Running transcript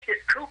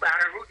scoop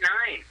out on Route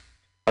 9.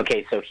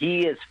 Okay, so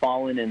he has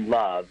fallen in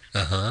love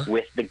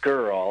with the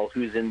girl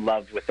who's in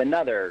love with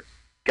another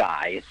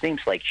guy. It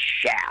seems like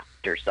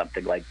Shaft or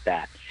something like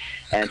that.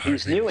 And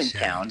he's new in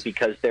town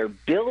because they're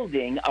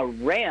building a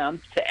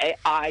ramp to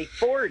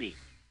I-40,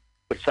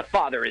 which the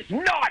father is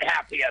not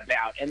happy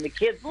about. And the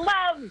kid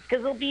loves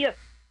because it'll be a...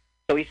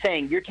 So he's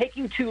saying, you're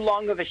taking too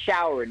long of a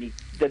shower. And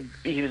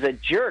he was a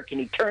jerk, and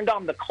he turned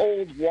on the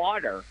cold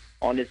water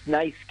on his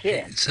nice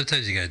kid. Hey,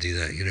 sometimes you got to do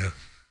that, you know.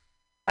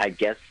 I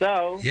guess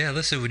so. Yeah,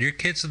 listen, when your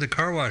kid's in the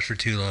car wash for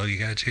too long, you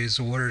got to change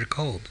the water to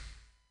cold.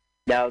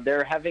 Now,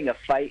 they're having a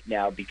fight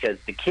now because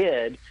the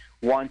kid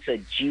wants a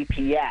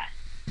GPS.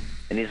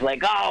 And he's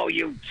like, oh,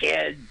 you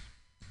kids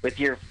with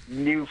your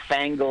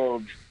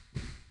newfangled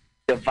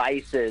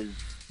devices.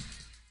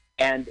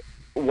 And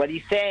what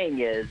he's saying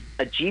is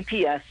a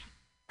GPS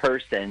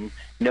person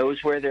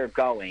knows where they're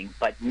going,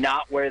 but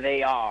not where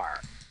they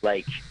are.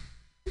 Like,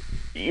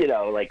 you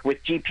know, like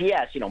with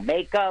GPS, you know,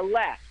 make a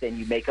left, and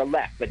you make a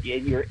left. But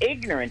you're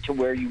ignorant to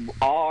where you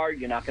are.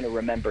 You're not going to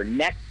remember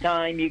next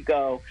time you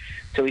go.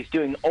 So he's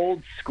doing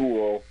old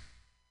school,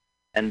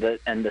 and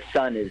the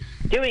son is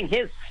doing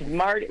his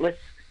smart.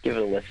 Let's give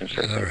it a listen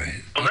for a second. All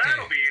right. Well,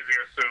 that'll be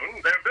easier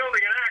soon. They're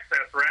building an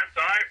access ramp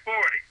to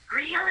I-40.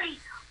 Really?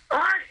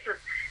 Awesome.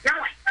 Now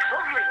I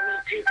totally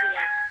need GPS.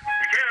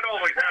 You can't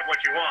always have what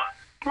you want.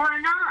 Why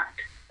not?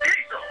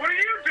 Diesel, what are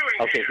you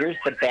doing Okay, here? here's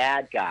the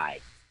bad guy.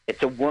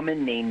 It's a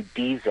woman named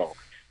Diesel.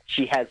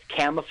 She has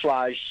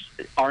camouflage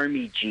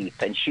army jeep,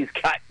 and she's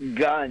got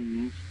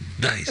guns.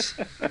 Nice.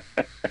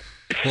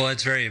 Well,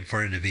 it's very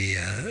important to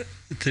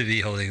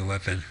be holding a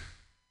weapon.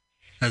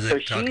 As So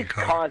a talking she's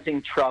car.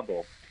 causing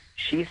trouble.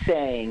 She's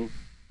saying,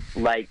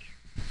 like,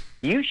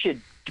 you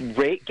should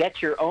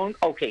get your own...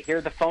 Okay,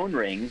 here the phone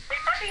rings.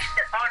 Police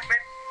department,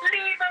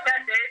 leave a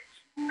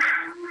message.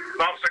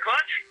 Officer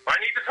Clutch, I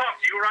need to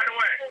talk to you right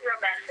away. Leave your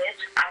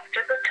message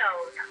after the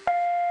tone.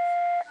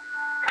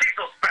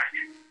 Diesel's back,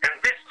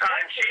 and this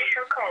time she's...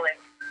 for calling.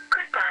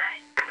 Goodbye.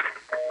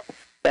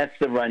 That's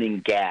the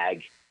running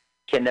gag.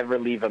 Can never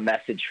leave a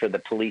message for the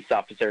police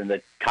officer, and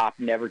the cop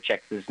never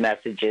checks his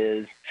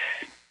messages.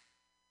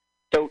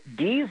 So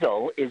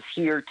Diesel is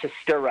here to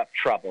stir up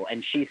trouble,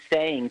 and she's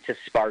saying to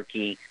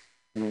Sparky,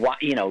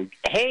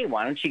 hey,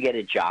 why don't you get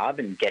a job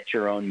and get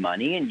your own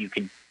money, and you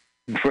could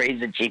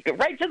raise a jeep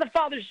right to the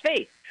father's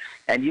face,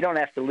 and you don't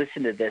have to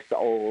listen to this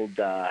old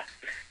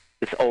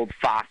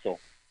fossil.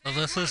 Well,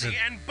 let's listen.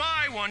 And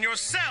buy one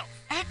yourself.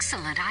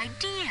 Excellent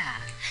idea.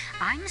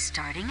 I'm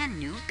starting a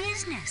new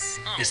business.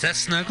 Is that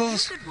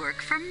Snuggles? You could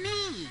work for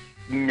me.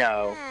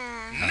 No,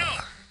 No.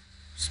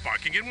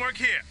 Sparky can work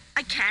here.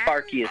 I can?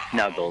 Sparky is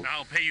Snuggles.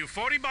 I'll pay you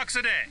 $40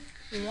 a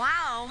day.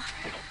 Wow.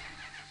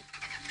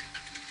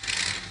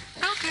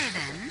 Okay,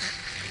 then.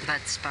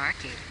 But,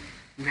 Sparky,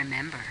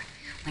 remember,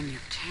 when you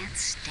can't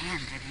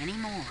stand it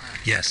anymore,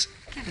 Yes.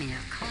 give me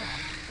a call.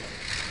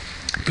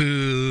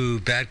 Boo,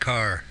 bad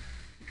car.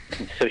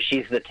 So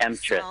she's the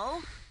temptress.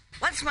 So,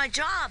 what's my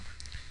job?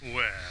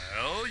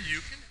 Well, you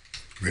can...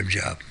 Rim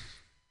job.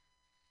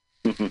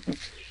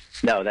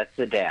 No, that's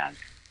the dad.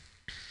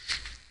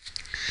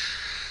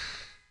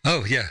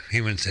 Oh, yeah,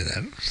 he wouldn't say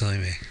that. Silly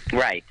me.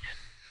 Right.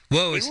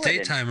 Whoa, He it's wouldn't.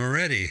 daytime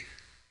already.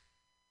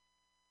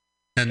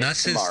 And not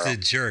since tomorrow. The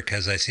Jerk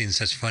has I seen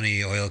such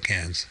funny oil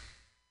cans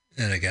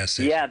at a gas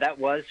station. Yeah, that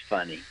was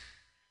funny.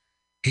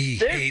 He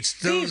hates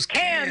those These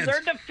cans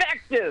are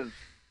defective.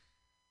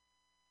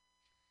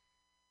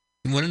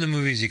 One of the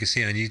movies you can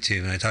see on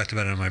YouTube, and I talked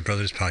about it on my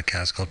brother's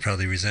podcast called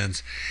Proudly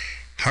Resents,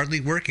 Hardly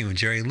Working with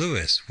Jerry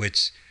Lewis,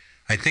 which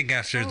I think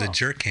after The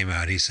Jerk came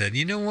out, he said,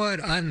 you know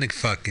what? I'm the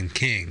fucking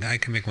king. I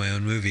can make my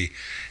own movie.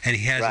 And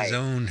he has his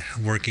own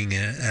working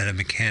at a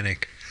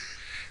mechanic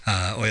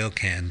oil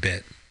can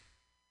bit.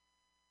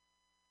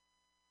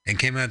 And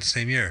came out the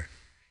same year.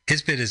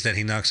 His bit is that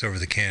he knocks over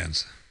the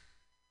cans.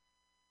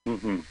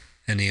 Mm-hmm.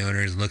 And the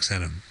owner looks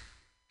at him.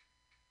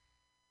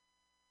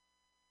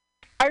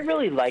 I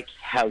really like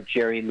how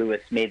Jerry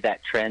Lewis made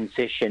that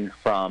transition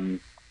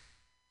from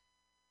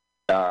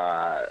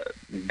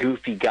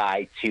goofy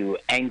guy to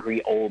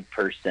angry old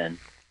person.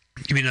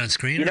 You mean on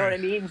screen? You know what I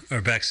mean?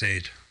 Or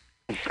backstage?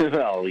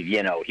 Well,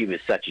 you know, he was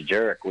such a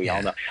jerk. We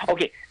all know.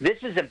 Okay, this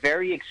is a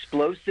very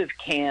explosive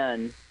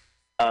can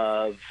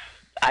of...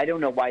 I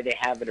don't know why they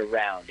have it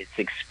around. It's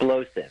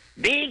explosive.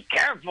 Be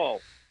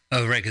careful!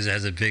 Oh, right, because it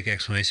has a big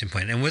exclamation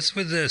point. And what's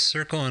with the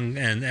circle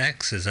and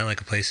X? Is that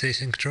like a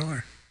PlayStation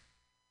controller?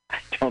 I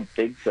don't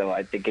think so.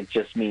 I think it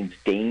just means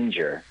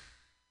danger.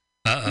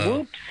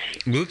 Uh-oh.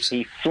 Whoops.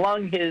 He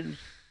flung his...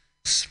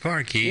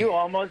 Sparky. You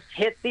almost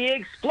hit the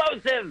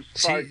explosive,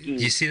 Sparky.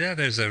 See, you see that?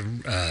 There's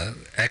a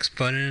X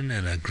button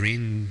and a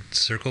green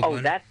circle button.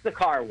 Oh, that's the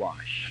car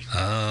wash.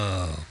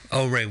 Oh,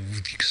 right.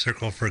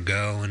 Circle for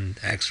go and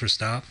X for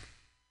stop.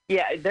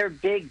 Yeah, they're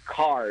big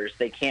cars.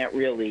 They can't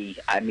really...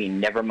 I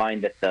mean, never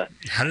mind that the...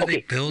 How do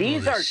they build all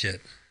this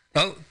shit?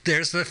 Oh,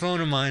 there's the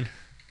phone of mine.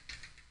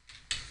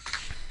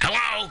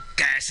 Hello,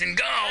 Gas and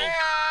Go.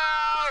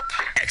 Help!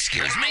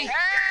 Excuse me?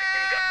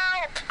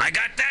 Help! I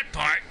got that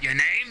part. Your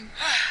name?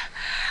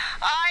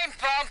 I'm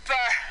Bumper.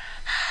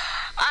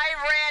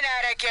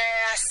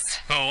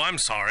 Oh, I'm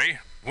sorry.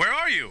 Where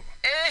are you?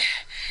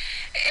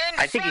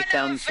 I think he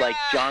sounds like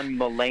John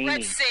Mulaney.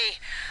 Let's see.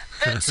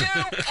 The Two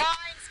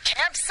Pines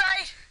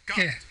campsite?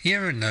 Yeah, you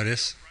ever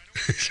notice?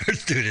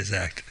 Starts doing his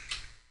act.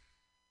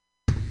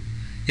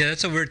 Yeah,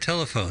 that's a weird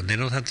telephone. They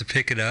don't have to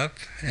pick it up,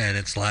 and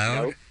it's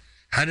loud. Nope.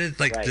 How did,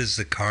 does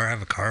the car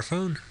have a car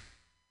phone?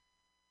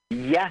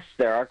 Yes,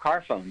 there are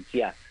car phones,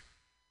 yes.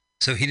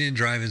 So he didn't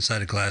drive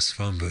inside a glass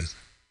phone booth.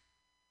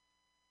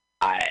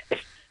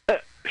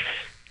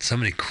 So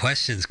many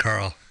questions,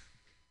 Carl.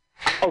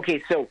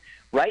 Okay, so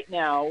right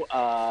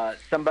now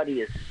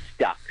somebody is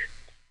stuck,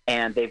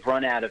 and they've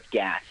run out of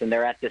gas, and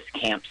they're at this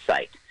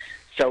campsite.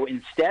 So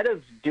instead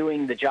of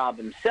doing the job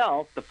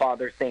himself, the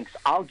father thinks,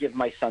 I'll give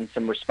my son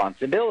some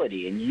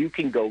responsibility, and you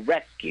can go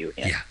rescue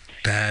him. Yeah,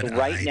 bad so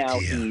right idea. now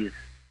he's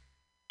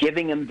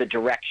giving him the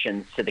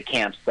directions to the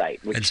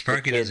campsite. Which and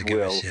Sparky doesn't give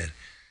a shit.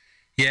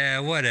 Yeah,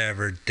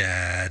 whatever,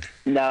 Dad.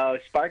 No,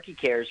 Sparky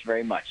cares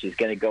very much. He's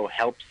going to go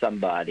help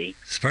somebody.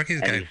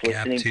 Sparky's got and he's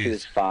listening to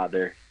his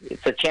father.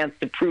 It's a chance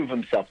to prove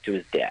himself to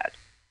his dad.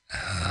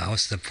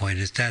 What's the point?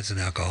 His dad's an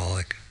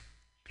alcoholic.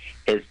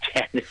 His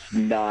dad is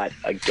not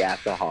a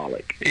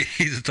gasaholic.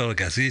 He's a total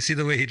gas. You see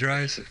the way he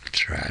drives?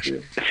 Trash.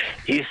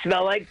 You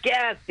smell like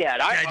gas, Dad.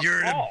 Dad,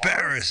 you're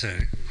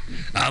embarrassing.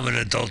 I'm an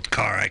adult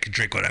car. I can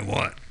drink what I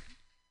want.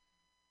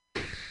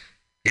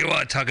 You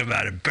want to talk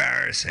about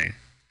embarrassing?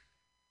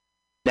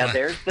 Now,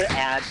 there's the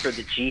ad for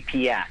the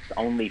GPS,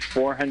 only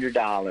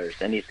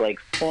 $400. And he's like,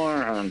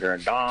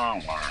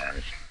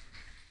 $400.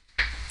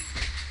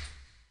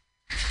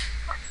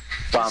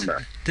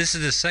 Bummer. This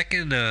is the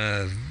second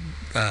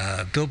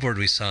billboard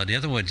we saw. The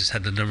other one just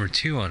had the number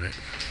 2 on it.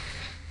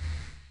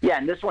 Yeah,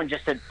 and this one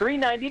just said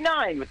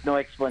 $3.99 with no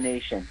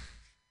explanation.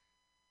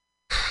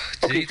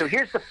 Okay, so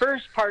here's the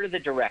first part of the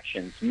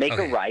directions. Make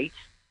a right,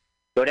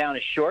 go down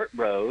a short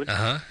road,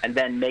 and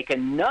then make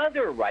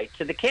another right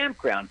to the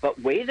campground.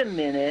 But wait a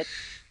minute.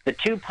 The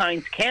Two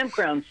Pines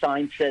campground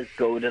sign says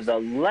go to the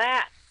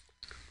left.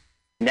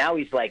 Now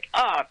he's like,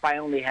 if I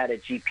only had a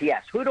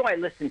GPS. Who do I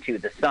listen to,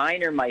 the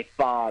sign or my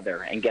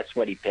father? And guess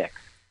what he picks?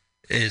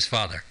 His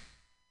father.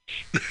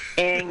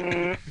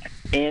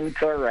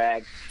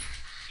 Incorrect.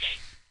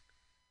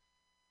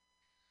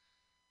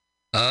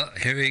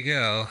 Here we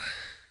go.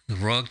 The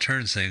wrong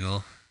turn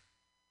signal.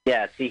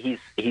 Yeah, see,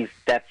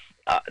 that's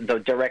the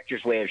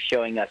director's way of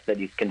showing us that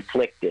he's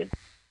conflicted.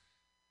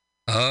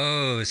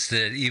 Oh, it's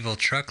the evil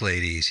truck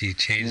lady. She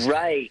changed.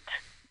 Right.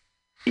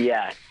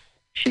 Yes.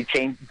 She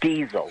changed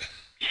Diesel.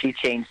 She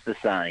changed the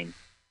sign.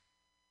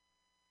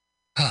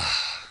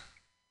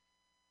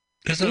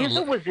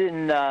 Diesel was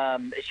in,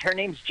 her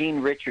name's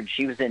Jean Richards.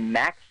 She was in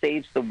Max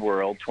Saves the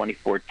World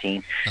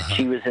 2014.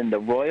 She was in The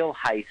Royal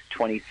Heist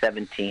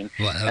 2017.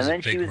 And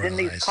then she was in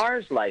these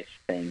Cars Life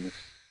things.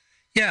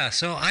 Yeah,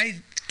 so I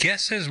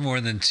guess there's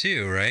more than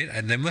 2, right?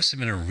 And there must have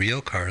been a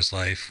real Cars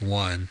Life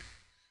 1.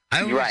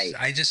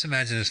 I just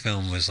imagine this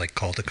film was like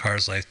called The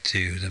Cars Life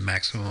 2 to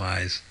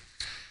maximize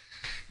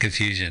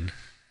confusion.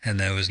 And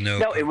there was no...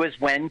 No, it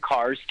was when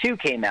Cars 2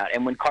 came out.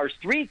 And when Cars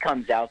 3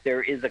 comes out,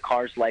 there is a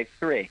Cars Life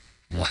 3.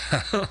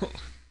 Wow.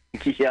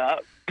 Yeah.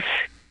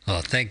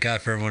 Well, thank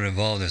God for everyone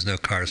involved. There's no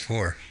Cars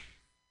 4.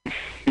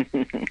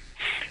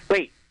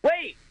 Wait.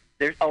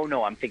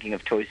 No, I'm thinking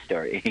of Toy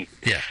Story.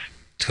 Yeah.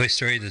 Toy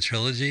Story, the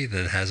trilogy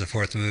that has a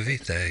 4th movie?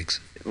 Thanks.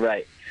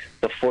 Right.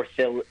 The fourth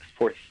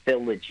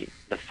trilogy.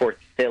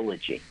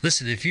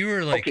 Listen, if you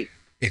were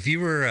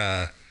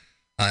I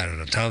don't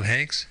know, Tom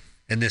Hanks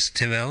and this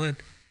Tim Allen,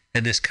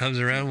 and this comes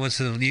around once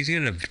he's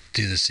going to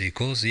do the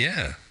sequels,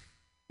 yeah.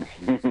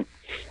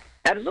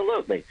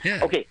 Absolutely.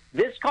 Yeah. Okay,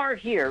 this car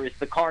here is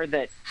the car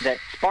that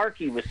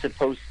Sparky was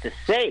supposed to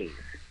save.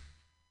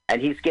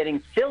 And he's getting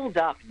filled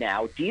up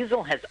now.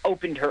 Diesel has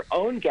opened her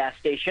own gas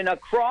station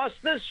across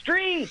the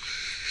street.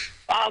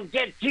 I'll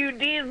get you,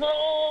 Diesel!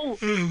 Oh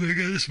my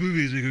God, this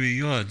movie is going to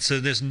be on. So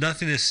there's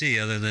nothing to see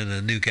other than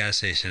a new gas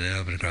station that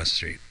opened across the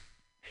street.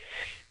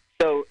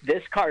 So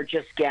this car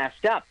just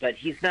gassed up, but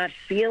he's not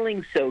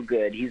feeling so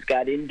good. She's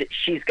got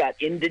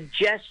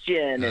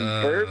indigestion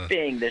and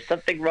burping. There's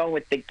something wrong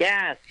with the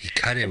gas. He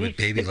cut it with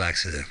baby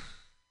laxative.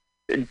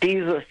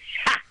 Diesel's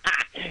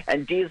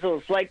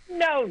like,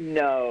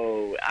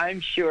 no,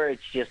 I'm sure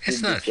it's just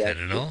indigestion. It's not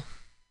fentanyl.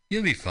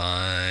 You'll be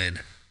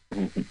fine.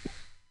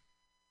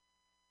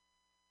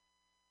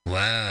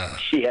 Wow.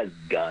 She has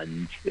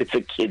guns. It's a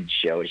kid's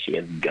show. She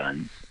has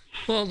guns.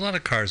 Well, a lot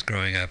of cars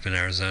growing up in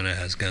Arizona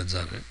has guns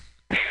on it.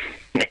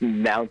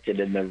 And mounted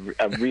in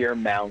a rear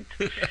mount.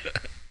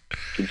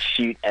 Can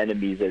shoot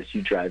enemies as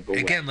you drive away.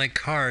 Again, like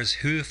cars,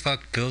 who the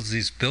fuck builds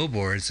these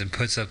billboards and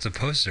puts up the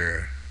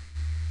poster?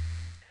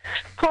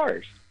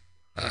 Cars.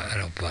 I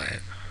don't buy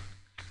it.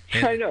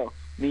 I know.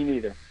 Me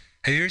neither.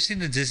 Have you ever seen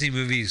the Disney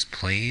movies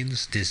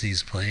Planes?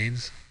 Disney's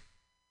Planes?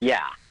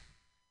 Yeah.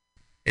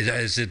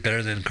 Is it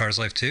better than Cars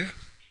Life 2?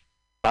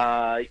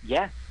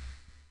 Yes.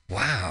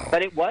 Wow.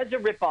 But it was a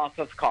ripoff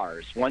of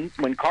Cars. When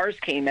Cars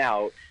came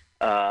out,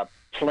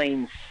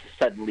 Planes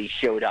suddenly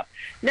showed up.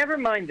 Never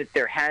mind that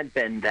there had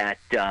been that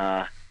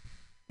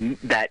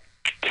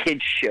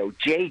kids show,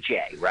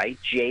 JJ, right?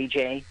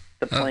 JJ,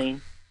 the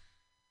plane.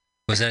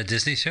 Was that a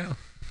Disney show?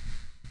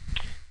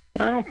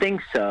 I don't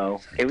think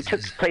so. It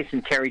took place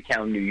in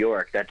Tarrytown, New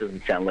York. That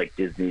doesn't sound like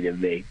Disney to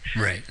me.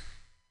 Right.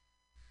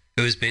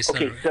 It was based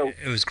on. So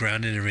it was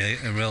grounded in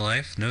real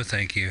life. No,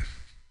 thank you.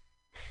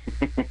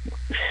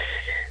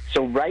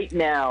 So right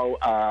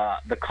now,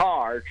 the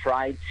car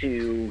tried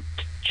to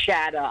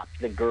chat up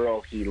the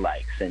girl he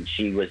likes, and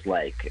she was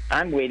like,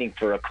 "I'm waiting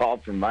for a call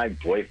from my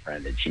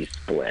boyfriend," and she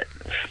split.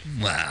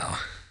 Wow.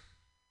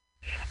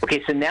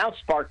 Okay, so now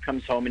Spark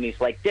comes home and he's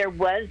like, "There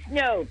was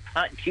no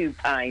Two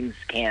Pines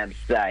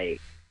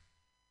campsite."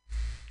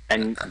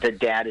 And the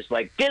dad is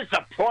like,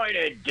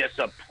 "Disappointed,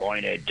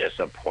 disappointed,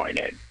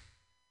 disappointed."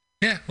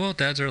 Yeah, well,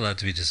 dads are allowed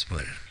to be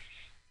disappointed.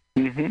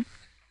 Mm-hmm.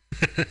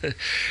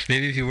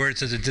 Maybe if you weren't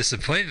such a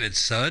disappointment,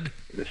 son.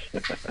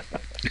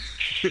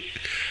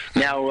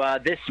 Now,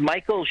 this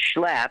Michael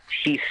Schlepp,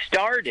 he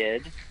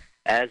started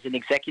as an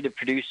executive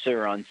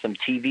producer on some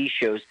TV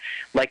shows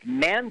like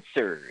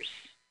Mansers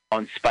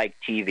on Spike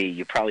TV.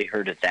 You probably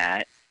heard of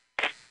that.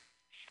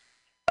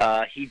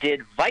 He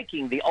did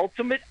Viking, the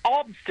Ultimate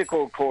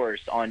Obstacle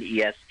Course on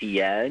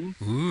ESPN.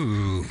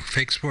 Ooh,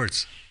 fake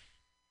sports.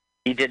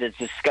 He did a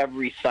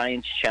Discovery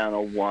Science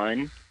Channel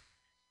 1.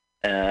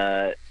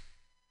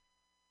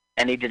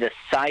 And he did a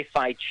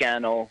Sci-Fi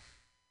Channel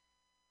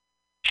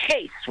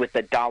Chase with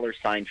a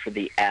 $sign for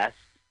the S.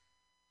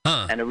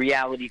 And a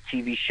reality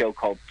TV show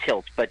called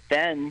Tilt. But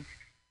then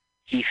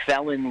he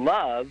fell in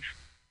love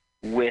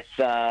with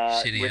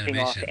ripping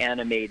off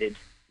animated.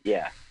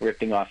 Yeah,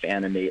 ripping off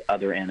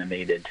other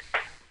animated.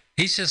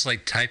 He's just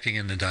like typing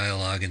in the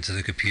dialogue into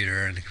the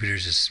computer, and the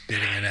computer's just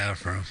spitting it out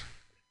for him.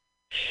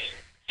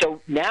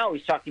 So now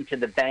he's talking to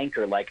the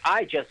banker like,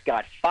 "I just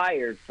got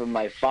fired from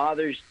my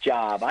father's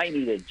job. I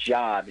need a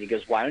job." And he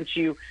goes, "Why don't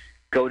you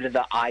go to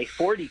the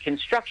I-40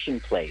 construction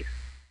place?"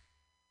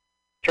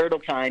 Turtle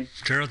time.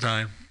 Turtle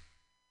time.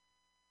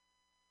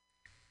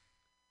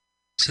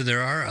 So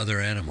there are other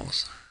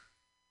animals.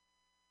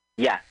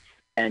 Yes,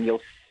 and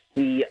you'll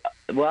see,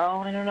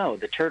 well, I don't know,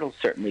 the turtle's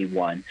certainly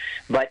one.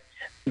 But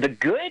the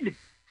good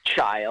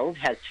child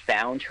has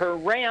found her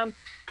ramp,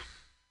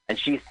 and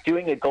she's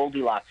doing a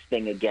Goldilocks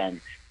thing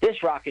again.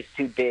 This rock is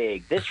too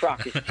big. This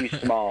rock is too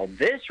small.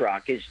 This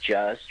rock is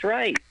just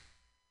right.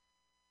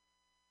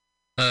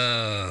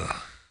 The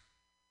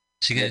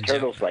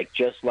turtle's like,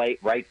 just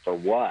right for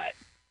what?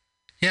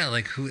 Yeah,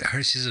 like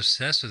she's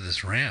obsessed with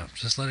this ramp.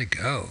 Just let it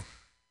go.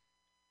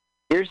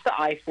 Here's the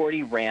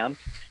I-40 ramp,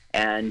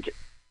 and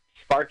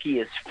Sparky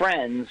is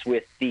friends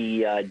with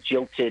the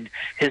jilted.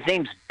 His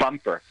name's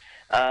Bumper.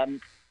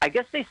 I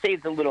guess they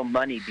saved a little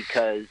money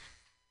because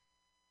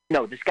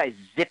no, this guy's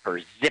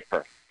Zipper.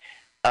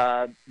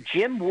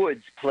 Jim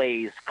Woods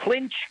plays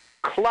Clinch,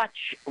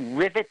 Clutch,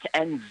 Rivet,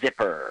 and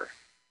Zipper.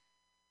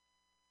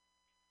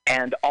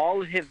 And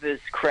all of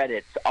his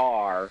credits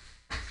are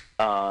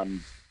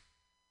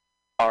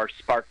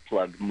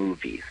Sparkplug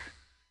movies.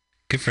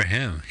 Good for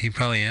him. He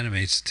probably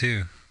animates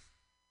too.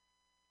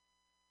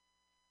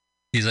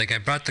 He's like, "I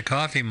brought the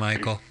coffee,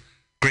 Michael."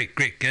 Great.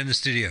 Get in the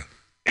studio.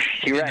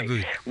 You're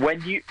right.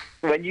 When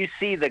you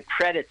see the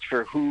credits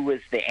for who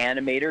was the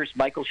animators,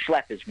 Michael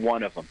Schlepp is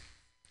one of them.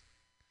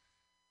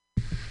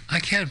 I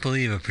can't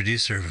believe a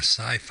producer of a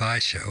sci-fi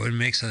show would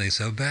make something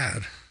so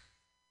bad.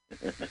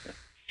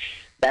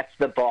 That's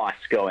the boss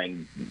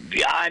going,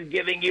 "I'm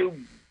giving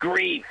you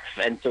grief."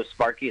 And so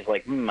Sparky's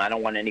like, "I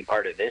don't want any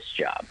part of this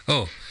job."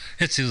 Oh,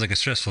 it seems like a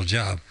stressful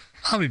job.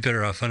 I'll be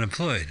better off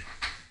unemployed.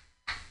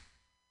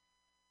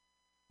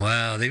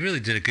 Wow, they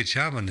really did a good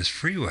job on this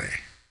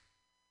freeway.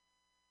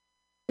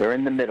 We're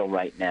in the middle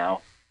right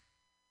now.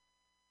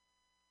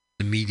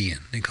 The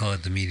median. They call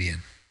it the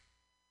median.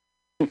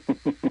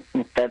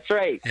 That's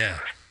right. Yeah.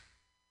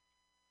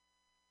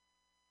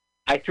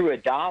 I threw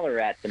 $1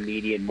 at the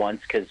median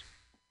once because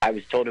I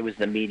was told it was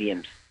the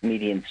median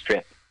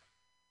strip.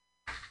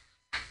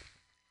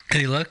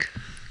 Any luck?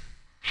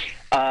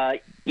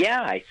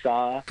 Yeah, I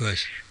saw.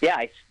 Push. Yeah,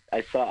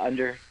 I saw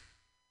under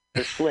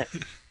the slip.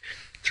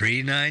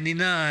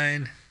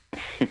 $3.99.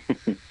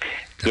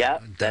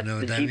 Yep, that's know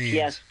the what that GPS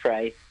means.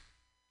 price.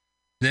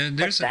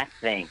 What's that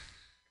thing?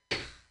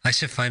 I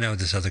should find out what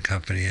this other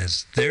company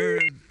is.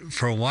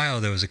 For a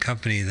while, there was a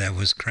company that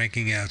was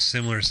cranking out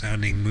similar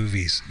sounding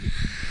movies,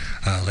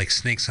 like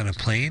Snakes on a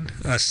Plane,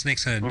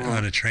 Snakes on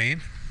a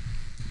Train.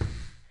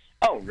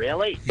 Oh,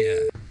 really?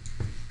 Yeah.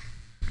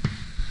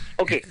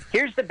 Okay,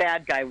 here's the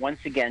bad guy once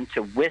again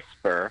to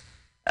whisper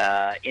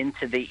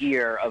into the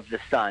ear of the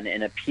son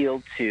and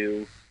appeal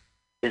to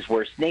his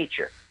worst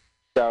nature.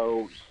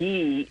 So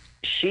she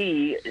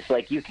is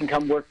like, "You can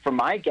come work for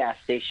my gas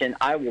station.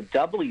 I will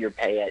double your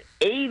pay at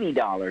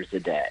 $80 a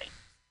day."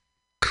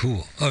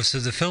 Cool. Oh, so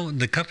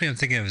the company I'm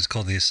thinking of is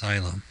called The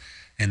Asylum,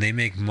 and they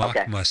make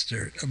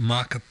mockbusters,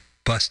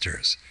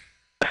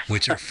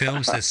 which are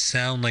films that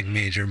sound like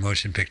major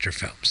motion picture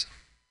films.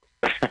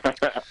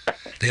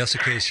 They also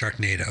created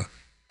Sharknado.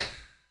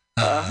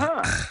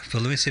 But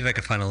let me see if I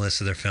can find a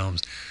list of their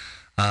films.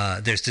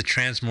 There's the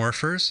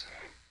Transmorphers.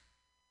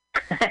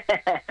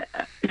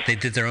 They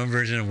did their own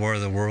version of War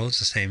of the Worlds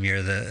the same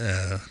year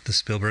the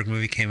Spielberg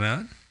movie came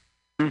out.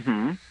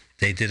 Mm-hmm.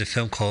 They did a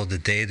film called The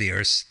Day the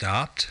Earth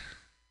Stopped.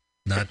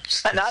 Not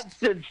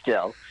stood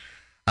still.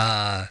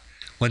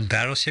 When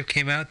Battleship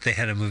came out, they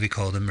had a movie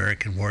called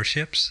American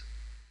Warships.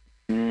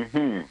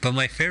 Mm-hmm. But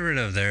my favorite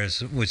of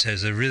theirs, which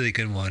has a really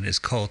good one, is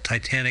called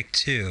Titanic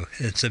 2.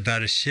 It's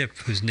about a ship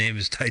whose name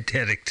is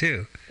Titanic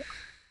 2.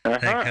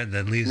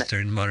 That leaves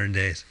during modern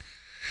days.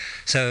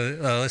 So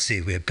let's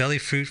see. We have Belly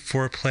Fruit,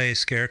 Foreplay,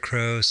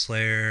 Scarecrow,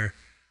 Slayer.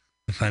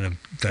 We'll find a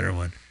better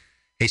one.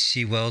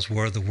 H.G. Wells'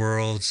 War of the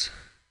Worlds.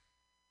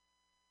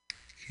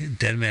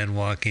 Dead Man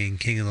Walking,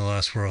 King of the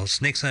Lost World,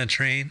 Snakes on a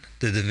Train,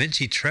 The Da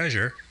Vinci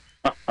Treasure,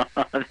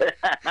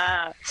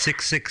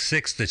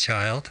 666 The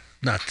Child,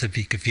 not to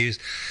be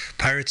confused,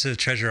 Pirates of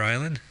Treasure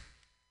Island.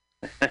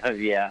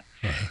 Yeah.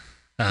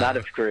 Not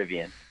of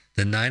Caribbean.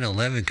 The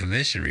 9/11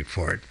 Commission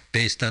Report,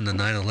 based on the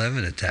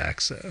 9/11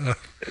 attacks.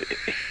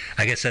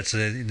 I guess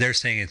they're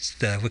saying it's,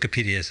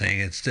 Wikipedia is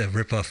saying it's the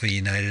ripoff of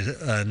United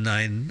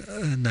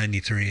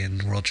 993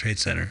 and World Trade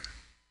Center.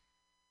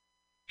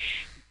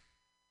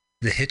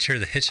 The Hitcher,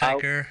 The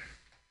Hitchhiker.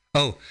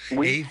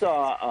 We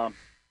saw.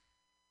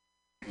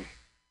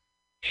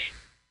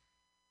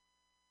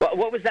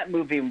 What was that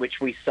movie in which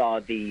we saw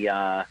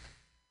the?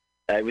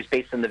 It was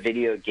based on the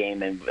video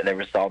game, and there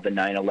was all the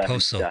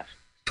 9/11 stuff.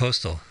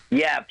 Postal.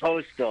 Yeah,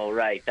 Postal.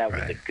 Right, that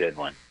was a good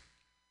one.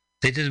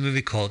 They did a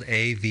movie called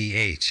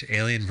AVH,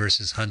 Alien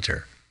versus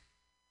Hunter.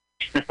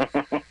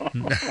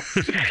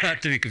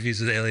 Not to be confused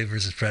with Alien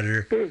versus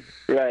Predator.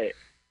 Right.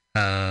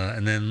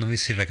 And then let me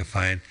see if I can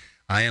find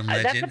I Am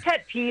Legend. That's a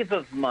pet peeve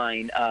of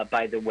mine,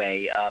 by the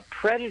way.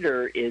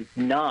 Predator is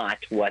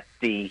not what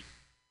the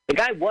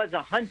guy was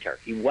a hunter.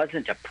 He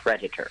wasn't a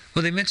predator.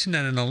 Well, they mentioned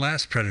that in the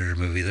last Predator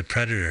movie, The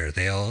Predator.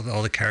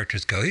 All the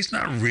characters go, he's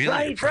not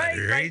really a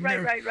predator.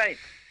 Right.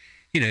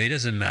 You know, he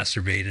doesn't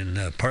masturbate in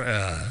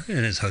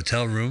his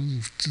hotel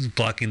room,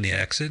 blocking the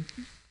exit.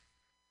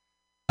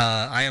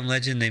 I Am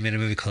Legend, they made a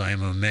movie called I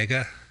Am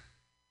Omega.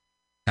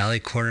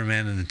 Alley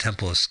Quarterman and the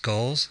Temple of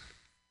Skulls.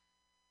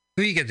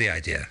 Well, you get the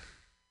idea.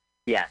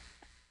 Yeah.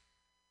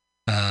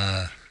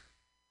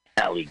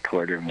 Alley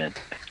Quarterman.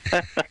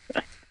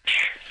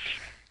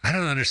 I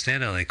don't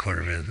understand Alley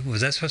Quarterman.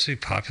 Was that supposed to be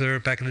popular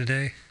back in the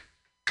day?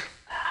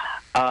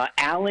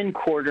 Alan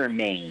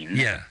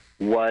Quartermain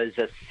was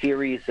a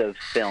series of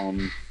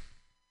films.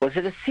 Was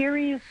it a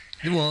series?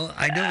 Well,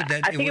 I know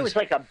that I think it was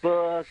like a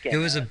book. It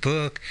was a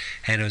book,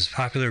 and it was a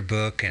popular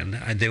book, and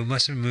there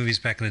must have been movies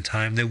back in the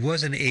time. There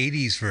was an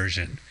 80s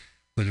version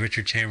with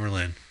Richard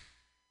Chamberlain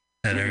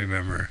that I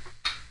remember.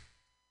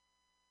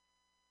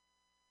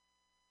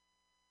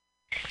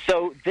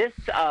 So this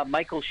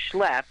Michael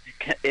Schlepp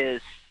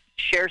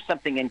shares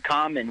something in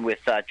common with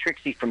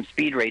Trixie from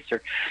Speed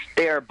Racer.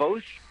 They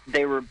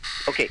were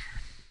okay.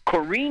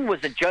 Corrine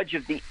was a judge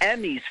of the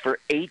Emmys for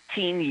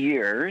 18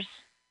 years,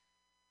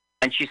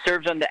 and she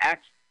served on the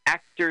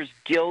Actors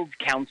Guild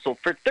Council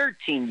for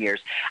 13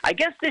 years. I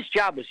guess this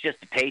job was just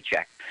a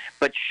paycheck,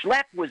 but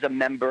Schlepp was a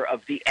member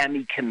of the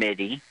Emmy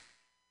committee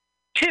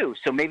too,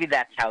 so maybe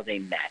that's how they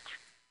met.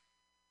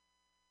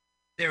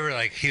 He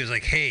was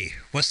like, hey,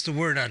 what's the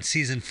word on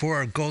season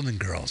 4 of Golden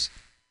Girls?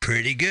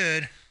 Pretty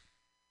good.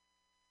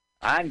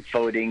 I'm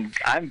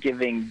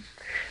giving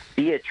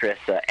Beatrice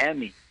an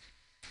Emmy.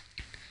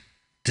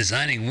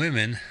 Designing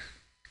Women.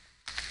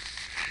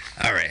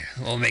 All right,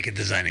 we'll make it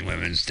Designing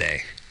Women's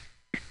Day.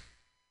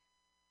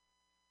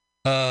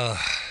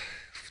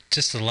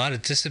 Just a lot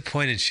of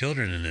disappointed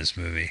children in this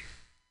movie.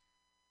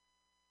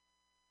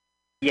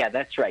 Yeah,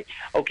 that's right.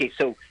 Okay,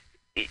 so,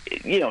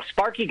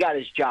 Sparky got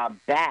his job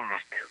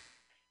back.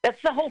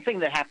 That's the whole thing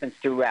that happens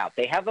throughout.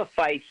 They have a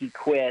fight, he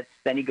quits,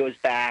 then he goes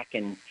back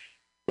and,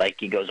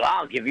 he goes,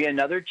 I'll give you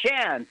another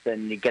chance,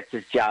 and he gets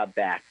his job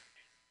back.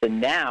 So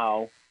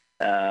now,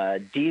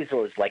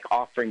 Diesel is,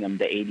 offering him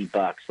the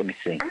 $80. Let me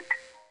see.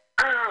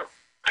 Oh,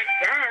 it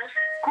says,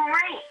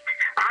 great.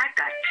 I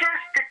got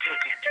just the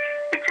ticket.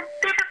 It's a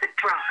bit of a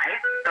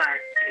drive, but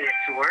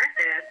it's worth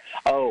it.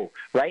 Oh,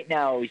 right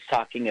now he's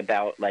talking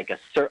about,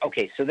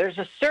 okay, so there's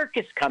a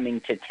circus coming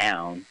to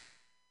town.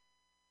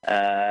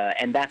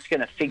 And that's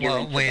going to figure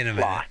into the plot. Wait a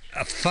minute.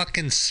 A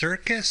fucking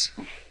circus?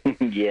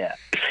 Yeah.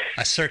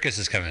 A circus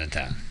is coming to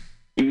town.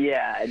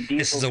 Yeah, and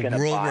this is a Diesel's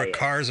world where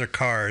cars are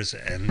cars,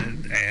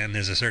 and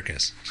there's a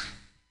circus.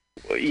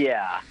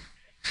 Yeah.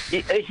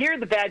 Here,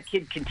 the bad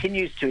kid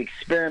continues to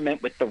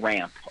experiment with the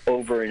ramp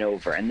over and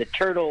over, and the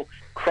turtle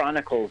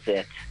chronicles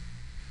it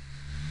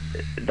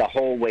the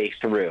whole way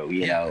through,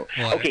 you know.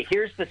 Well, okay,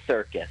 here's the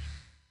circus.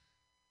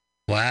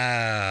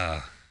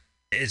 Wow.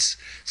 It's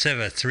instead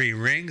of a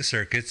 3-ring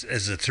circus,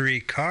 it's a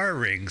 3-car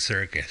ring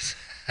circus.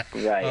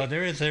 Right. Oh,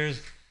 there's.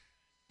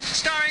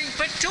 Starring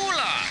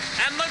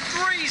Petula and the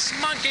Grease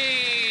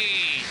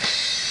Monkey.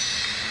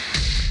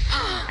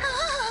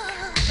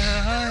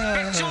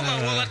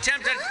 Petula will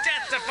attempt a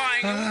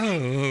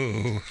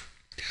death-defying.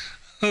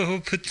 Oh,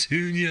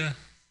 Petunia.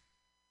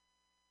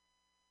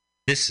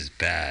 This is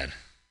bad.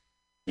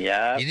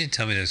 Yeah. You didn't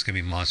tell me there's going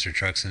to be monster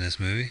trucks in this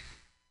movie.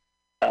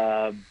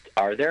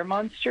 Are there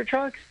monster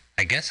trucks?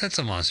 I guess that's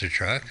a monster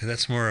truck.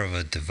 That's more of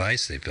a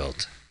device they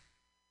built.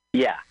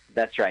 Yeah,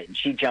 that's right. And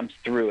she jumps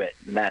through it,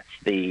 and that's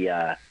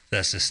the...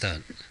 That's the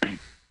stunt.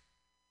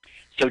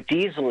 So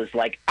Diesel is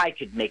like, I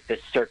could make this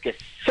circus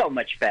so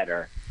much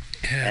better.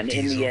 Yeah, and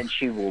Diesel. in the end,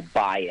 she will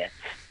buy it.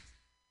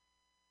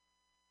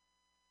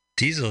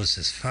 Diesel is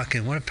just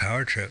fucking, what a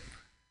power trip.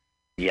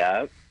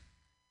 Yep.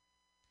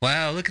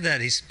 Wow, look at that.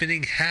 He's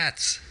spinning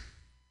hats.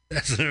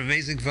 That's an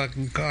amazing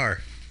fucking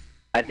car.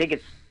 I think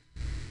it's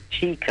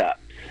teacups.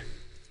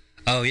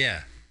 Oh,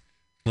 yeah.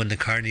 When the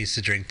car needs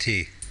to drink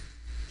tea.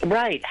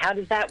 Right. How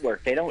does that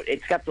work? They don't.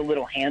 It's got the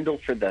little handle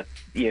for the,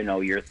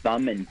 your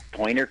thumb and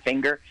pointer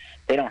finger.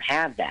 They don't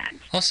have that.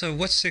 Also,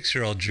 what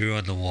 6-year-old drew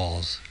on the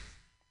walls?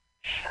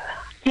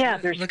 Yeah,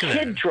 there's Look at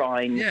kid that.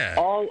 drawings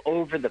all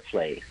over the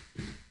place.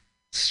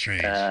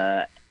 Strange.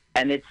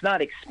 And it's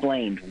not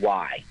explained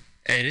why.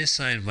 It is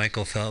signed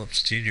Michael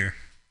Phelps Jr.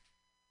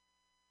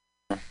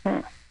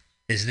 Uh-huh.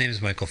 His name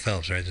is Michael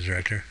Phelps, right, the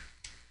director?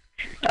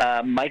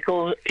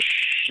 Michael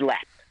Schlepp.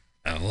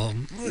 Oh, well,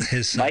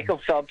 his son.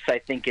 Michael Phelps, I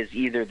think, is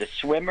either the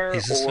swimmer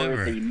He's the or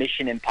swimmer. the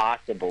Mission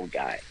Impossible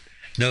guy.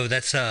 No,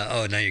 that's,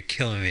 oh, now you're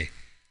killing me.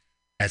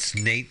 That's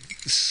Nate,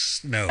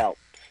 no. Phelps.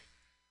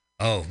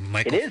 Oh,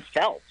 Michael. It is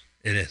Phelps.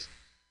 It is.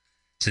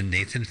 Is it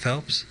Nathan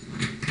Phelps?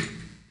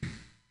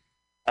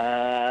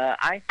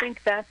 I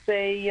think that's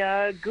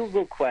a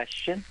Google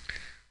question.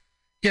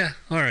 Yeah,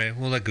 all right.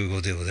 We'll let Google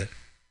deal with it.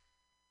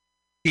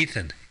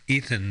 Ethan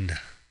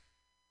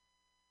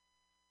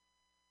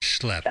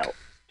Schlepp.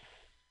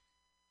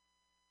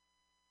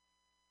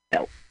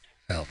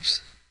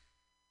 Phelps.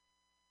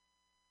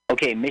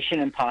 Okay, Mission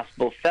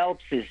Impossible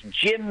Phelps is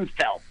Jim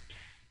Phelps.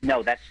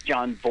 No, that's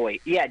John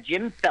Voight. Yeah,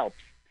 Jim Phelps.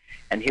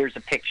 And here's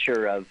a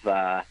picture of...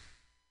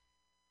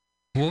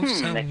 What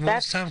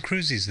was Tom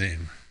Cruise's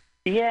name?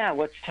 Yeah,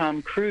 what's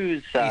Tom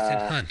Cruise?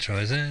 Ethan Hunt,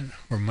 wasn't it?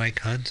 Or Mike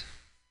Hunt?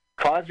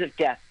 Cause of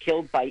death,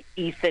 killed by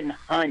Ethan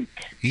Hunt.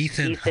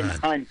 Ethan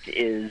Hunt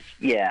is,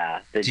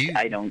 yeah. Do you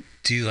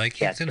like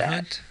Ethan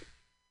Hunt?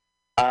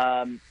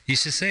 You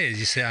should say it.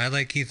 You say, I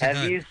like Ethan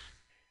Hunt.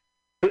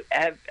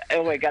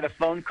 I got a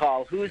phone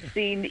call. Who's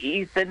seen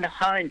Ethan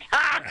Hunt?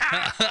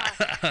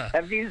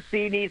 Have you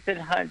seen Ethan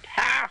Hunt?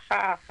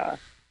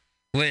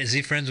 Wait, is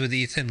he friends with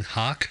Ethan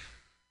Hawke?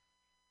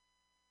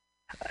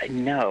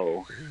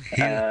 No.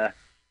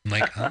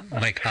 Mike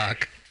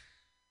Hawke.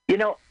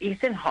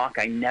 Ethan Hawke,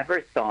 I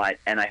never thought,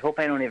 and I hope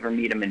I don't ever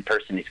meet him in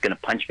person. He's going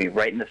to punch me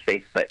right in the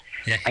face, but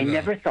yeah, I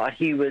never thought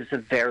he was a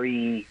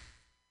very...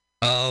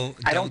 Oh,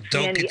 I don't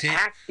see any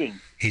acting.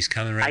 He's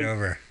coming right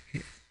over.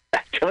 I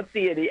don't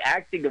see any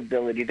acting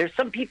ability. There's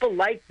some people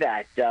like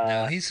that.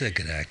 No, he's a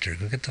good actor.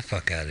 Go get the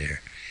fuck out of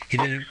here. He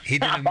did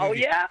a movie. Oh,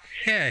 yeah?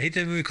 Yeah, he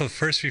did a movie called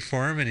First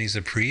Reform, and he's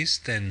a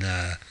priest, and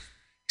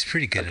he's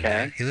pretty good at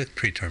that. He looked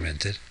pretty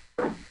tormented.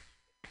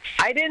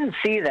 I didn't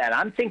see that.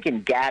 I'm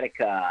thinking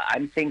Gattaca.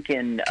 I'm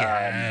thinking...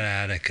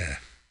 Gattaca.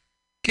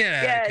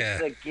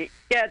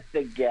 Get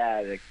the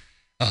Gattaca.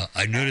 Oh,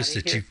 I noticed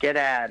that you... Get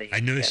out of here. I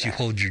noticed you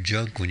hold your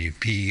junk when you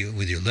pee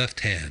with your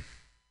left hand.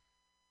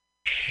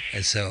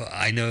 And so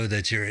I know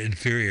that you're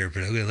inferior,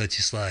 but I'm going to let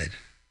you slide.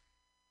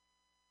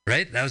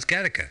 Right? That was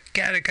Gattaca.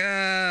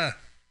 Gattaca!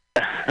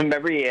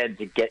 Remember he had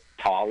to get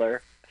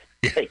taller?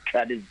 Yeah. They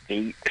cut his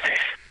feet.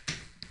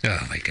 Oh,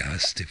 my God.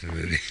 Stupid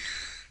movie.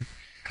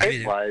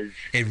 It was.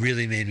 It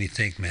really made me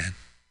think, man.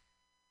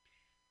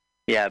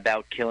 Yeah,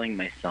 about killing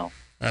myself.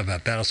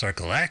 About Battlestar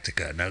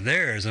Galactica. Now,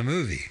 there's a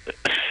movie.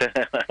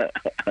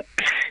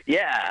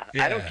 Yeah,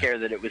 I don't care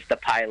that it was the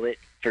pilot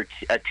for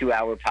a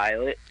 2-hour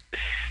pilot.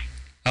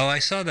 Oh, I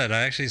saw that.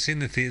 I actually seen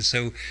the theater.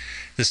 So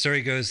the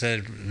story goes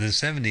that in the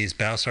 70s,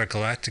 Battlestar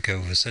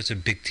Galactica was such a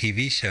big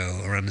TV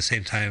show around the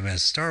same time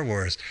as Star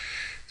Wars.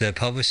 The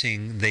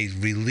publishing, they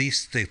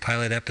released the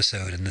pilot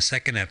episode and the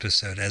second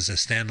episode as a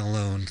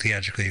standalone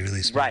theatrically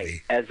released movie.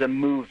 Right, as a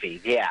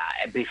movie, yeah,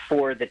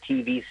 before the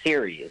TV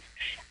series.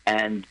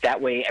 And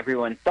that way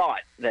everyone thought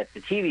that the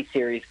TV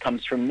series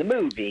comes from the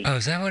movie. Oh,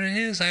 is that what it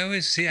is? I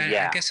always see.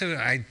 I guess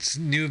I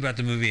knew about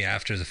the movie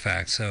after the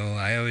fact, so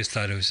I always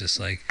thought it was just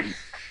like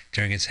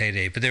during its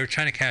heyday. But they were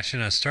trying to cash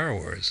in on Star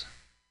Wars.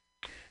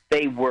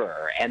 They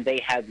were, and they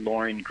had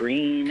Lauren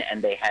Green,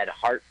 and they had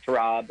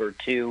Heartthrob or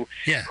two,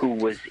 who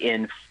was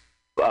in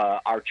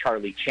our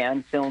Charlie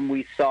Chan film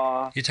we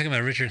saw. You're talking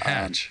about Richard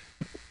Hatch.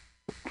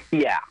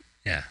 Yeah.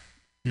 Yeah.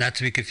 Not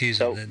to be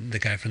confused with the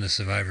guy from the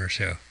Survivor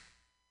show.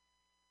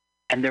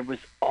 And there was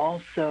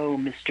also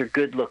Mr.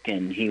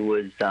 Goodlooking. He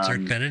was...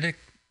 Dirk Benedict?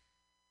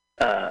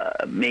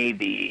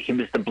 Maybe. He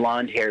was the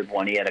blonde-haired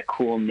one. He had a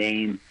cool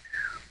name.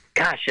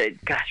 Gosh,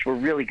 we're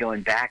really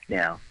going back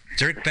now.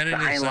 Dirk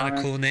Benedict is not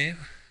a cool name?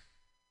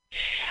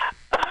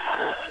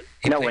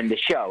 No, in the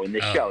show.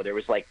 There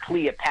was like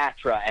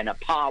Cleopatra and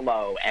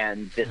Apollo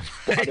and this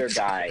other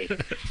guy.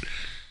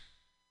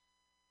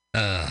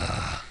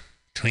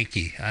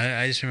 Twinkie.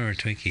 I just remember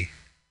Twinkie.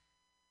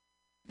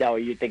 No, are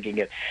you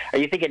thinking of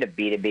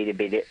Beat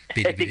It?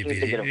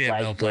 Yeah,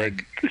 Mel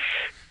Blanc.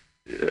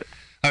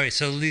 All right,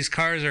 so these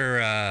cars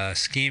are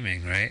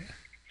scheming, right?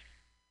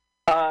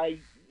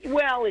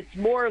 Well, it's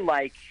more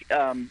like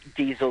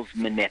Diesel's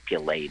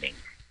manipulating.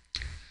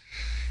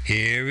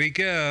 Here we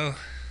go.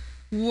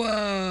 Whoa.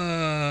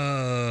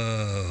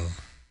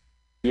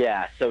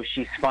 Yeah, so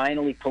she's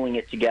finally pulling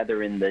it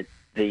together, and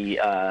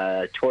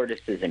the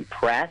tortoise is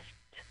impressed.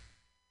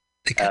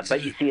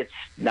 But you see, it's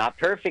not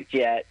perfect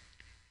yet.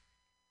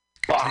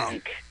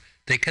 Bonk.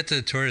 They cut to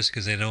the tortoise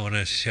because they don't want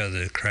to show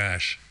the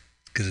crash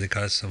because it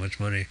costs so much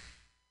money.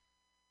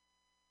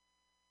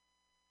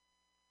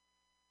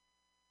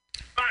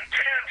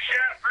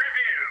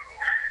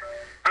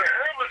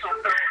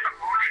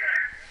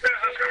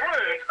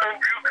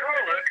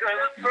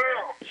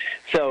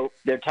 So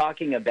they're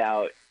talking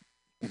about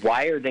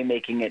why are they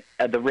making it,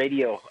 the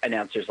radio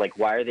announcer's like,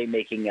 why are they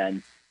making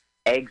an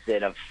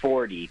exit of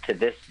 40 to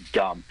this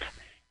dump?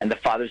 And the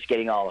father's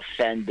getting all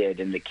offended,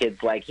 and the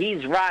kid's like,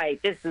 he's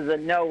right, this is a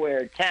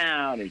nowhere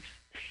town.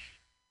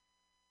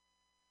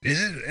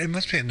 Is it? It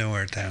must be a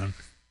nowhere town.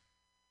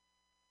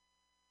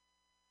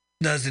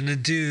 Nothing to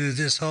do,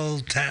 this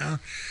whole town.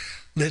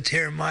 Lived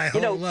here my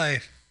whole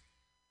life.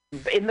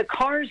 In the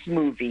Cars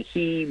movie,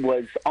 he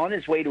was on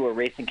his way to a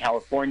race in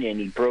California, and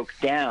he broke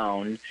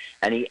down,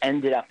 and he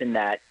ended up in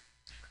that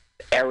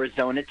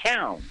Arizona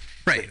town.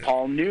 Right. With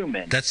Paul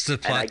Newman. That's the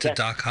plot to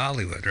Doc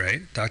Hollywood,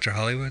 right? Dr.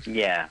 Hollywood?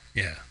 Yeah.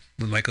 Yeah.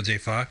 With Michael J.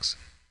 Fox?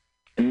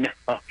 No,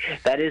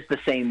 that is the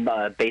same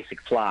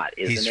basic plot,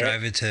 isn't it? He's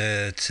driving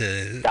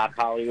to Doc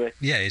Hollywood?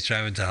 Yeah, he's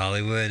driving to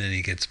Hollywood, and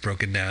he gets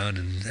broken down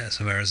in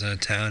some Arizona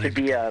town. To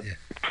be a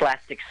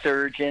plastic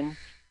surgeon,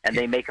 and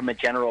they make him a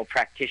general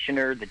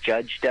practitioner, the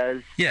judge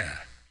does. Yeah,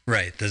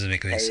 right. Doesn't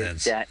make any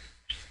sense.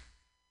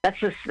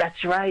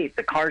 That's right.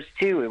 The Cars,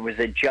 too. It was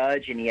a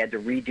judge, and he had to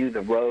redo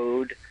the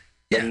road.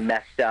 Then he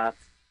messed up.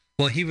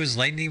 Well, he was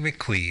Lightning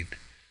McQueen.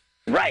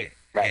 Right.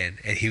 And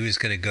he was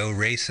going to go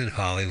race in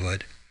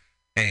Hollywood,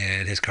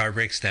 and his car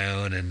breaks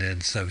down, and then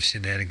some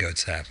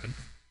shenanigans happen.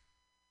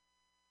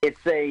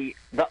 It's the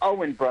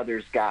Owen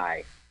brothers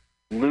guy,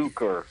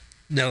 Luke or...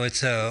 No,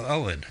 it's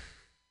Owen.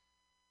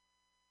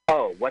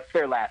 Oh, what's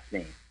their last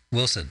name?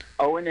 Wilson.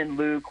 Owen and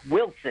Luke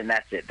Wilson,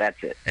 that's it.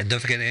 And don't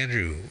forget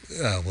Andrew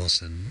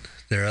Wilson,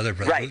 their other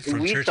brother. Right, from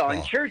we saw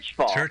in Church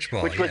Ball,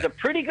 which was a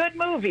pretty good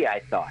movie,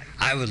 I thought.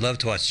 I would love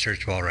to watch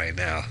Church Ball right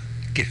now.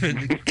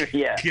 Given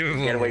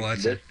what we're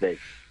watching. This thing.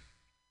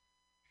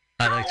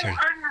 I like Church.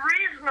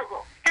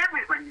 Unreasonable.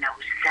 Everyone knows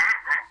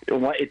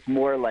that. It's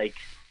more like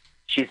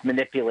she's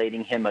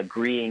manipulating him,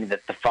 agreeing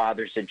that the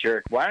father's a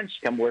jerk. Why don't you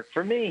come work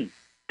for me?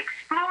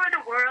 Explore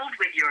the world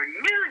with your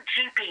new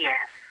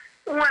GPS.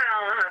 Well,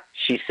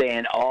 she's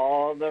saying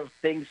all the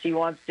things he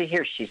wants to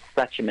hear. She's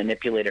such a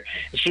manipulator.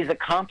 She's a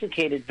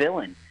complicated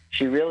villain.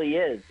 She really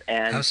is.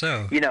 And how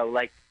so?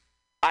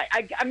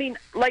 I mean,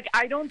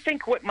 I don't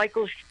think what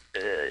Michael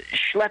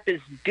Schlepp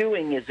is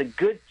doing is a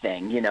good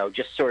thing.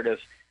 Just sort of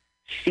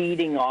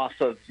feeding off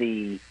of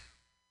the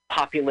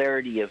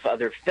popularity of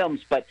other films.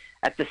 But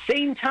at the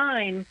same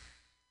time,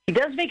 he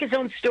does make his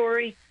own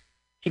story.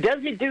 He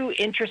doesn't do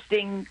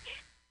interesting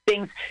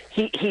things.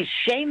 He's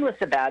shameless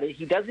about it.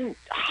 He doesn't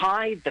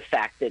hide the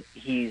fact that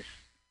he's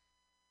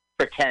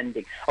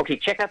pretending. Okay,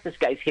 check out this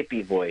guy's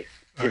hippie voice,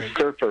 his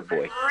surfer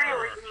voice.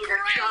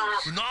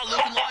 We're not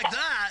looking like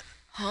that.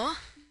 Huh?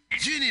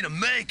 You need a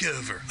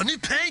makeover, a new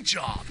paint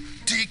job,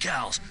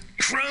 decals,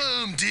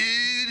 chrome,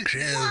 dude.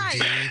 Chrome,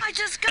 dude. I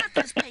just got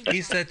this paint.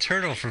 He's that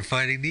turtle from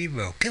Finding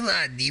Nemo. Come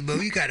on, Nemo,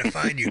 you gotta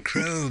find your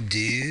chrome,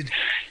 dude.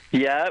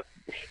 Yep.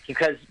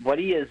 Because what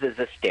he is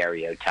a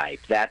stereotype.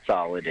 That's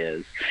all it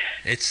is.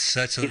 It's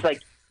such a... He's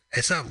like...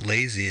 It's not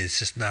lazy. It's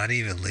just not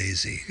even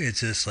lazy.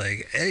 It's just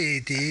like, hey,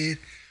 dude,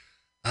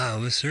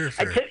 I'm a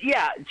surfer.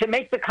 To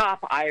make the cop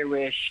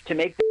Irish, to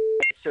make the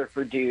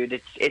surfer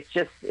dude,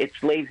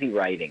 it's lazy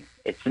writing.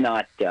 It's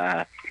not...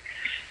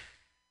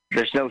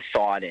 there's no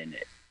thought in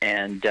it.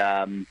 And,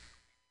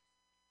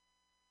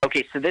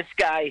 okay, so this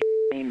guy's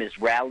name is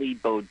Rally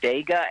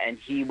Bodega, and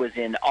he was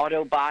in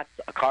Autobots,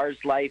 A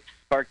Car's Life,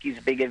 Sparky's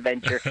Big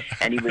Adventure,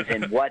 and he was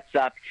in What's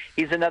Up.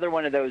 He's another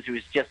one of those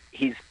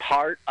he's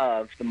part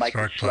of the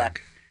Michael Schlepp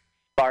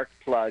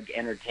Sparkplug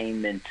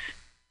Entertainment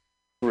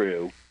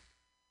crew.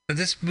 But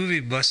this movie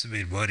must have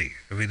made money.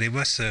 I mean, they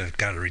must have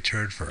got a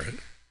return for it.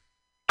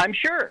 I'm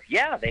sure.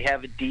 Yeah, they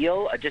have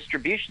a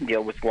distribution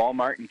deal with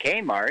Walmart and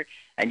Kmart,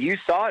 and you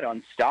saw it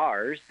on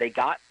Stars. They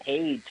got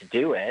paid to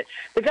do it.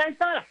 The guy's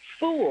not a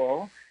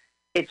fool.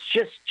 It's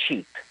just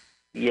cheap,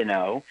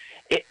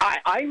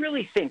 I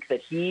really think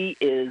that he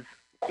is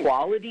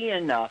quality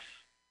enough.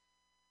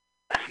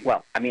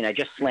 Well, I mean, I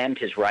just slammed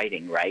his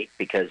writing, right?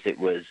 Because it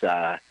was,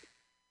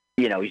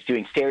 he's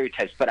doing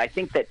stereotypes. But I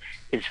think that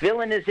his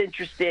villain is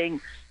interesting.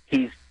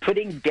 He's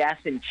putting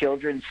death in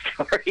children's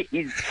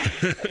stories.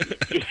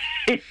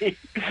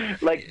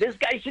 Like, this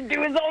guy should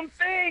do his own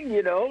thing,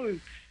 Yeah,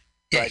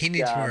 but, he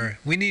needs more.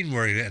 We need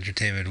more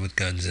entertainment with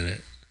guns in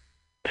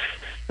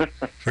it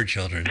for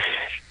children.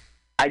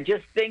 I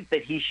just think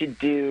that he should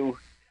do...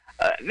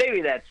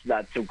 maybe that's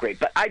not so great,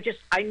 but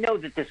I know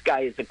that this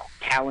guy is a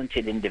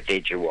talented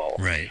individual.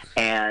 Right.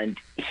 And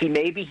he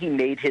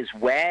made his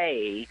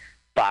way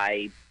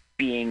by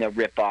being a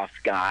rip-off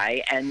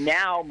guy. And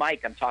now,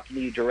 Mike, I'm talking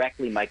to you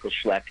directly, Michael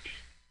Schlepp.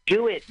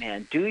 Do it,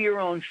 man. Do your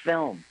own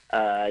film.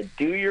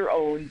 Do your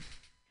own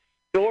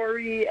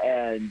story.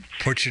 And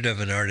Portrait of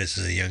an Artist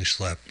is a young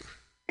Schlepp.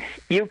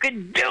 You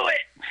can do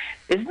it.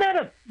 Isn't that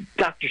a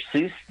Dr.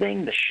 Seuss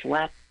thing, the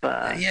Schlepp?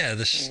 Yeah,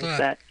 the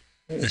Schlepp.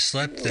 The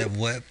Schlepp that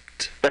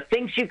wept. The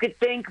Things You Could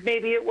Think,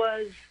 maybe it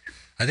was.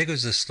 I think it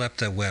was the Schlepp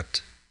that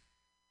wept.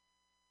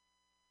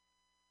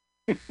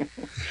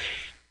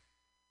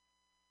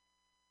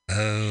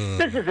 Oh.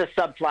 This is a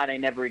subplot I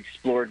never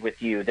explored with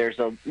you. There's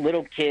a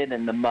little kid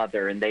and the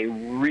mother, and they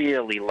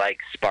really like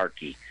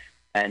Sparky.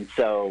 And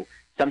so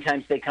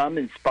sometimes they come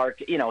and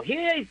Sparky,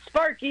 hey,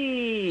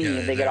 Sparky! Yeah,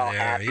 and they get all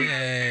happy.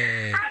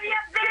 Yay. How you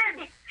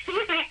been?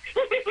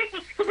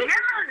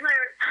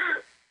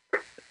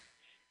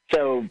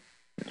 So,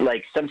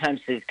 like, sometimes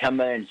they come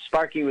in and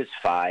Sparky was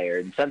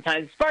fired, and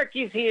sometimes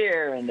Sparky's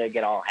here, and they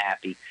get all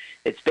happy.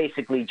 It's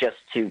basically just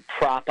to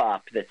prop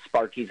up that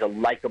Sparky's a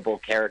likable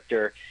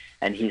character,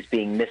 and he's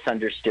being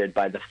misunderstood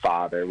by the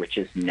father, which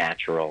is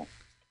natural.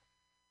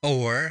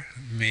 Or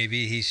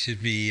maybe he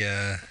should be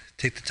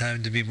take the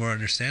time to be more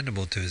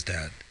understandable to his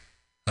dad.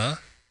 Huh?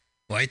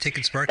 Why are you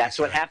taking Sparky? That's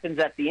what happens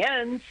at the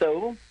end,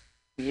 so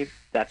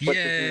that's what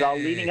this is all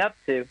leading up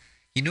to.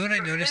 You know what I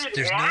noticed?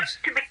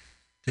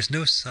 There's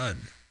no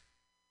sun.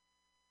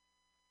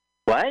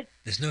 What?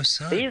 There's no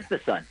sun. He is the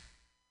sun.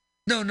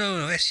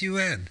 No,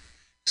 S-U-N.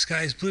 The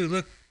sky's blue.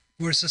 Look,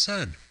 where's the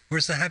sun?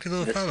 Where's the happy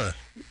little fella?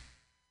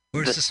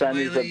 Where's the sun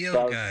smiley is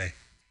yellow above. guy?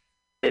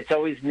 It's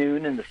always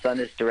noon and the sun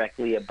is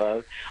directly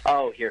above.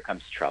 Oh, here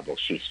comes trouble.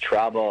 She's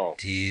trouble.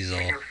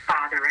 Diesel. Your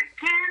father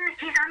again?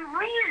 He's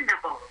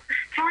unreasonable.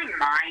 Join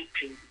my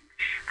team.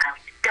 I'll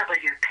double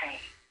your pay.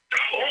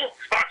 Oh,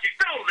 Sparky,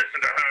 don't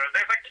listen to her.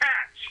 There's a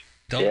catch.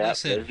 Don't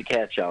listen. There's a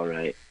catch, all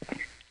right.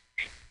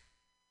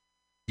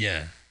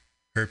 Yeah,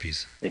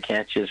 herpes. The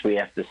catch is we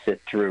have to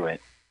sit through it.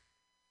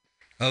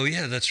 Oh,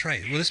 yeah, that's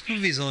right. Well, this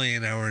movie's only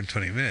an hour and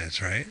 20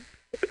 minutes, right?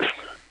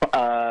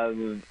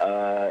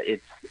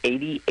 It's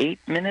 88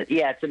 minutes.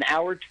 Yeah, it's an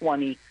hour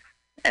 20.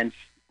 And,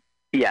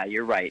 yeah,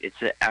 you're right.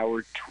 It's an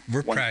hour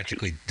 20. We're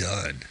practically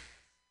done.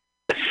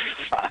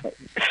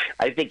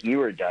 I think you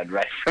were done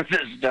right from the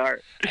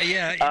start.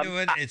 Yeah, you know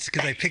what? It's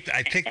because I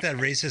picked that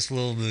racist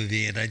little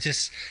movie, and I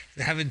just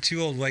having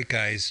two old white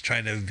guys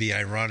trying to be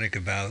ironic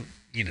about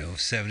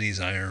 70s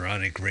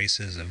ironic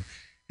racism.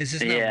 It's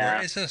just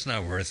it's just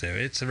not worth it.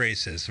 It's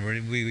racist.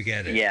 We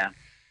get it. Yeah.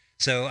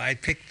 So I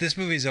picked this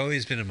movie's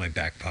always been in my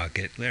back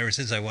pocket ever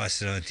since I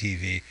watched it on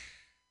TV,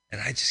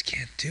 and I just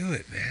can't do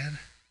it, man.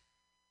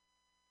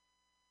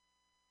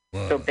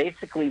 Whoa. So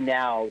basically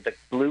now the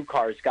blue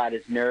car's got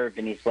his nerve,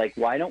 and he's like,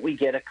 why don't we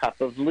get a cup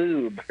of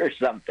lube or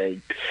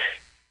something?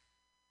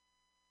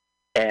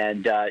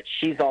 And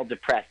she's all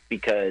depressed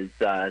because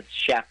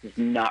Shaft is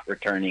not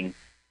returning.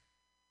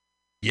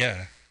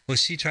 Yeah. Well,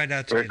 she tried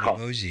out to get an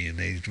emoji, and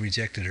they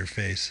rejected her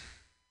face.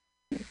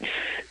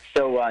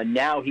 So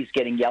now he's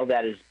getting yelled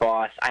at his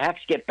boss. I have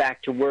to get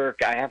back to work.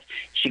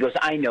 She goes,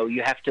 I know,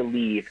 you have to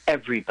leave.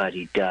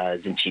 Everybody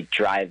does. And she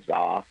drives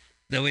off.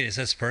 No, wait, is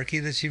that Sparky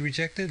that she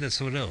rejected? That's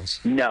someone else.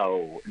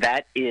 No,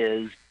 that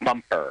is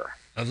Bumper.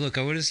 Oh, look,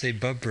 I want to say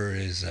Bumper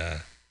is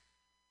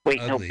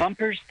Wait, ugly. no,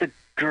 Bumper's the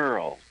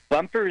girl.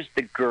 Bumper is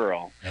the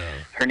girl. Oh.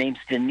 Her name's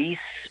Denise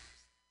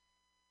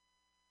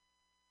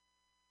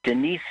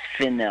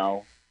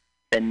Finelli.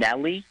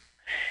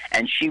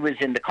 And she was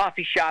in The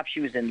Coffee Shop.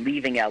 She was in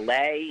Leaving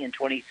L.A. in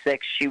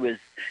 26. She was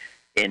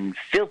in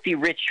Filthy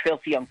Rich,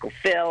 Filthy Uncle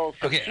Phil.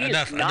 So okay,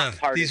 enough.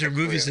 These are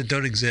movies that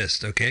don't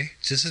exist, okay?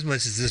 Just as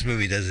much as this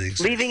movie doesn't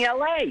exist. Leaving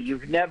L.A.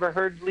 You've never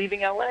heard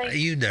Leaving L.A.?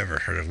 You never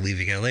heard of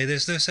Leaving L.A.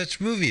 There's no such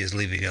movie as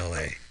Leaving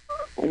L.A.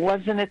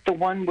 Wasn't it the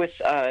one with...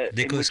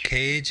 Nicolas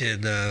Cage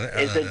and...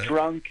 is a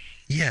drunk...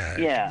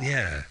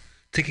 Yeah.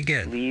 Think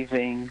again.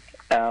 Leaving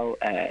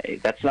L.A.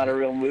 That's not a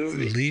real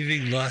movie.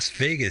 Leaving Las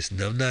Vegas.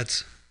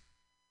 Numbnuts.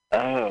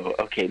 Oh,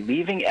 okay.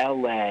 Leaving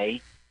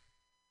L.A.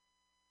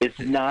 is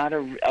not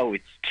a... Oh,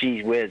 it's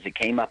gee whiz. It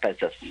came up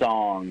as a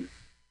song.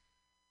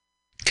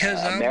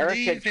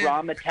 America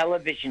Drama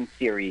television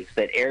series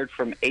that aired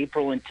from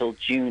April until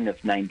June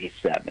of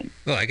 97.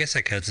 Well, I guess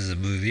that counts as a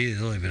movie.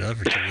 It's only been out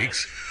for 2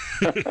 weeks.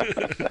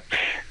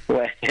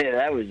 Well,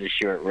 that was a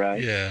short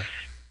run. Yeah.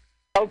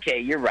 Okay,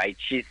 you're right.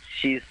 She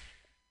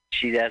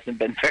hasn't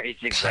been very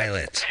successful.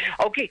 Pilot.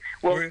 Okay,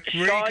 well, where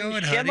Sean you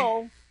going, Schimmel,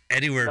 honey?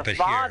 Anywhere the but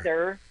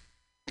father,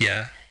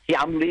 here.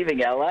 Yeah, I'm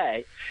leaving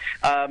L.A.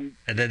 And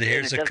then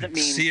here's a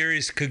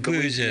series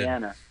conclusion.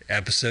 Louisiana.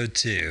 Episode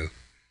 2.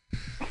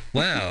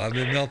 Wow, I'm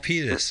in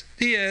Milpitas.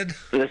 The end.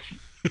 The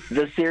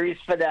series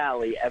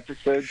finale,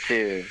 episode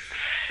 2.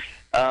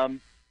 The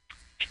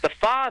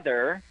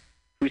father,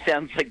 who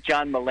sounds like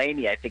John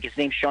Mulaney, I think his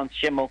name's Sean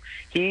Schimmel,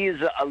 he's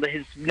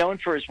known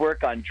for his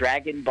work on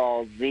Dragon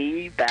Ball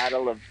Z,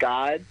 Battle of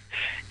Gods,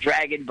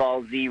 Dragon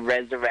Ball Z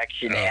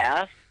Resurrection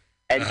F,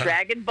 and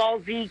Dragon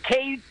Ball Z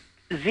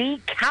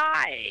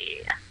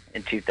Kai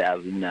in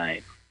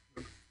 2009.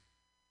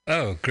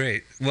 Oh,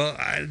 great. Well,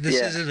 this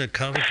isn't a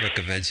comic book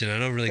convention. I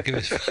don't really give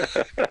a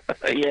fuck.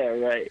 Yeah,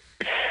 right.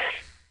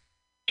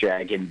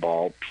 Dragon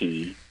Ball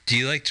P. Do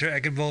you like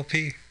Dragon Ball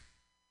P?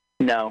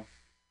 No.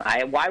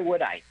 Why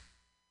would I?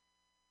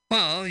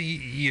 Well,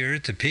 you're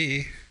into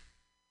P.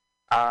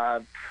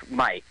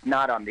 Mike,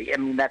 not on the... I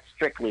mean, that's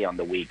strictly on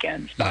the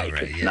weekends, Mike. Oh,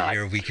 right. Yeah,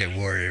 you're a weekend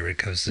warrior when it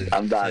comes to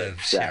I'm not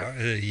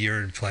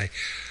urine play.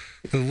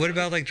 But what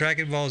about, like,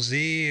 Dragon Ball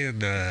Z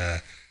and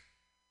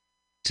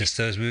just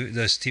those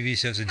TV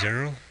shows in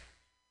general?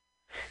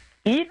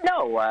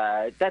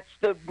 That's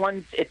the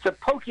one... It's a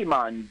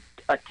Pokemon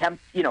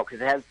attempt,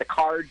 because it has the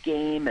card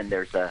game and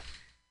there's a...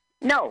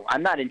 No,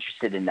 I'm not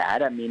interested in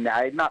that. I mean,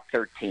 I'm not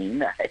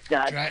 13. It's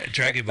not...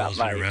 Dragon Ball's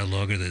been around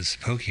longer than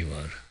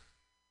Pokemon.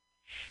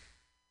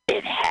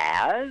 It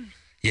has?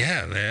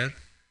 Yeah, man.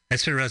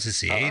 That's been around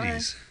since the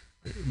 80s.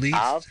 At least.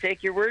 I'll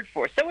take your word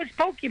for it. So is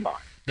Pokemon.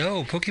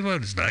 No,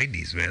 Pokemon is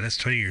 90s, man. That's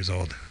 20 years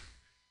old.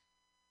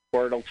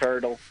 Squirtle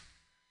Turtle.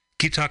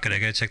 Keep talking. I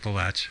gotta check the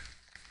latch.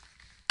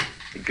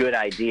 Good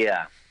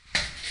idea.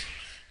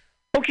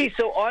 Okay,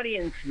 so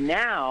audience,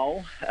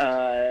 now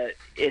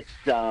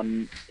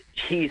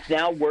he's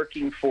now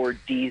working for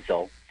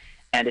Diesel,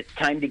 and it's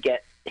time to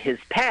get his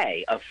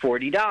pay of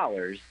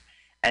 $40.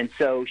 And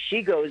so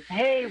she goes,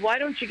 hey, why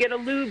don't you get a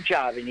lube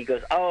job? And he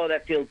goes, oh,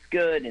 that feels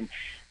good. And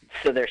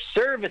so they're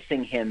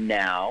servicing him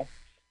now.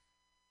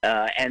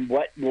 And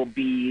what will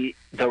be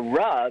the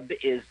rub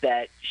is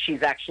that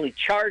she's actually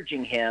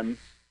charging him.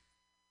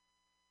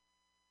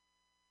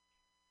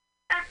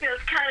 That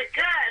feels kind of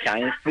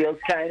good. Feels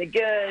kind of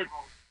good.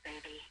 Oh,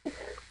 baby.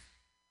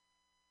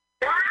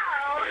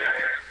 Wow.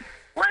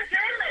 What's in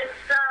this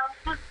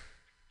stuff?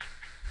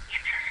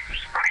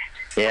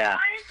 Yeah.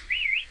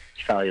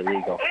 It's probably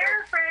illegal.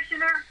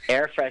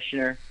 Air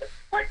freshener.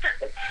 What's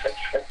the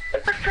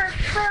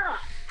stuff?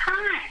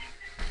 Hi.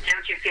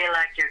 Don't you feel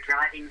like you're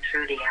driving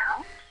through the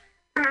Alps?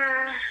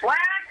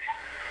 Wax?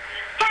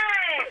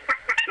 Hey!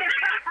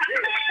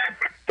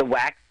 The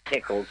wax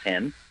tickles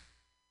him.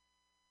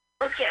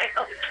 Okay.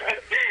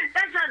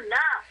 That's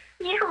enough.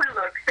 You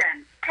look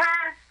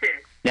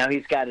fantastic. Now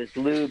he's got his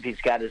lube,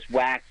 he's got his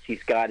wax,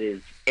 he's got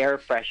his air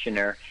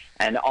freshener,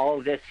 and all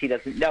of this he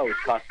doesn't know is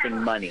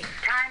costing money.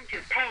 Time to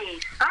pay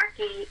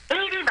Sparky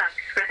 $80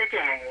 for the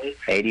day.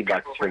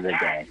 $80 for the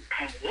day.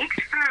 Paid.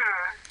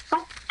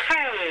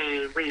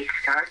 Okay, we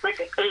start with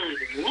 80.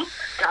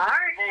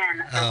 And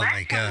the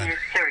rest is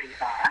 $30.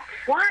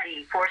 What?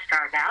 The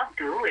 4-star valve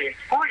do is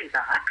 $40.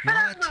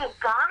 What? Little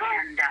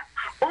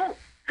bottle.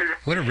 And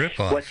what a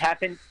ripoff. What's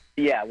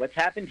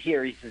happened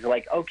here, he's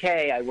like,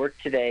 okay, I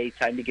worked today,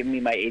 time to give me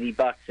my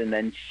 $80. And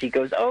then she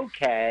goes,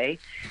 okay,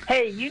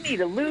 hey, you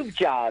need a lube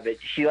job.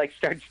 She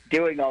starts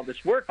doing all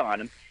this work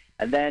on him.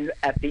 And then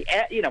at the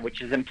end,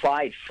 which is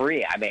implied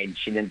free. I mean,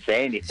 she didn't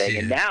say anything.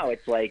 And now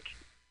it's like,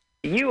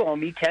 you owe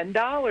me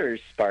 $10,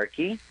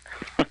 Sparky.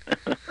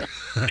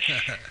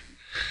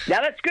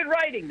 Now that's good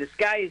writing. This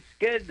guy is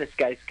good. This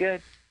guy's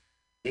good.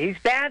 He's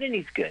bad and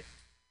he's good.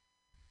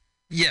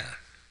 Yeah.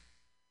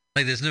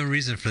 Like, there's no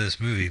reason for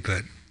this movie,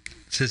 but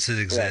since it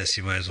exists,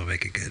 you might as well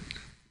make it good.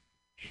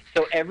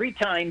 So every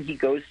time he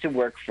goes to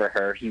work for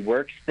her, he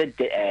works the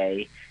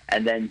day,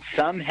 and then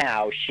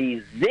somehow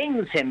she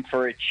zings him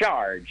for a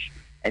charge,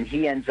 and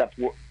he ends up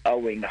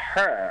owing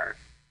her.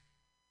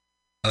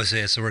 Oh, so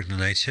he has to work the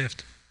night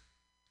shift?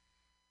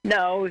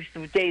 No,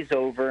 the day's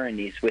over, and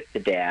he's with the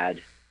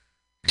dad.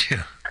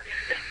 Yeah.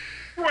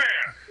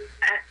 Where?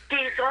 at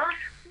Diesel's,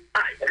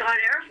 I got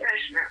air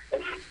freshener.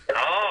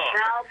 Oh.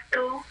 Valve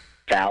goo.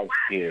 Valve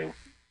goo.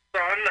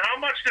 Son, how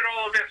much did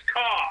all of this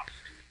cost?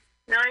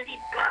 $90.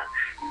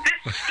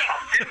 This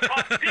stuff didn't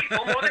cost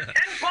people more than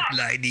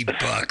 $10.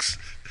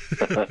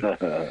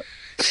 $90.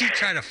 She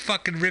tried to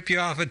fucking rip you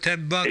off at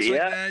 $10 like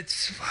that.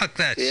 Fuck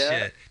that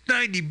shit.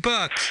 $90.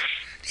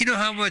 Do you know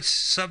how much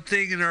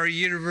something in our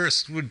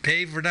universe would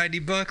pay for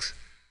 $90?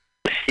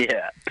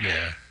 Yeah.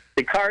 Yeah.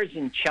 The car's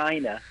in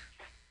China.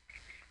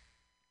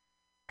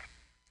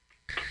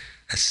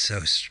 This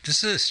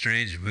is a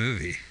strange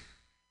movie.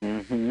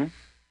 Mm-hmm.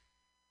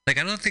 Like,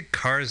 I don't think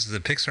Cars, the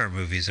Pixar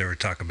movies, ever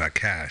talk about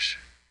cash,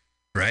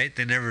 right?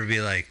 They never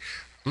be like,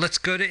 let's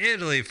go to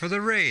Italy for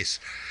the race.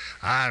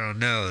 I don't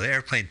know. The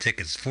airplane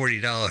ticket's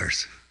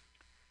 $40.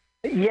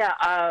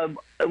 Yeah,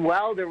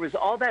 well, there was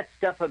all that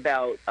stuff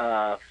about,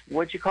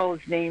 what'd you call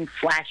his name?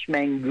 Flash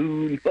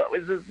Mangoon. What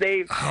was his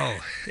name? Oh,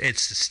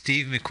 it's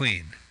Steve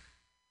McQueen.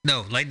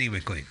 No, Lightning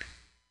McQueen.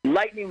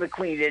 Lightning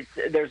McQueen.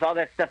 There's all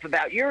that stuff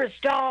about, you're a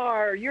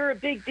star, you're a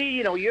big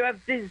deal, you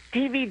have these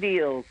TV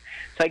deals.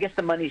 So I guess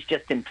the money's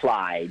just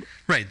implied.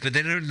 Right, but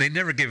they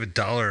never gave a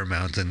dollar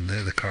amount in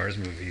the Cars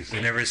movies.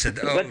 They never said,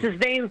 oh. What's his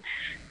name?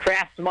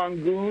 Kraft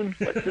Mongoon?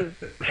 What's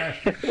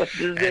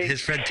his name?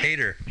 His friend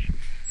Tater.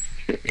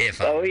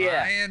 If I'm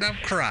lying, I'm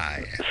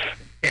crying.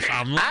 If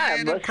I'm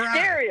lying, I'm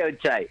crying.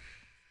 Stereotype.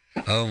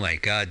 Oh, my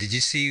God. Did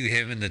you see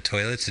him in the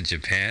toilets in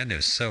Japan? It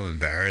was so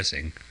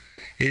embarrassing.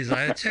 He's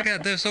like, check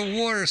out, there's some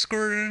water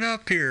squirting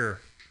up here.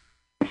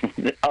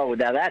 Oh,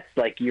 now that's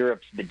like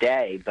Europe's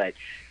bidet, but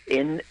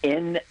in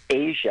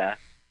Asia,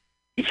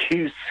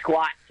 use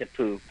squat to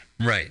poop.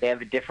 Right. They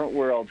have a different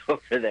world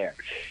over there.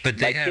 But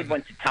My kid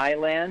went to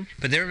Thailand.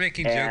 But they were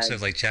making jokes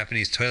of like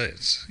Japanese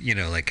toilets. You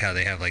know, like how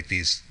they have like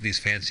these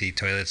fancy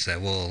toilets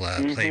that will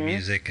play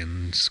music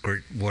and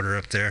squirt water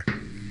up there.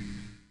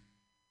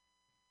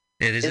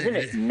 Isn't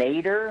it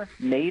Nader?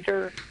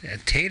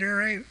 Tater,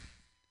 right?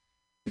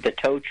 The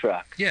tow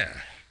truck. Yeah.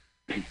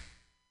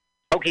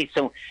 Okay,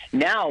 so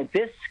now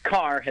this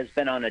car has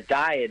been on a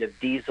diet of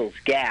Diesel's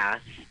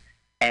gas,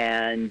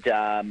 and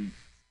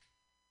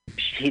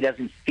he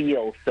doesn't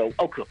feel so.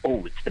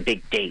 Oh, it's the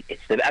big date.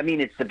 It's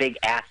the big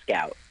ask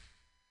out.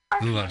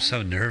 Ooh, I'm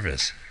so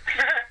nervous.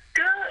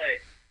 Good.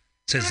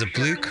 So is the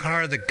blue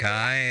car the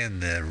guy and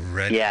the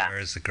red car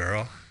is the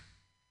girl?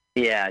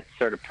 Yeah, it's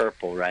sort of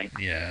purple, right?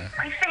 Yeah.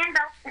 My fan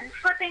belt's been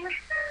slipping.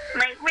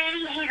 My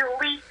radiator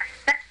leaks.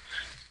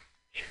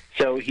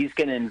 So he's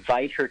going to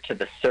invite her to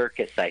the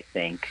circus, I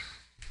think.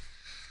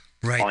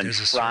 Right. On there's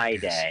a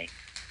Friday. Circus.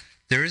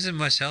 There isn't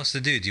much else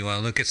to do. Do you want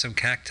to look at some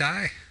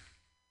cacti?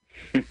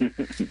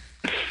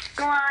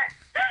 What?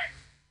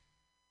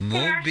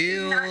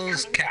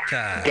 Mobiles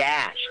cacti.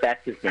 Dash,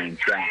 that's his name,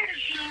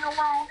 Dash.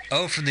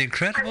 Oh, from The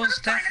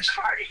Incredibles, Dash?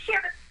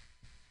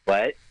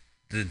 What?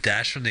 The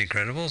Dash from The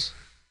Incredibles?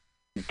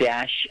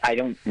 Dash, I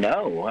don't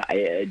know.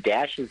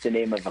 Dash is the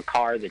name of a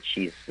car that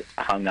she's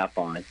hung up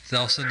on. It's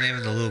also the name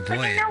of the little boy.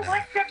 But you know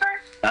what,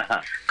 Zipper?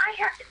 Uh-huh. I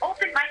have to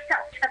open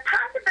myself to the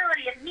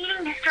possibility of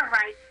meeting Mr.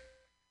 Right.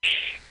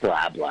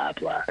 Blah, blah,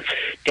 blah.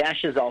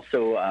 Dash is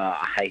also a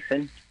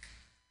hyphen.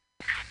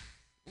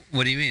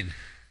 What do you mean?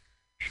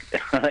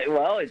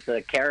 Well, it's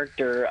a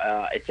character.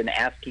 It's an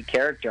ASCII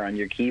character on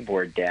your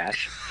keyboard,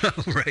 Dash.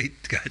 Right,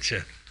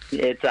 gotcha.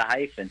 It's a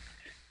hyphen.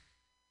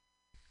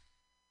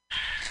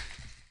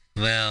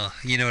 Well,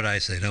 you know what I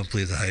say. Don't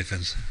believe the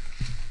hyphens.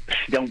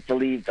 Don't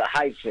believe the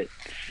hyphen.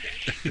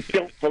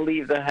 Don't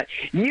believe the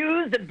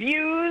used,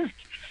 abused.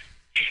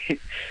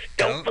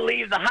 Don't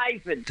believe the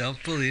hyphen.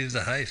 Don't believe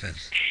the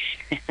hyphens.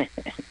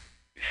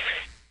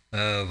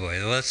 Oh boy,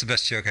 well that's the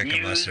best joke I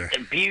can muster.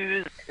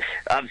 Abused.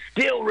 I've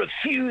still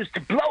refused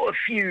to blow a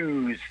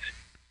fuse.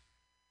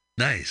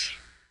 Nice.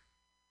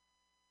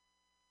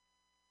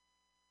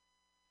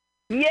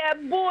 Yeah,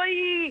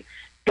 boy.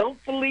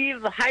 Don't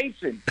believe the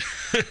hyphen.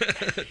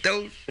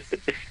 Don't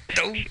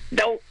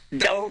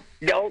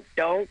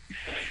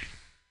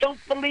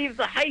believe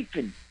the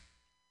hyphen.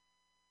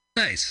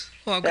 Nice.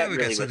 Well, I'm that glad we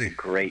really got something. Was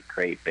a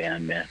great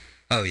band, man.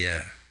 Oh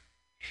yeah.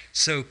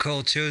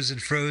 So-called chosen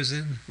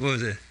frozen. What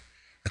was it?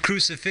 A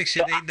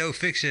crucifixion ain't no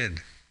fiction.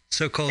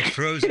 So-called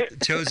frozen,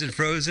 chosen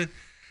frozen.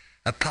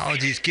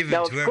 Apologies given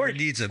to whoever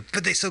needs them,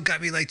 but they still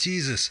got me like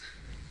Jesus.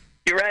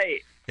 You're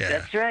right. Yeah,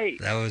 that's right.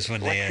 That was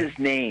when What's his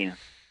name?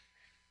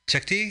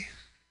 Chuck D?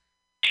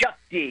 Chuck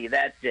D,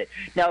 that's it.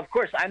 Now, of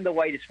course, I'm the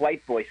whitest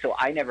white boy, so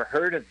I never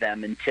heard of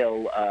them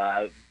until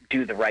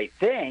Do the Right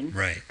Thing.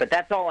 Right. But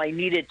that's all I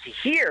needed to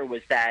hear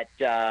was that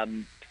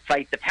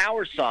Fight the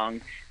Power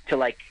song to,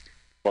 like,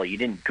 well, you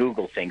didn't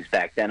Google things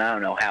back then. I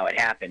don't know how it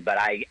happened, but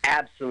I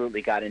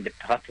absolutely got into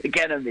Public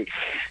Enemy.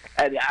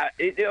 And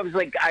it was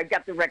like I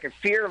got the record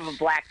Fear of a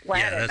Black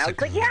Planet. Yeah, and I was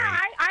like, yeah,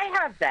 I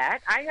have that.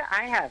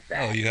 I have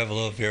that. Oh, you have a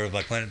little Fear of a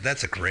Black Planet?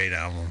 That's a great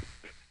album.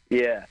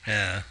 Yeah.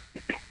 Yeah.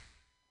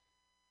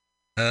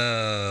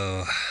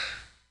 Oh.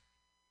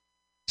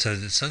 So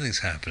something's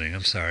happening.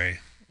 I'm sorry.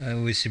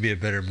 We should be a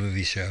better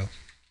movie show.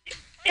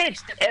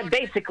 It's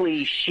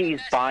basically she's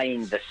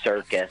buying the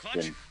circus.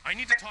 And I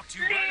need to talk to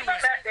you right away.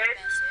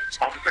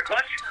 Officer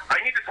Clutch,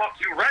 I need to talk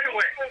to you right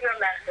away. Your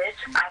message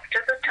after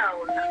the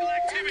tone.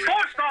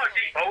 Four-Star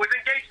Depot is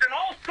engaged in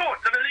all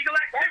sorts of illegal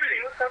activity.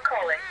 Thank you for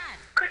calling.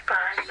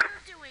 Goodbye.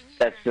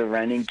 That's the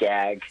running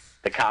gag.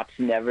 The cop's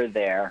never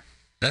there.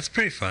 That's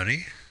pretty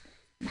funny.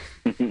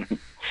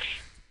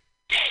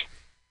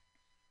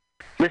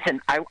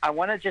 Listen, I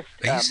want to just,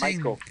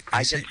 Michael,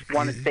 I just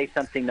want to say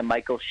something to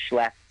Michael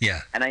Schlepp.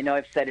 Yeah. And I know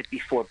I've said it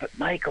before, but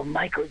Michael,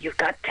 you've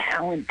got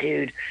talent,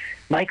 dude.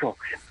 Michael,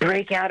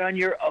 break out on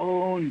your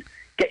own.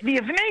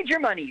 You've made your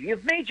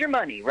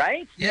money,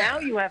 right? Yeah. Now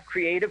you have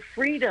creative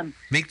freedom.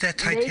 Make that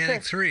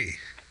Titanic 3.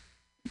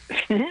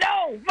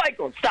 No,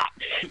 Michael, stop.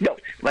 No,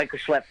 Michael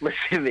Schlepp, listen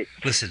to me.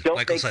 Listen,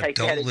 Michael Schlepp,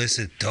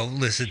 don't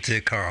listen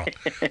to Carl.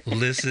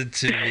 Listen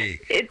to me.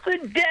 It's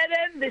a dead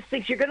end. This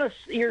thing,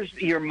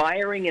 you're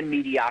miring in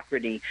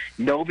mediocrity.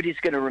 Nobody's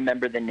gonna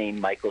remember the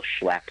name Michael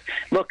Schlepp.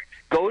 Look,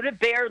 go to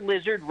Bear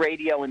Lizard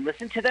Radio and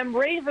listen to them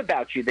rave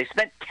about you. They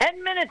spent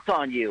 10 minutes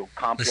on you,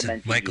 complimenting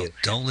Listen, Michael, you.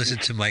 don't listen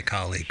to my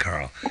colleague,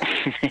 Carl.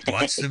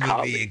 Watch the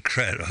movie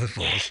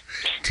Incredibles,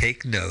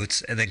 take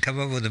notes, and then come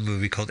up with a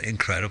movie called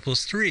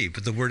Incredibles 3.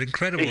 But the word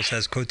Incredibles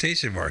has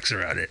quotation marks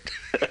around it.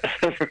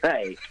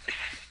 Right.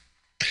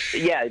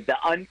 Yeah, the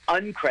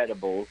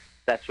uncredibles.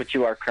 That's what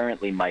you are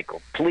currently,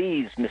 Michael.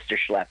 Please, Mr.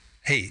 Schlepp.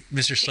 Hey,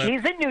 Mr. Schlepp.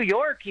 He's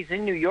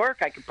in New York.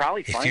 I could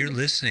probably find him. If you're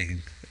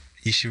listening,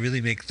 you should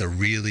really make the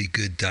really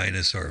good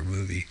dinosaur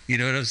movie. You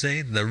know what I'm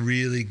saying? The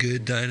really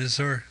good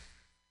dinosaur?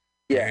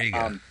 Yeah. There you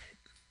go.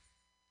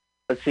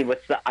 Let's see,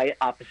 what's the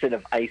opposite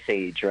of Ice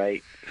Age,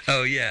 right?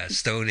 Oh, yeah,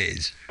 Stone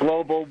Age.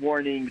 Global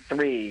Warning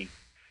 3.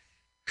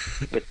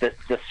 with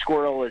the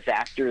squirrel is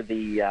after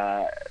the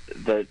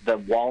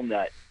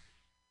walnut.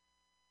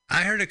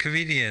 I heard a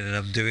comedian, and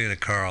I'm doing it,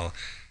 Carl,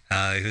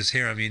 who was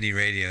here on Mutiny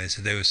Radio, and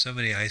said there were so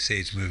many Ice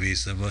Age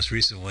movies. The most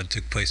recent one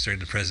took place during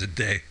the present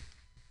day.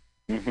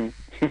 Mm-hmm.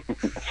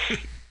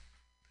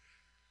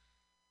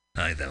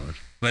 I like that one.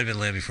 Might have been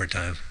Land Before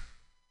Time.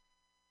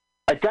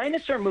 A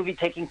dinosaur movie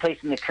taking place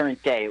in the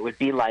current day, it would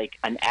be like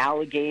an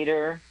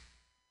alligator.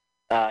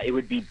 It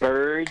would be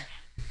birds,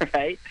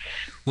 right?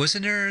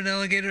 Wasn't there an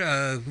alligator,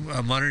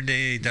 a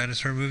modern-day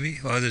dinosaur movie?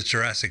 Oh, there's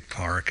Jurassic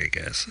Park, I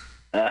guess.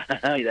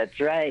 That's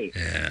right.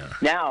 Yeah.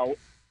 Now,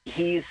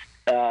 he's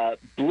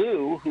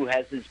Blue, who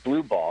has his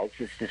blue balls,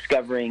 is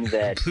discovering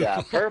that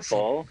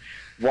Purple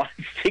wants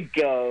to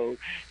go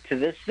to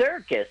the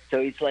circus.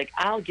 So he's like,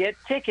 I'll get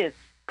tickets.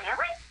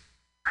 Really?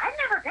 I've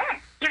never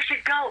been. You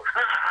should go.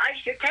 I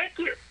should take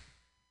you.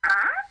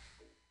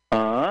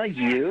 Huh?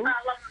 You?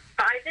 I'll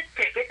buy the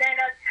ticket and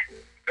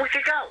we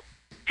could go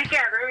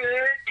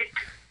together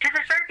to the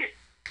circus.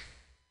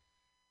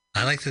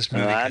 I like this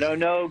movie. I don't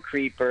know,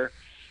 Creeper.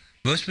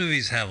 Most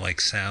movies have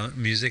like sound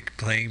music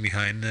playing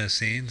behind the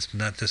scenes, but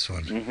not this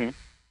one. Mm-hmm.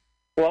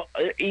 Well,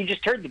 you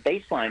just heard the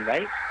bass line,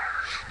 right?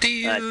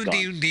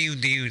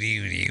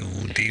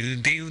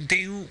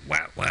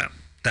 Wow, wow.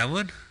 That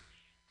one?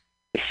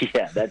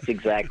 Yeah, that's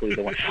exactly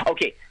the one.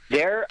 Okay,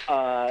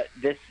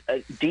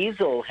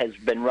 Diesel has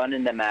been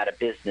running them out of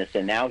business,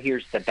 and now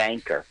here's the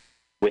banker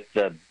with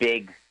the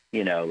big,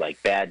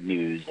 like bad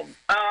news. And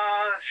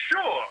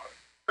Sure.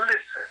 Listen,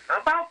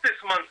 about this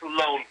month's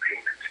loan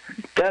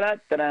payment.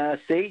 da-da-da-da,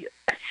 see?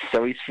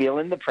 So he's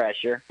feeling the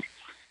pressure.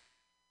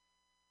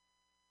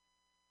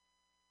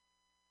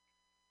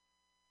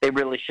 They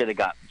really should have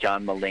got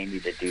John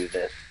Mulaney to do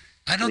this.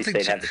 I don't think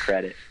they'd have the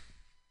credit.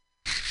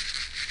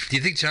 Do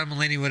you think John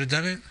Mulaney would have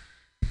done it?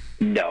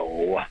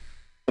 No,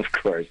 of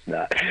course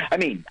not. I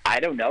mean,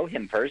 I don't know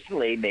him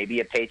personally. Maybe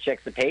a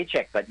paycheck's a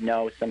paycheck, but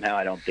no, somehow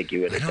I don't think he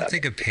would have done it. I don't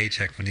think a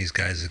paycheck from these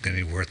guys is going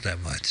to be worth that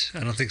much. I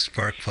don't think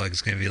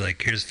Sparkplug's going to be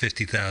like, here's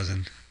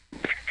 $50,000.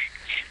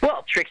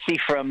 Well, Trixie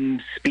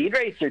from Speed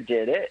Racer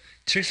did it.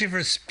 Trixie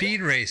from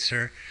Speed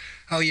Racer?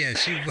 Oh, yeah,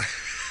 she...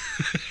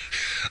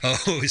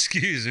 Oh,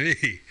 excuse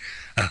me.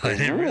 Oh, I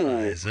didn't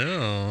realize.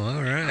 Oh,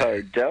 all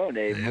right.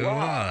 Pardon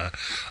moi.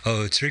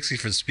 Oh, Trixie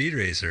from Speed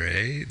Racer,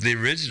 eh? The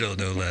original,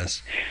 no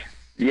less.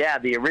 Yeah,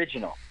 the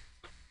original.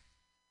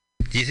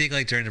 Do you think,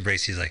 like, during the break,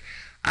 she's like,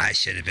 I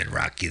should have been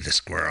Rocky the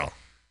Squirrel.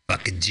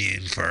 Fucking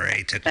June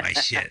Foray took my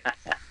shit.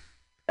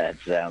 That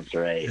sounds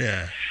right.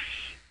 Yeah.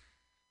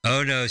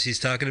 Oh, no, she's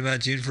talking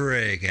about June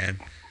Foray again.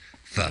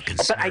 Fucking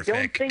But I don't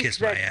Smurfette, think kiss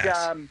my ass.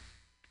 that,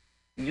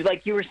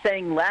 like you were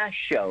saying last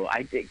show,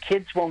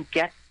 kids won't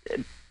get...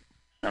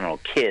 I don't know,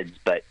 kids,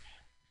 but,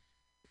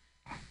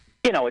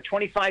 a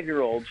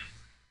 25-year-old,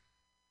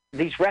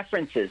 these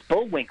references,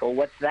 Bullwinkle,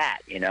 what's that,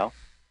 Well,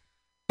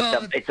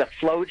 it's a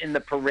float in the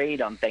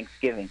parade on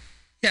Thanksgiving.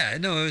 Yeah,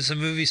 no, it was a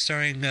movie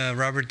starring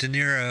Robert De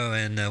Niro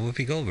and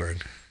Whoopi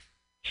Goldberg.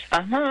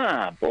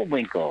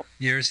 Bullwinkle.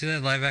 You ever see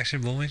that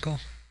live-action Bullwinkle?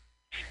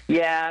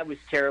 Yeah, it was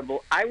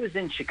terrible. I was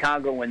in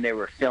Chicago when they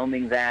were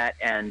filming that,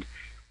 and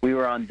we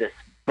were on this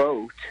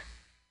boat,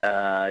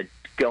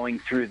 going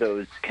through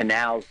those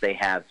canals they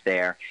have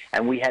there,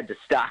 and we had to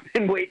stop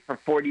and wait for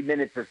 40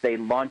 minutes as they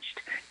launched.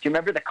 Do you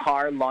remember the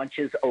car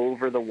launches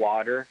over the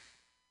water?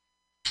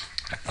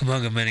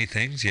 Among many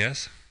things,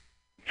 yes.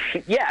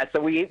 Yeah, so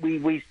we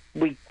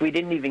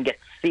didn't even get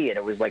to see it.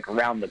 It was like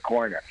around the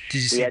corner.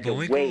 Did you see Bullwinkle?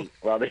 We had to wait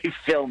while they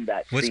filmed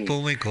that What's scene.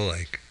 Bullwinkle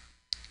like?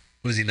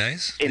 Was he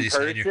nice? In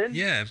person?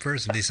 Yeah, in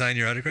person. Did he sign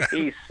your autograph?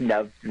 He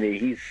snubbed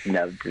me.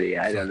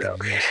 I don't know.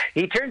 Miss.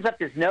 He turns up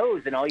his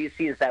nose, and all you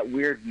see is that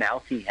weird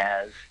mouth he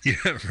has.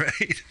 Yeah,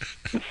 right.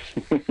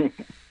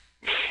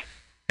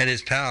 And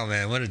his pal,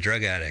 man, what a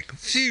drug addict.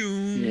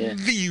 Yeah.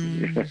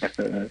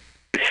 Phew.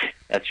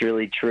 That's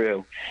really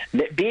true.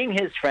 Being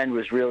his friend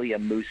was really a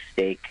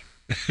mistake.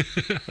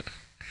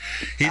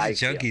 He's a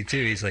junkie,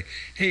 too. He's like,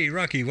 hey,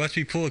 Rocky, watch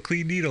me pull a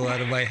clean needle out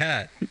of my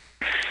hat.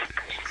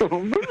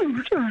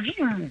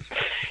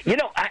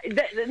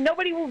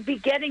 Nobody will be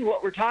getting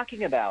what we're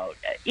talking about.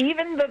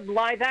 Even the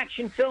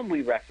live-action film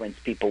we reference,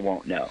 people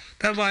won't know.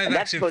 That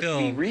live-action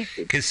film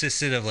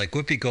consisted of, like,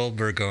 Whoopi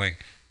Goldberg going,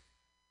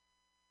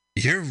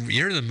 You're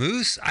the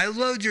Moose? I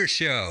loved your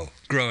show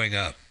growing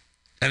up.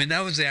 I mean,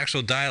 that was the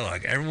actual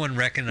dialogue. Everyone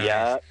recognized.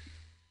 Yeah.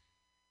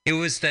 It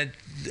was that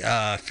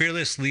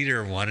fearless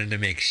leader wanted to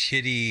make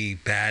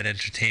shitty, bad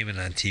entertainment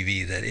on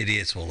TV that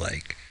idiots will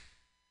like.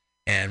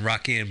 And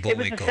Rocky and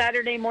Bullwinkle. It was a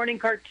Saturday morning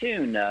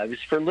cartoon. It was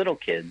for little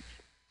kids.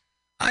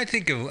 I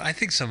think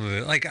some of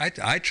it. Like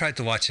I tried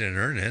to watch it in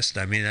earnest.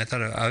 I mean,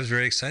 I was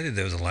very excited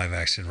there was a live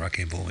action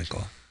Rocky and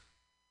Bullwinkle.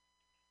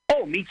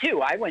 Oh, me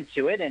too. I went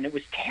to it and it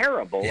was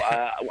terrible.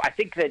 Yeah. I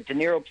think that De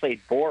Niro played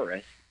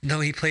Boris.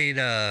 No, he played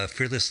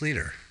fearless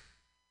leader.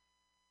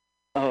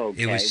 Oh,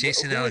 okay. It was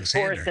Jason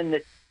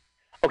Alexander.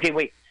 Okay,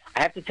 wait.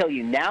 I have to tell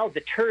you now.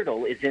 The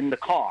turtle is in the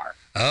car.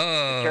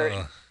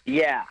 Oh,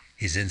 yeah.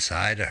 He's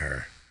inside of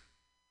her.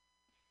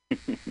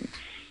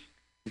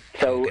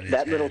 So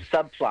that little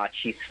subplot,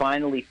 she's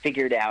finally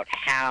figured out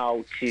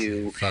how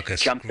to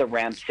jump the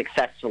ramp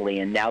successfully,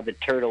 and now the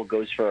turtle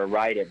goes for a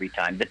ride every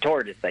time. The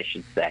tortoise, I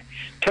should say.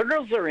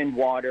 Turtles are in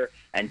water,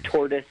 and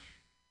tortoise...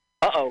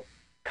 Uh-oh,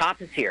 cop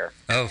is here.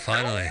 Oh,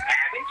 finally.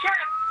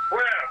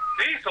 Well,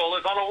 Diesel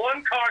is on a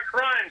one-car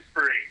crime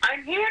spree.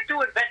 I'm here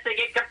to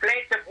investigate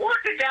complaints of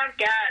watered-down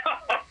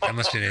gas. That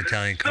must be an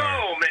Italian car.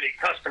 So many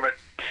customers.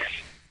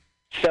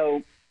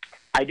 So,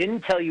 I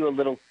didn't tell you a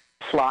little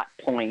plot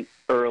point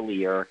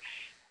earlier.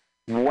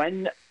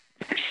 When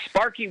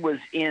Sparky was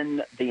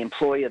in the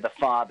employ of the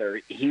father,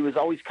 he was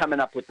always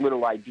coming up with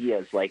little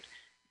ideas like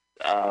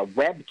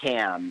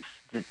webcams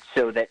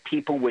so that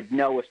people would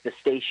know if the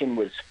station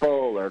was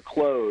full or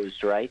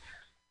closed, right?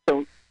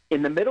 So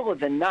in the middle of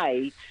the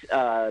night,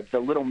 the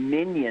little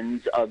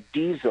minions of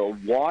Diesel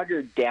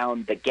watered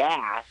down the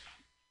gas,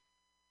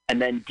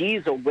 and then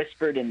Diesel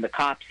whispered in the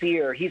cop's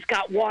ear, he's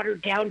got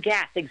watered down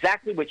gas,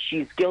 exactly what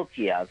she's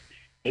guilty of.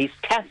 He's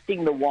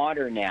testing the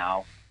water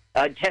now,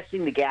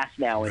 testing the gas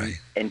now,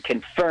 and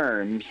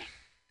confirms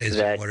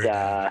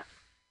that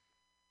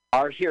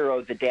our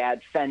hero, the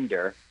dad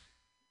Fender,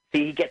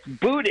 see, he gets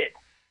booted.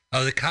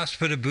 Oh, the cops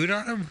put a boot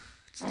on him?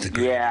 It's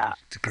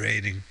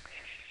degrading.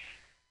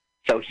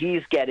 So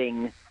he's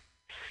getting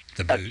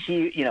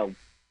accused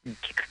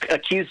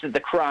of the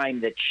crime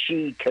that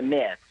she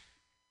commits.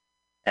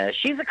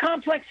 She's a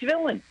complex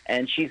villain,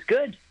 and she's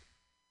good.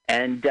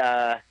 And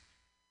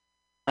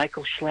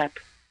Michael Schlepp.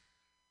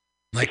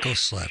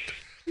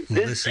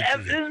 This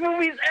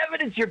movie's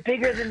evidence. You're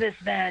bigger than this,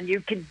 man. You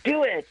can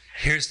do it.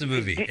 Here's the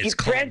movie. It's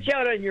called branch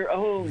out on your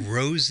own.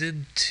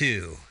 Frozen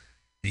 2.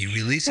 You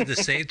release it the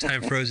same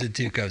time Frozen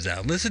 2 comes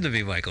out. Listen to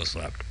me, Michael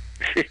Schlepp.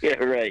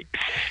 Yeah, right.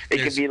 It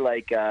could be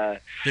like...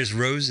 there's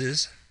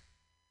Roses,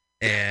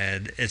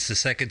 and it's the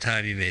second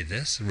time you made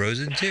this.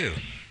 Frozen 2.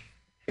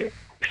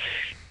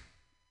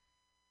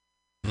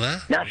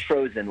 Well, not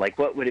frozen. Like,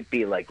 what would it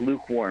be? Like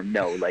lukewarm?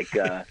 No, like...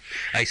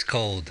 ice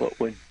cold. What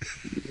would...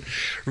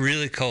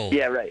 Really cold.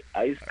 Yeah, right.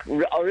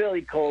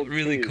 Really cold,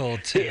 Really too.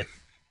 cold, too.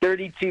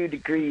 32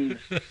 degrees,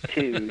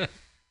 too.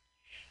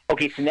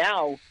 Okay, so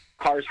now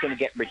car's going to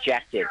get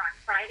rejected. On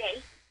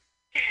Friday.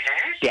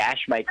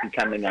 Dash might be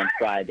coming on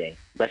Friday.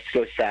 Let's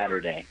go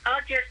Saturday.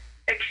 I'll just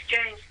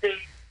exchange the...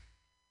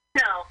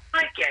 No,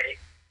 I get it.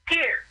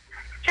 Here,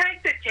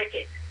 take the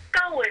ticket.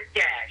 Go with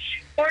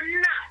Dash. Or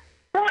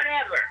not.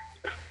 Whatever.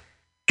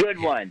 Good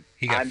one.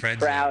 I'm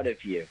proud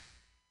of you.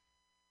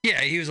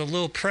 Yeah, he was a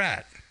little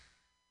prat.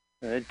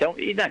 You're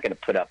not going to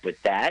put up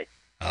with that.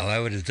 Oh, I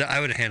would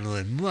have handled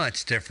it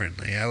much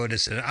differently. I would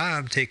have said,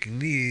 I'm taking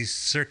these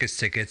circus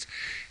tickets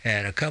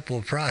and a couple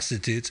of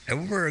prostitutes,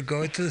 and we're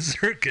going to the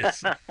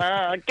circus.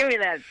 Give me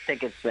that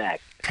ticket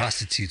back.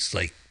 Prostitutes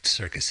like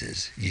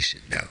circuses. You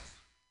should know.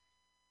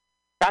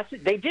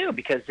 They do,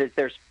 because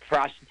there's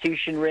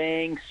prostitution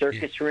rings,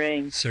 circus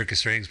rings.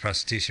 Circus rings,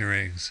 prostitution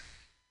rings.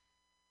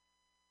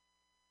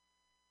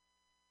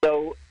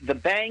 So the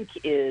bank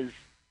is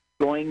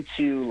going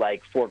to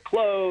like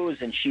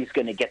foreclose, and she's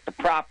going to get the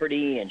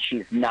property, and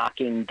she's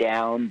knocking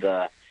down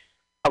the...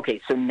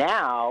 Okay, so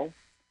now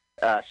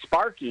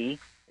Sparky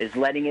is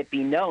letting it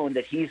be known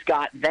that he's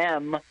got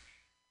them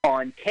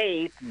on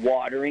tape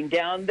watering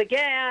down the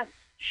gas.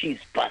 She's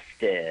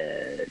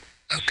busted.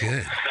 Oh,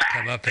 good.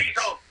 Come up. This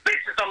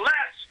is the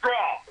last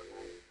straw.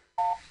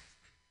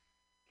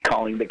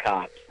 Calling the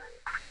cops.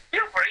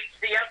 You've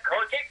reached the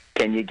unconscious.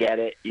 Can you get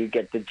it? You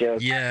get the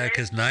joke? Yeah,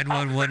 because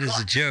 911 is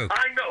a joke.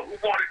 I know who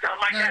watered down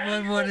my gas.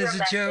 911 is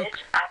a joke.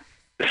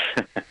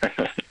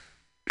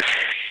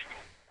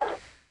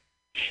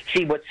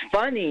 See, what's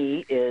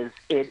funny is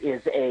it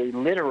is a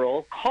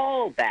literal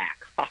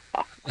callback.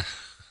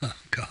 Oh,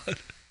 God.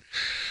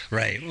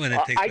 Right. When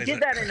it takes I place did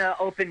that in an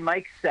open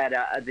mic set.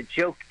 The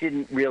joke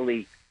didn't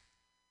really...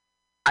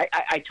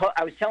 I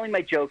was telling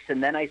my jokes,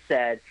 and then I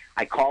said,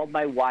 I called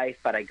my wife,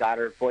 but I got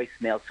her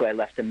voicemail, so I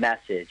left a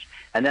message.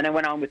 And then I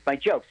went on with my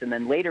jokes. And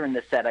then later in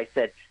the set, I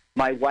said,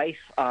 my wife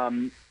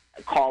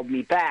called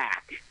me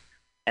back.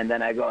 And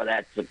then I go,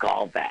 that's the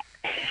callback.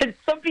 And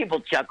some people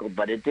chuckled,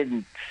 but it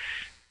didn't...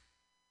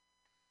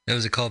 That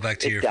was a callback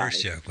to your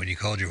first joke when you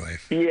called your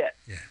wife. Yeah.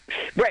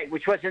 Right,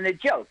 which wasn't a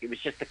joke. It was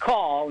just a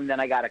call, and then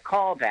I got a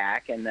call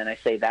back, and then I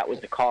say that was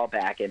a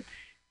callback, and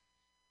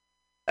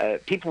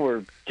people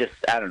were just,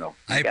 I don't know.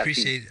 I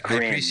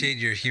appreciate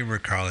your humor,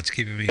 Carl. It's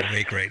keeping me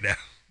awake right now.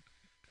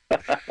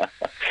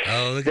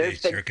 Oh, look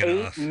at you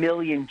jerking off. 8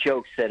 million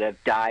jokes that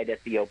have died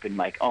at the open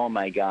mic. Oh,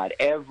 my God.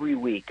 Every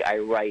week I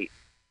write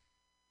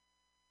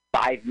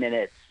 5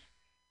 minutes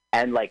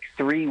and like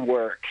 3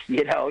 work.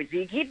 You know,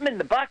 you keep them in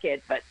the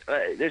bucket, but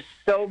there's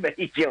so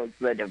many jokes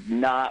that have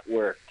not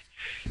worked.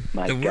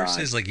 The worst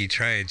is like you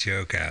try a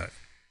joke out,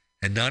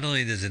 and not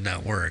only does it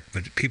not work,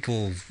 but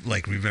people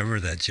like remember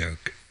that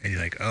joke, and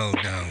you're like, oh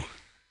no,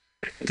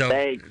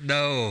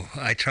 no,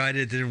 I tried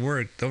it, didn't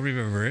work. Don't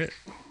remember it.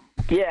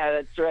 Yeah,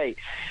 that's right.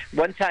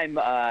 One time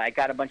I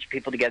got a bunch of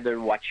people together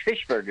to watch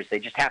Fish Burgers. They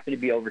just happened to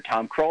be over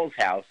Tom Kroll's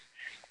house,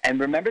 and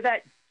remember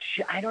that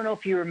I don't know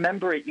if you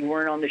remember it. You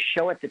weren't on the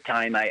show at the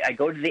time. I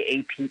go to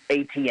the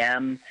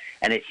ATM,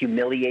 and it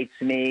humiliates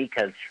me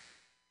because,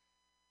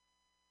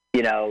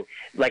 you know,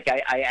 like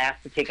I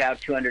asked to take out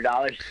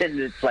 $200, and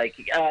it's like,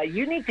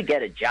 you need to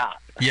get a job.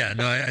 Yeah,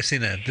 no, I've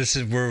seen that.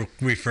 We're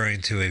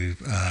referring to a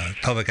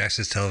public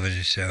access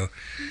television show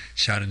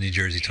shot in New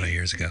Jersey 20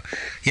 years ago.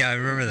 Yeah, I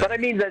remember that. But I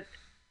mean,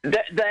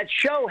 that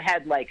show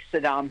had like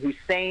Saddam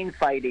Hussein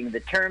fighting the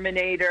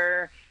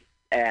Terminator.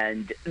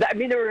 And, I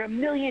mean, there were a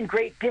million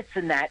great bits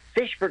in that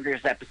Fish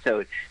Burgers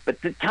episode. But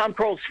Tom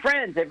Kroll's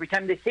friends, every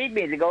time they see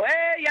me, they go,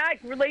 hey, yeah, I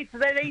can relate to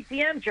that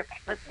ATM joke.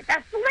 That's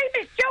the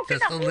lamest joke in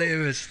the whole...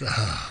 That's the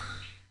lamest...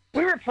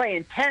 We were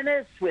playing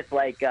tennis with,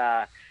 like,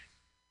 the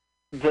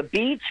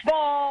beach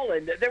ball,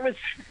 and there was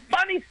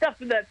funny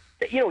stuff in that,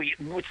 you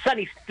know,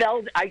 Sonny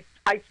fell... I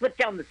slipped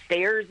down the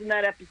stairs in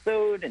that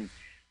episode, and...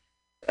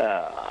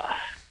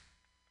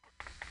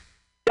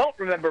 don't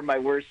remember my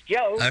worst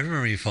joke. I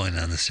remember you falling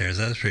down the stairs.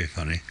 That was pretty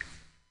funny.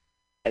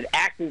 And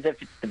act as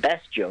if it's the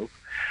best joke.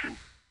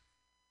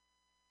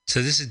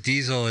 So this is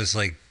Diesel is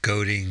like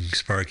goading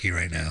Sparky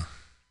right now.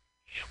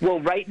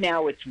 Well, right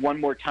now it's one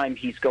more time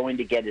he's going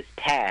to get his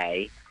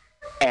pay,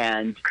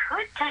 and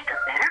could take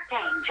a better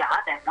paying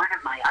job at one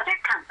of my other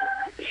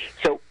companies.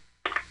 So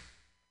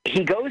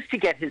he goes to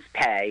get his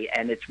pay,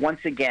 and it's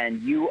once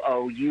again, you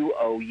owe.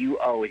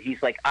 And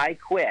he's like, I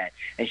quit.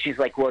 And she's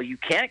like, well, you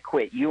can't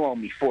quit. You owe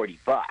me $40.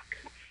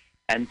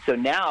 And so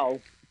now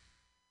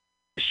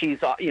she's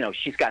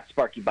got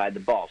Sparky by the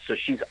ball. So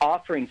she's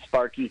offering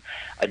Sparky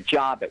a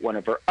job at one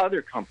of her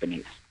other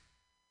companies.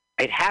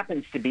 It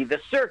happens to be the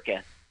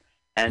circus.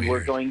 And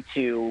Weird.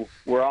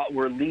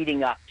 we're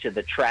leading up to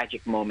the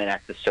tragic moment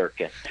at the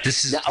circus.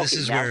 This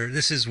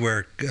is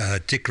where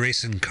Dick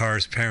Grayson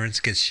Carr's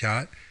parents get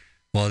shot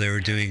while they were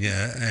doing,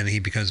 and he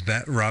becomes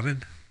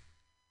Robin.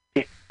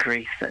 Dick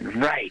Grayson,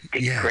 right?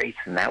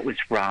 Grayson, that was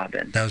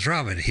Robin. That was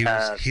Robin. He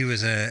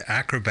was an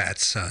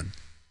acrobat's son,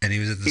 and he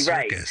was at the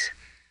circus. Right.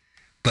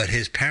 But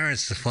his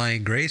parents, the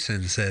Flying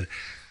Grayson, said,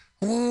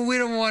 "Well, we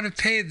don't want to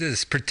pay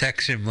this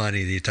protection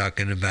money that you're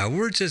talking about.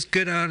 We're just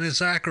good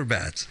honest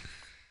acrobats."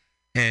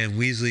 And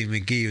Weasley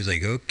McGee was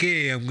like,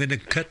 "Okay, I'm going to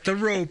cut the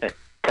rope."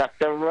 Cut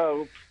the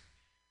rope.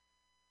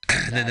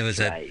 And then there was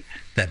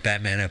that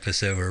Batman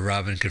episode where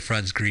Robin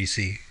confronts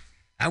Greasy.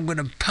 I'm going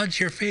to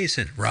punch your face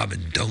in.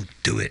 Robin, don't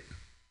do it.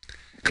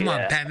 Come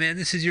on, Batman,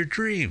 this is your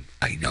dream.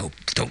 I know,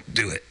 don't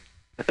do it.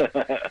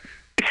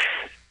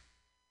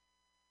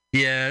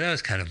 Yeah, that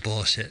was kind of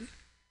bullshit.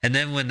 And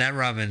then when that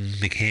Robin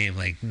became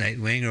like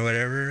Nightwing or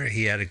whatever,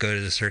 he had to go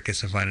to the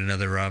circus and find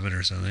another Robin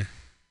or something.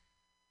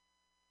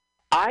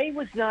 I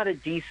was not a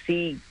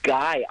DC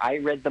guy. I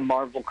read the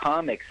Marvel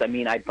comics. I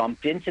mean, I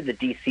bumped into the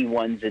DC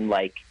ones and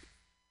like,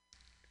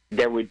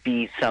 there would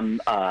be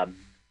some,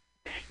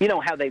 you know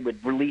how they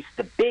would release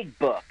the big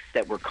books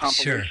that were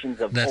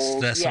compilations of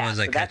old... That's the ones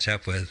I catch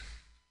up with.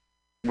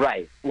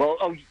 Right.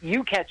 Well,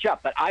 you catch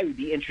up, but I would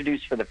be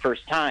introduced for the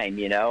first time,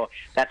 you know?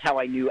 That's how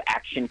I knew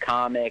Action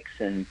Comics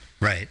and...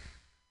 Right.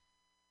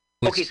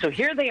 Okay, so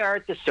here they are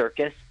at the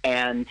circus,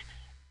 and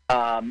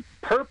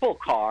Purple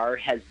Car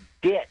has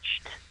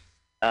ditched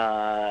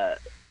Dash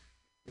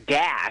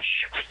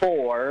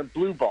for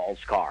Blue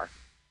Ball's car.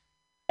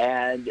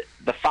 And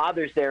the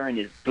father's there in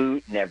his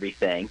boot and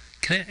everything.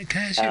 Can I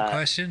ask you a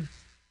question?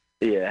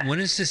 Yeah. When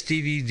is this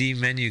DVD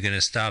menu going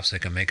to stop so I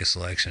can make a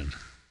selection?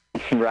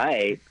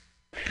 Right.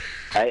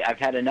 I've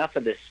had enough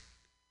of this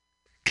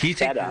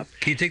setup.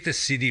 Can you take the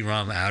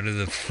CD-ROM out of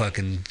the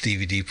fucking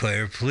DVD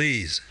player,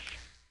 please?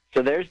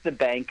 So there's the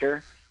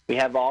banker. We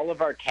have all of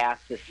our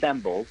cast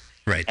assembled.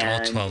 Right,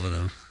 all 12 of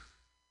them.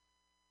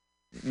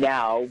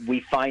 Now we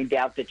find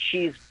out that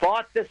she's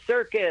bought the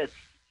circus.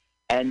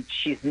 And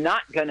she's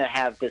not going to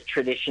have the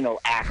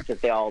traditional act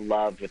that they all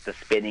love with the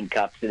spinning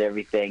cups and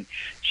everything.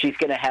 She's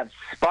going to have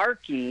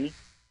Sparky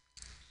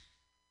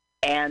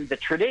and the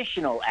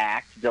traditional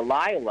act,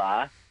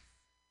 Delilah.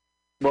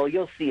 Well,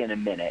 you'll see in a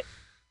minute.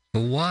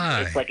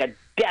 Why? It's like a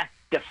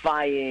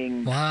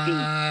death-defying Why,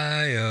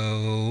 feat.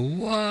 oh,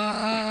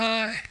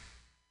 why,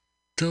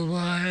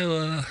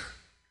 Delilah?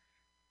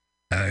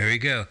 Oh, here we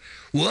go.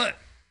 What?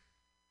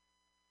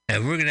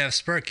 And we're going to have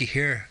Sparky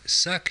here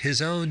suck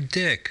his own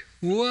dick.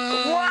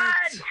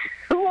 What?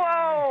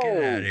 Whoa!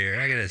 Get out of here.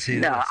 I got to see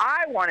this. No,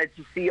 I wanted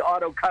to see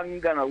Otto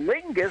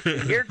Cungungalingus,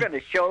 and you're going to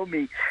show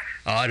me...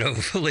 Otto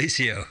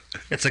Felicio.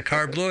 It's a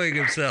car blowing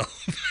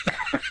himself.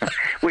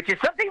 Which is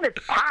something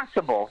that's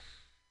possible.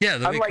 Yeah,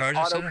 the unlike cars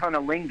Otto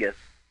Cungungalingus.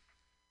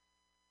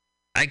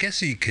 I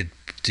guess you could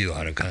do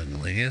Otto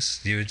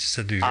Cungungalingus. You would just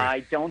have to be...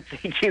 I don't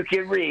think you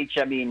can reach.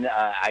 I mean,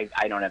 I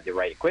don't have the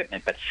right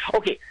equipment. But,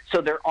 okay,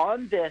 so they're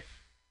on this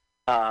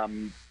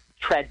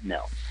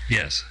treadmill.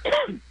 Yes.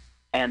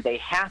 And they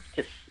have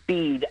to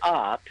speed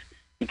up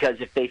because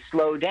if they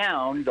slow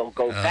down, they'll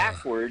go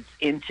backwards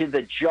into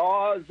the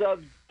jaws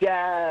of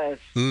death.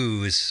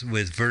 Ooh, it's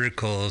with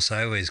vertical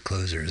sideways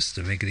closers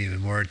to make it even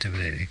more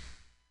intimidating.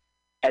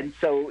 And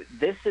so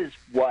this is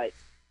what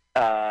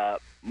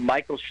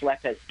Michael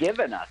Schlepp has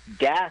given us,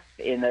 death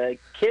in a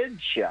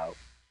kid's show.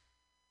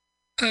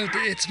 Oh,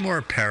 it's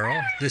more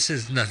peril. This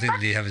is nothing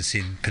that you haven't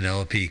seen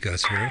Penelope go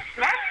through.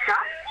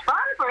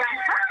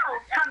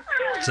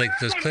 It's like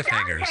those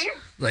cliffhangers,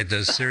 like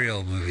those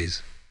serial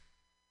movies.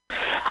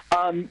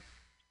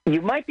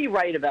 You might be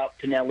right about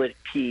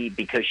Penelope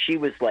because she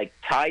was like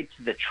tied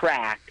to the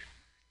tracks.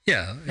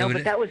 Yeah. No,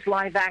 but that was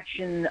live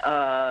action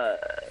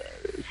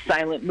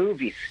silent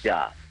movie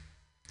stuff.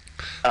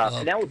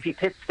 Penelope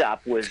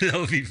Pitstop was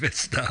Penelope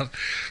Pitstop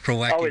from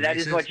Wacky Oh, that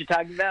Races. is what you're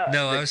talking about?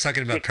 No, I was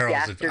talking about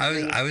Perils of.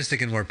 I was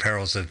thinking more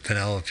Perils of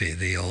Penelope,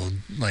 the old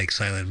like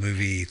silent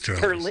movie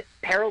thrillers.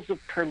 Perils of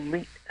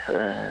Perli.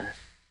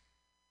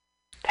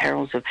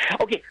 Perils of.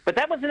 Okay, but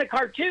that wasn't a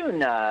cartoon.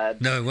 No,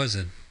 it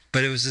wasn't.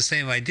 But it was the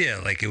same idea.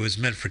 Like it was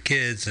meant for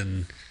kids,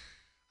 and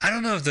I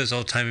don't know if those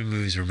old timey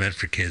movies were meant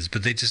for kids,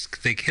 but they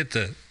hit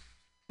the.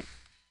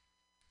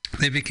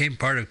 They became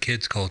part of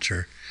kids'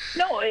 culture.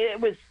 No, it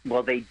was.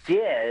 Well, they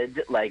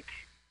did like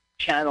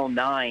Channel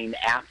 9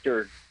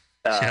 after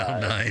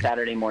Channel 9.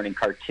 Saturday morning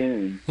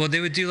cartoon. Well, they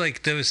would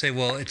say,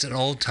 well, it's an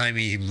old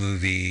timey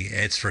movie.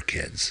 It's for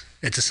kids.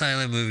 It's a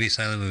silent movie.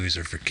 Silent movies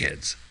are for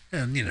kids,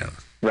 and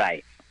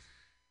Right.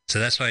 So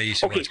that's why you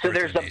should. Okay, so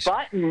there's a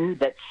button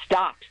that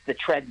stops the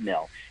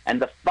treadmill,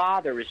 and the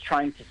father is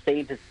trying to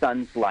save his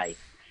son's life.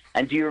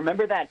 And do you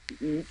remember that,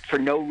 for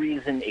no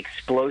reason,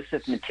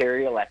 explosive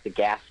material at the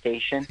gas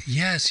station?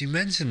 Yes, you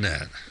mentioned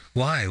that.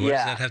 Why? What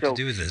does that have to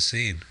do with this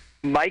scene?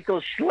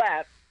 Michael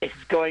Schlepp is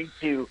going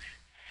to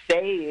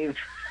save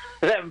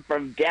them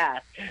from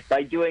death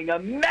by doing a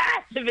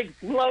massive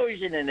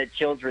explosion in a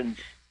children's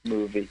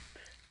movie.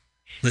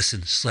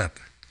 Listen, Schlepp,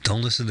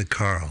 don't listen to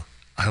Carl.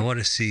 I want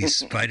to see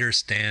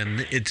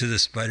Spider-Stan into the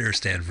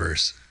Spider-Stan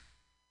verse.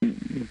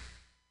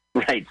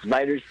 Right,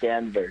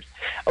 Spider-Stan verse.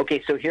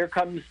 Okay, so here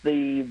comes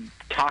the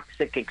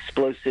toxic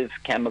explosive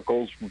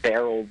chemicals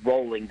barrel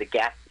rolling. The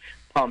gas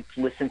pump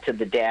listened to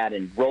the dad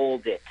and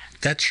rolled it.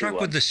 That truck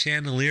with the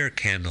chandelier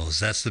candles,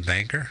 that's the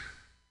banker?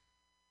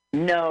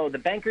 No, the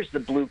banker's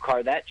the blue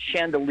car. That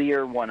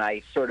chandelier one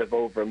I sort of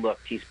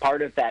overlooked. He's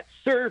part of that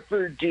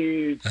surfer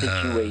dude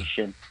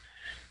situation.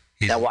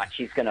 Now watch,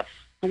 he's going to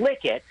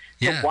flick it.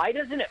 So why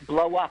doesn't it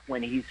blow up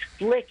when he's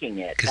flicking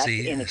it? That's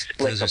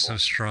inexplicable. Those are some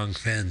strong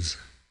fins.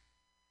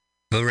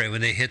 But right,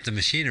 when they hit the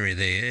machinery,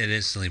 it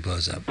instantly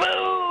blows up.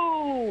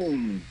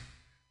 Boom!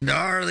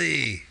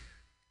 Gnarly!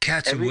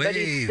 Catch a wave!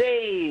 Everybody's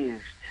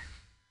saved.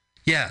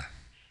 Yeah.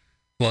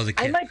 Well,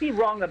 I might be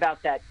wrong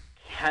about that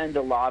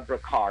candelabra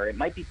car. It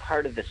might be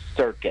part of the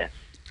circus.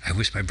 I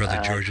wish my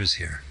brother George was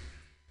here.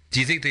 Do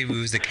you think they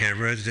moved the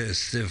camera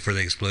for the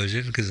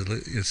explosion?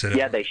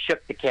 Yeah, they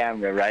shook the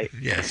camera, right?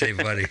 Yeah, save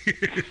money.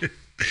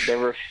 They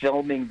were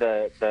filming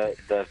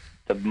the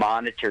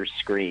monitor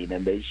screen,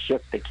 and they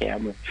shook the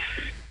camera.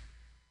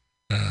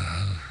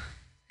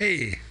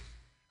 Hey.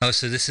 Oh,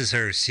 so this is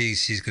her.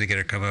 She's going to get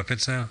her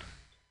comeuppance now?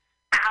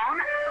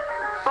 Down,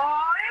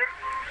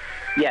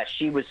 boys. Yeah,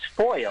 she was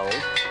foiled,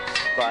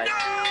 but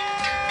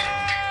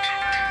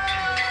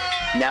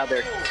now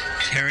they're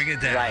tearing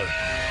it down. Right.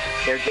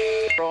 They're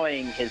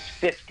destroying his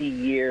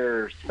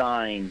 50-year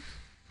sign.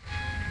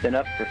 Been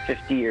up for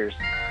 50 years.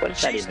 What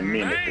does that even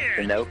mean? Is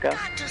it Sunoco?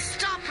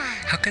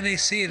 How can they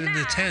see it in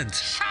the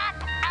tent?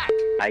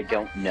 I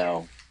don't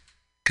know.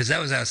 Because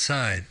that was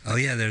outside. Oh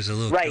yeah, there's a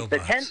little right. The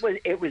tent was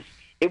it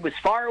was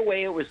far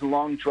away. It was a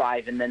long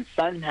drive, and then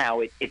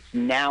somehow it's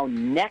now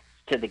next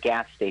to the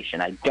gas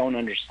station. I don't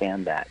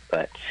understand that,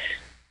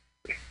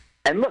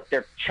 and look,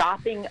 they're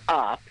chopping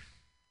up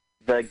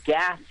the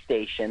gas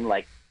station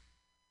like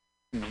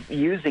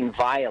using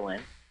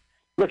violence.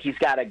 Look, he's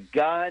got a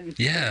gun.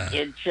 Yeah.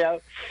 Kid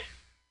show.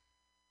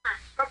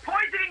 For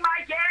poisoning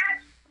my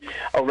gas.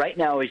 Oh, right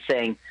now he's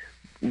saying,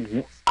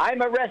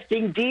 "I'm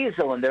arresting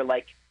Diesel," and they're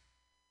like,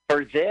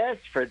 "For this,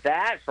 for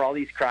that, for all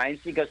these crimes."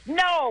 He goes,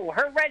 "No,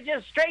 her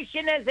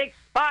registration is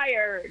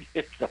expired."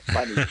 It's a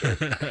funny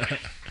joke.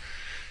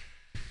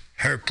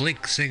 Her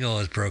blink signal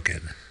is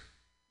broken.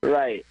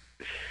 Right.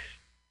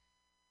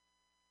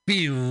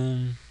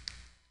 Boom.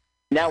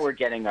 Now we're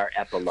getting our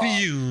epilogue.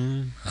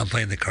 Boom. I'm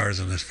playing the cars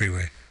on this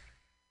freeway.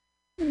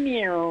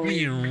 Meow.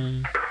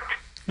 Meow.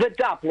 The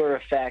Doppler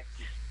effect.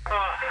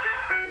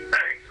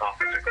 Thanks,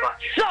 Officer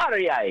Clutch.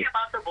 Sorry,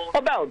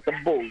 about the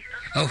boat.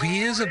 Oh,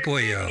 he is a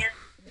boyo.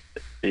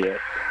 Yeah.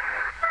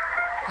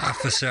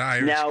 Officer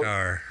Irish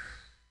car.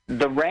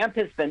 The ramp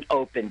has been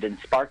opened, and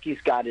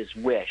Sparky's got his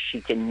wish. He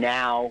can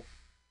now...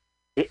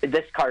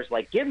 This car's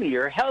like, "Give me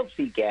your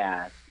healthy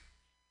gas."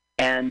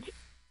 And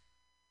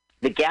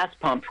the gas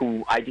pump,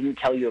 who I didn't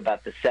tell you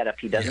about the setup,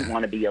 he doesn't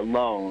want to be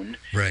alone.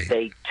 Right.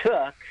 They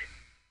took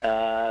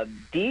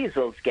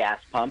Diesel's gas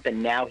pump,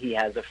 and now he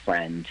has a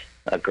friend,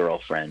 a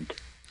girlfriend.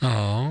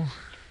 Oh.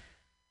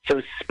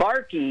 So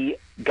Sparky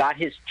got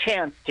his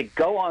chance to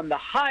go on the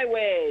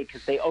highway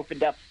because they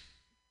opened up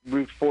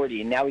Route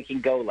 40, and now he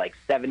can go like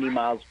 70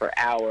 miles per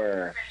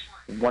hour,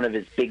 one of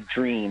his big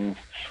dreams.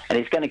 And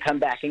he's going to come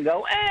back and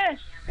go,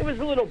 it was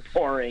a little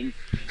boring.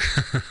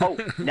 Oh,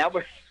 now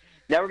we're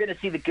going to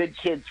see the good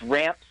kids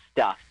ramp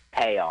stuff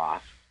pay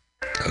off.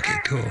 Okay,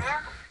 cool.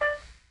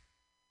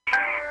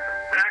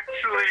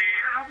 Actually,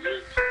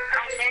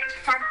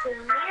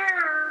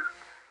 HereAndMeow.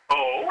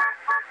 Oh?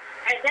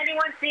 Has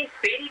anyone seen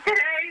Speedy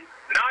today?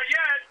 Not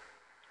yet.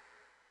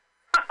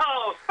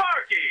 Oh,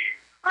 Sparky.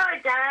 Hi,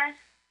 Dad.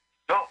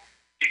 So,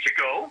 did you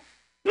go?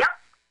 Yep.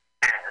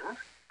 And?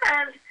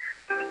 And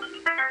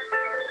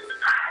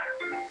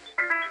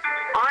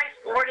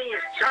I-40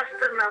 is just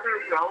another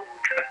road.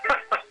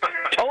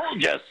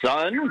 Told you,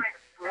 son.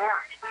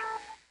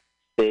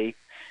 See?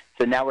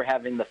 So now we're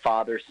having the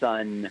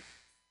father-son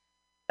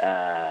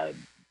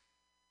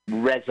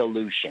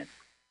resolution.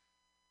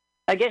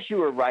 I guess you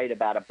were right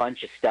about a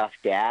bunch of stuff,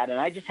 Dad, and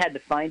I just had to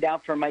find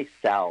out for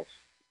myself.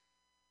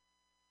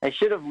 I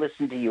should have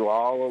listened to you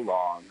all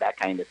along, that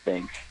kind of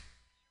thing.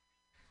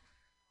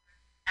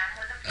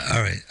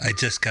 All right, I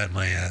just got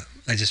my,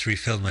 I just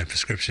refilled my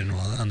prescription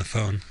while on the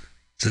phone.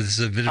 So this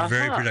has been a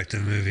very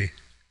productive movie.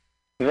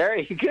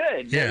 Very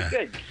good, Yeah.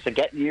 very good. So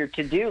getting your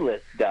to-do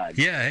list done.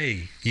 Yeah,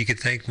 hey, you could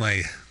thank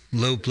my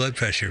low blood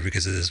pressure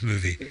because of this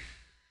movie.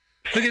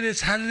 Look at this.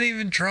 How did they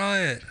even draw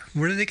it?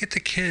 Where did they get the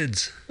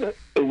kids?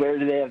 Where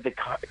do they have the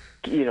car?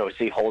 You know, is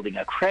he holding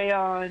a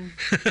crayon?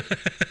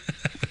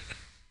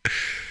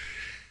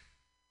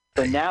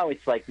 So now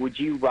it's like, would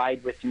you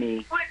ride with me?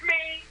 With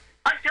me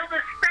until the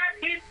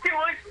scrap hits to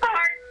us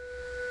part.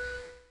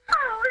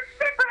 Oh,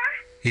 Zipper.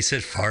 He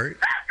said fart?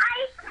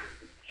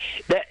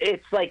 That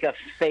it's like a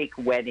fake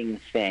wedding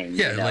thing.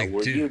 Yeah, you know? like,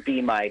 Will dude. you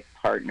be my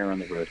partner on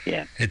the road?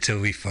 Yeah. Until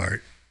we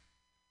fart.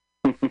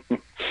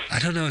 I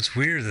don't know. It's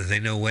weird that they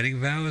know wedding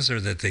vows or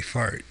that they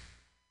fart.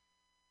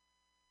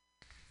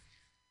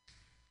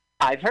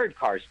 I've heard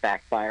cars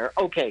backfire.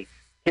 Okay,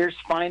 here's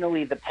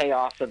finally the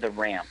payoff of the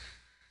ramp.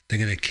 They're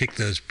going to kick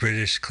those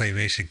British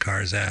claymation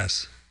cars'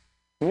 ass.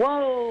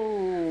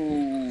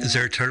 Whoa! Is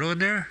there a turtle in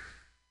there?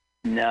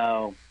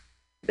 No,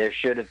 there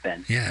should have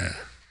been. Yeah.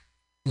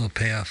 A little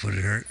payoff would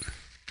hurt.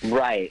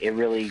 Right. It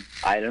really,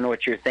 I don't know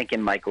what you're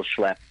thinking, Michael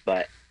Schlepp,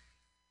 but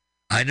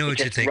I know what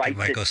you're just thinking, writes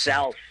Michael.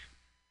 itself.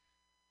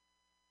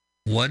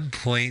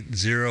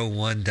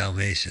 1.01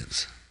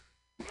 Dalmatians.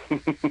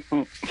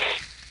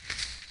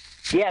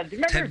 Yeah,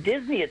 remember 10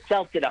 Disney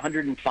itself did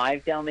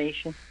 105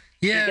 Dalmatians?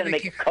 Yeah. He's going to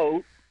make a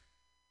coat.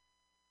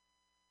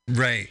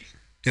 Right.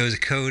 It was a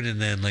code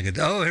and then like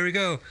oh, here we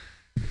go.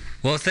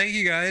 Well, thank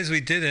you guys. We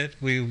did it.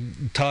 We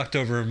talked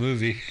over a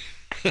movie.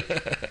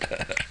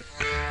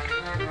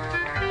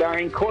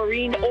 Starring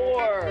Corinne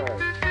Orr,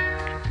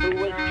 who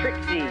was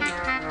Trixie.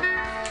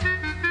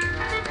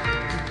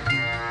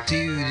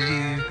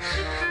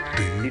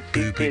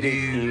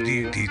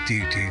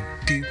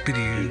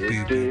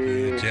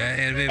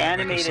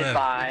 Animated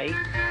by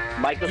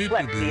Michael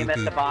Schlepp. See him at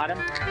the bottom?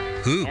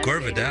 Who? Gore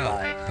Animated Vidal.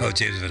 by- Oh,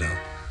 James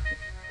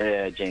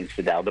Vidal. James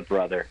Vidal, the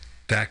brother.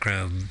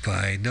 Background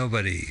by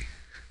nobody.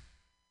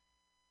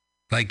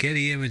 By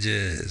Getty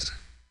Images.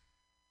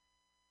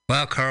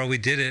 Wow, Carl, we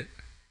did it.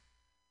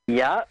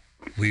 Yeah.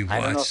 We watched.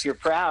 I don't know if you're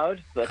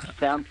proud, but you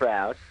sound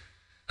proud.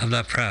 I'm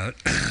not proud.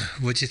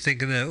 What'd you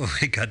think of that? Oh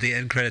my God, the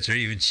end credits are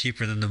even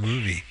cheaper than the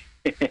movie.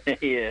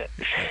 Yeah.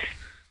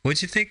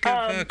 What'd you think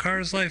of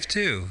Carl's Life,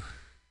 too?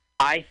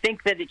 I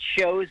think that it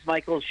shows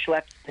Michael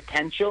Schlepp's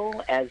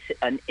potential as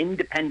an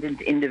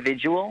independent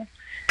individual.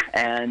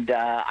 And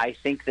I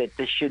think that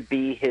this should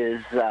be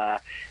his,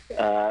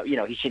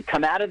 he should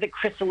come out of the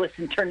chrysalis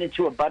and turn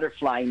into a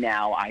butterfly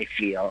now, I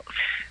feel.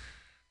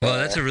 Well,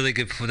 that's a really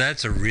good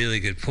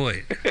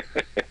point.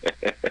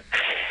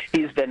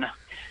 He's been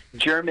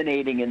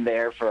germinating in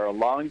there for a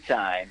long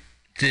time.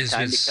 There's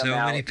Time been to so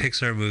come many out.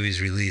 Pixar movies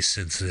released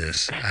since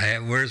this.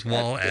 Where's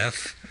Wall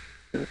F?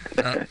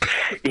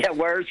 Yeah,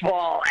 where's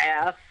Wall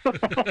F?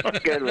 Good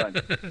one. Good one.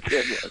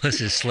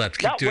 Listen, Slept.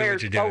 Keep doing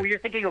what you're doing. Oh, you're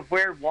thinking of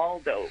Where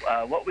Waldo.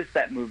 What was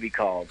that movie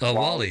called? Oh,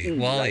 Wall-E.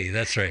 Wall-E, right?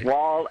 that's right.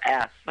 Wall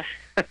F.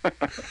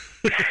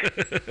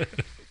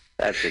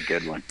 That's a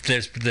good one.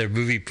 There's the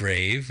movie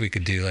Brave. We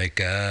could do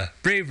like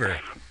Braver.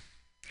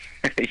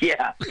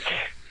 Yeah.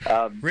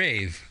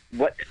 Rave.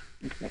 What?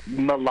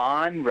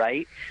 Milan,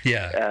 right?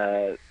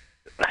 Yeah.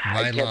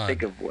 I can't Milan.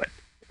 think of what.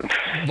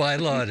 My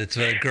Lawn. It's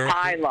a girl.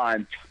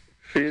 Pylon.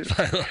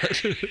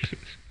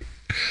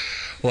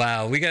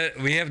 Wow, we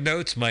have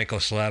notes, Michael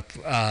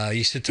Schlepp.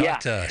 You should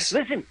talk to us.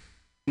 Listen,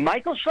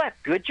 Michael Schlepp,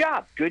 good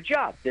job.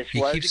 This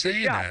You was keep a good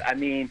saying job. that. I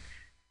mean,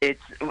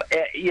 it's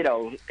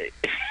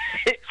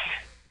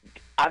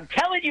I'm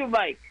telling you,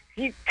 Mike,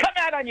 you come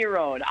out on your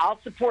own. I'll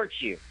support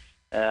you.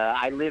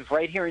 I live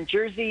right here in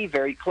Jersey,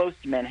 very close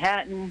to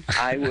Manhattan.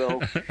 I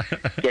will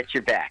get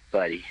your back,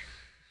 buddy.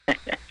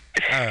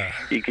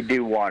 You could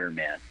do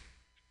Waterman.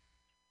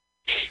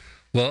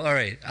 Well, all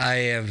right. I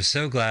am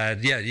so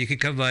glad. Yeah, you can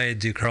come by and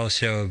do Carl's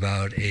show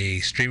about a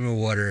stream of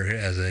water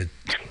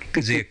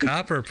is he a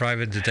cop or a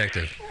private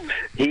detective?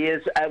 He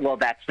is, well,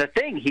 that's the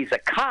thing. He's a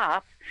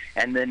cop,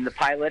 and then the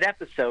pilot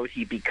episode,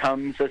 he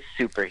becomes a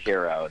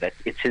superhero.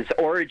 It's his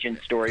origin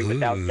story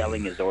without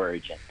telling his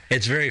origin.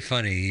 It's very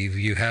funny.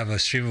 You have a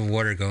stream of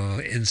water go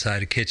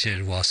inside a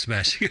kitchen while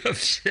smashing up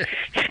shit.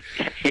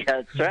 Yeah,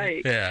 that's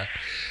right. Yeah.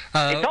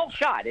 It's all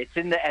shot. It's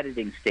in the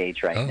editing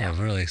stage right now. I'm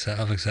really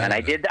excited. I'm excited. And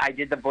I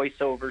did the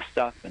voiceover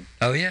stuff. And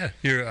oh yeah,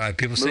 you're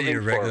people say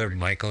you're regular forward.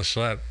 Michael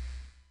Schlepp.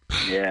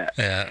 Yeah.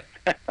 Yeah.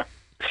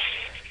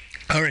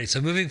 All right.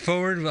 So moving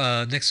forward,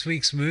 next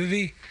week's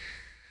movie.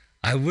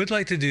 I would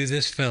like to do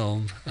this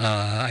film.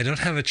 I don't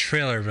have a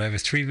trailer, but I have a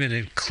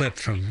 3-minute clip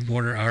from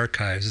Warner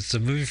Archives. It's a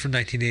movie from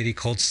 1980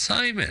 called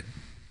Simon.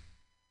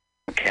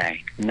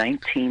 Okay,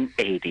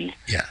 1980.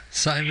 Yeah,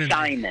 Simon.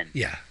 Simon.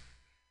 Yeah.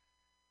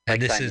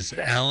 And this is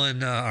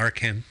Alan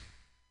Arkin,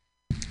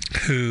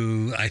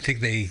 who I think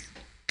they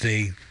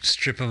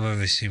strip him of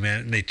his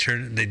humanity.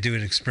 They do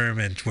an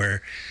experiment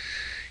where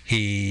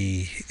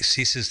he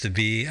ceases to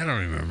be. I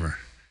don't remember.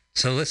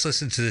 So let's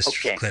listen to this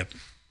clip.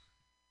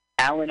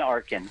 Alan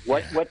Arkin.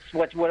 What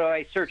do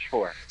I search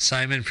for?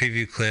 Simon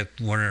preview clip,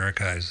 Warner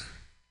Archives.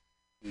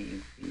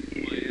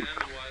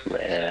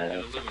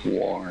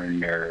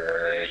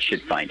 Warner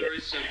should find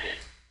it.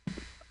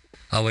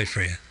 I'll wait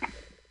for you.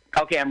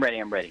 Okay, I'm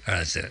ready. All right,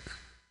 that's it.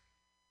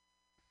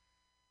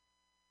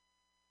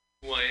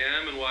 Who I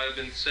am and why I've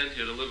been sent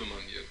here to live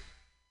among you.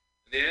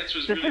 And the answer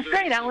is this really is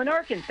great, Alan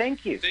Arkin.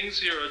 Thank you. Things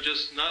here are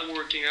just not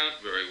working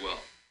out very well.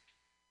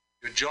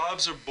 Your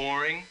jobs are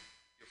boring.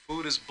 Your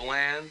food is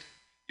bland.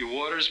 Your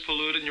water is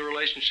polluted and your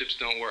relationships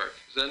don't work.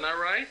 Is that not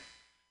right?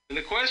 And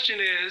the question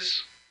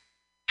is,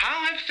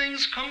 how have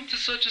things come to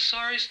such a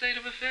sorry state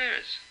of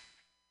affairs?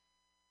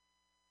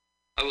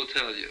 I will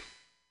tell you.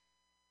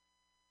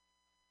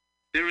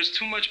 There is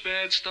too much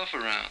bad stuff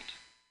around.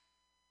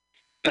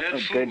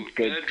 Bad food,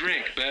 bad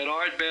drink, bad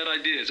art, bad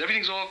ideas.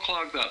 Everything's all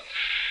clogged up.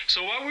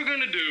 So what we're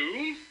going to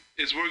do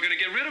is we're going to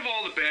get rid of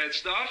all the bad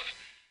stuff,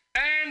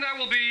 and that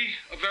will be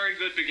a very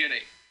good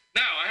beginning.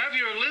 Now, I have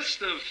here a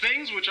list of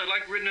things which I'd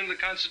like written into the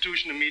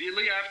Constitution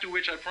immediately, after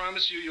which I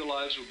promise you your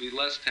lives will be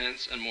less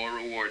tense and more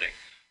rewarding.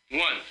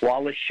 1.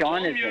 Wallace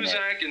Shawn is in it. All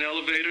music in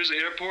elevators,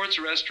 airports,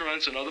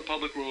 restaurants, and other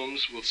public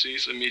rooms will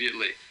cease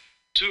immediately.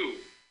 2.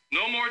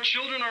 No more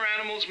children or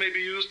animals may be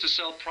used to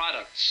sell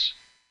products.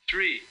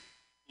 3.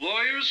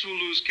 Lawyers who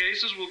lose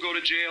cases will go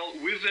to jail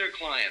with their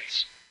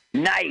clients.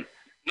 Nice.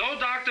 No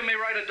doctor may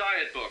write a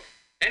diet book.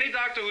 Any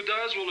doctor who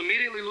does will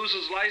immediately lose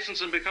his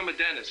license and become a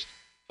dentist.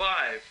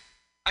 5.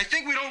 I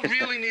think we don't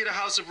really need a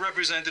House of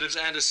Representatives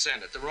and a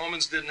Senate. The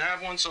Romans didn't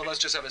have one, so let's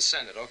just have a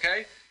Senate,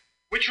 okay?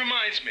 Which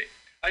reminds me,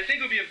 I think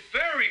it would be a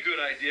very good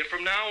idea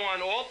from now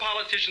on all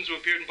politicians who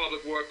appeared in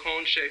public wore a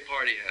cone-shaped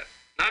party hat.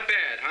 Not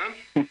bad,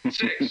 huh?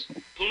 6,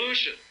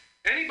 pollution.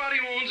 Anybody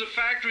who owns a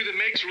factory that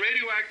makes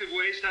radioactive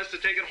waste has to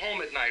take it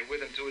home at night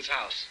with him to his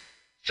house.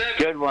 7,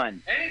 good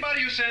one.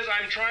 Anybody who says,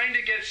 I'm trying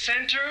to get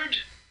centered,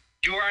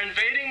 you are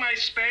invading my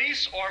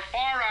space, or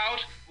far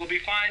out, will be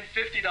fined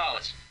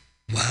 $50.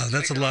 Wow,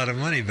 that's a lot of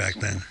money back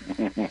then.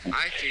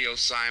 I feel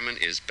Simon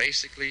is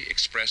basically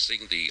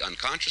expressing the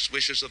unconscious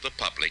wishes of the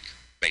public,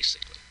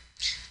 basically.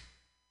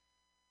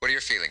 What are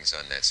your feelings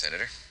on that,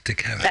 Senator? Dick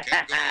Cavett. I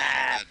can't go on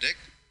that, Dick.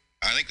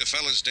 I think the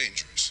fella's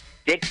dangerous.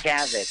 Dick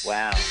Cavett,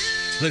 wow.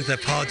 Look,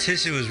 that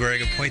politician was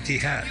wearing a pointy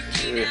hat.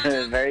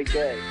 Very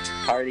good.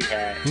 Party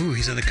hat. Ooh,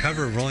 he's on the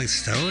cover of Rolling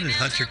Stone and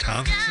Hunter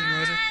Thompson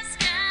wrote it.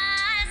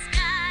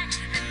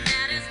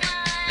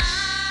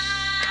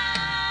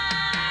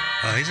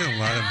 Oh, he's in a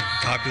lot of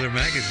popular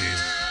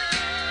magazines.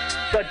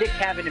 So Dick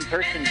Cavett in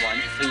person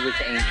once, who was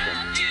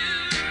ancient.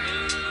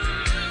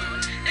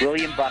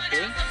 William Buckley.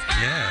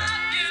 Yeah.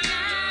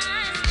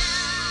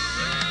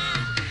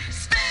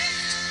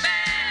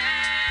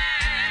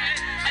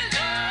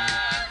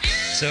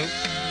 So,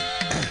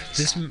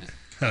 this...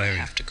 I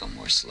have to go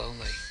more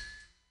slowly.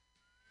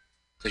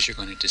 Because you're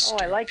going to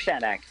disturb I like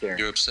that actor.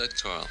 You're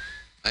upset, Carl.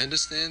 I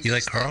understand. You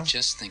like Carl? I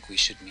just think we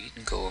should meet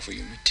and go over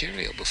your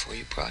material before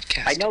you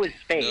broadcast. I know his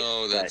face.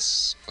 No,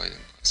 that's quite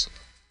impossible.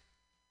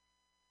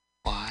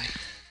 Why?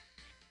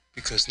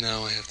 Because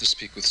now I have to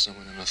speak with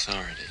someone in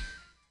authority.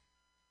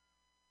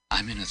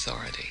 I'm in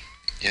authority.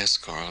 Yes,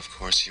 Carl, of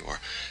course you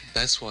are.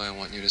 That's why I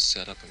want you to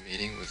set up a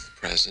meeting with the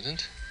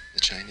President, the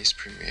Chinese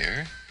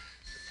Premier,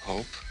 the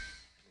Pope,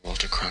 and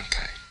Walter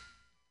Cronkite.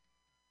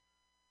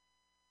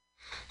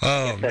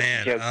 Oh,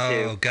 man.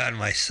 Oh, God,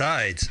 my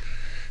sides.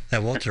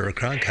 That Walter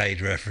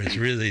Cronkite reference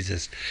really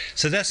just...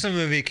 So that's the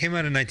movie. It came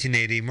out in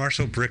 1980.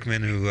 Marshall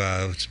Brickman, who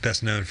was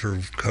best known for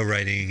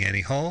co-writing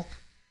Annie Hall.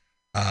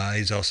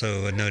 He's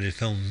also a noted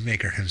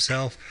filmmaker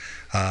himself.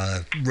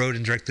 Wrote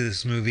and directed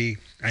this movie.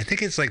 I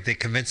think it's like they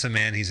convince a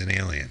man he's an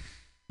alien.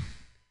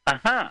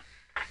 Uh-huh.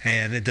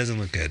 And it doesn't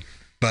look good.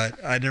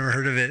 But I never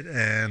heard of it,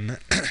 and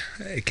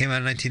it came out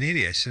in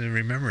 1980. I should have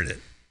remembered it.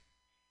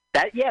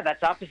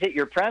 That's opposite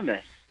your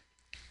premise.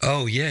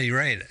 Oh, yeah, you're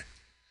right.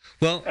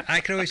 Well, I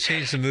could always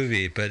change the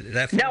movie, but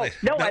that... No,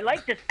 I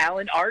like this.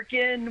 Alan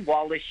Arkin,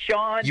 Wallace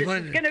Shawn. This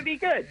is going to be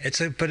good.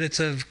 But it's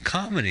a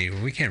comedy.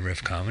 We can't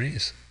riff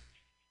comedies.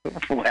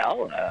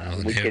 Well,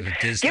 we could...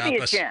 Give me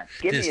a chance.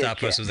 Did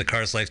stop us with The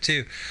Cars Life,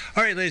 too.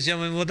 All right, ladies and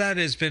gentlemen, well, that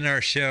has been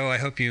our show. I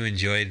hope you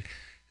enjoyed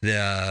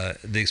the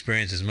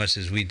experience as much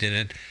as we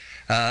didn't.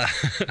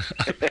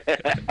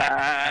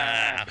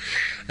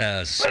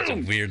 It's such a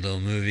weird little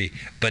movie.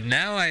 But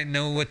now I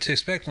know what to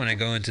expect when I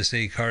go in to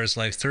see Cars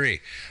Life 3.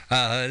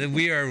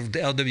 We are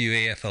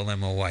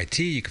LWAFLMOYT.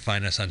 You can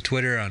find us on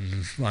Twitter,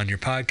 on your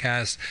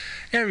podcast,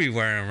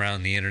 everywhere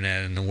around the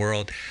internet and the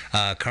world.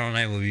 Carl and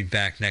I will be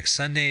back next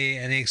Sunday.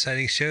 Any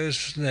exciting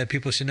shows that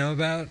people should know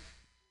about?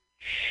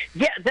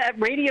 Yeah, that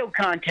radio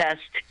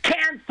contest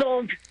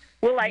canceled.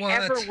 Will I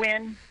ever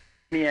win?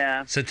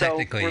 Yeah. So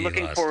technically, we're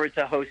looking forward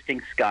to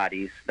hosting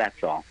Scotty's.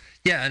 That's all.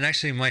 Yeah, and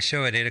actually, my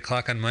show at 8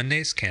 o'clock on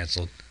Mondays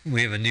canceled.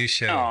 We have a new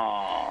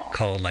show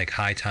called like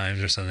High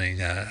Times or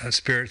something,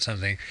 Spirit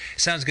something.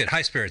 Sounds good.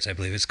 High Spirits, I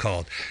believe it's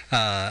called.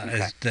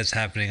 That's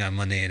happening on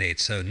Monday at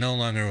 8. So no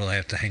longer will I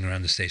have to hang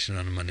around the station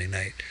on a Monday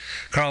night.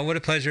 Carl, what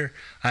a pleasure.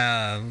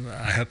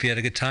 I hope you had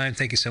a good time.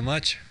 Thank you so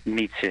much.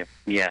 Me too.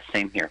 Yeah,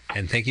 same here.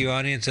 And thank you,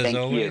 audience, as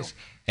always.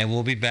 And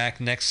we'll be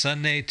back next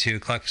Sunday, 2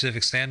 o'clock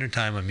Pacific Standard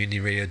Time on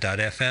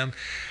MutinyRadio.fm,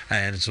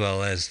 and as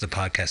well as the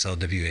podcast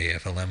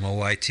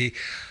LWAFLMOYT.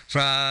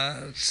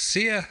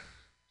 See ya.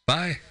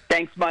 Bye.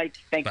 Thanks, Mike.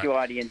 Thank you,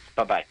 audience.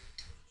 Bye-bye.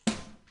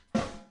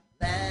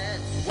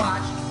 Let's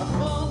watch a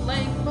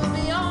full-length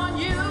movie on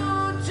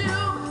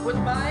YouTube with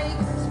Mike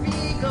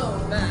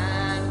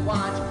Spiegelman.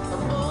 Watch a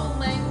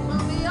full-length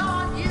movie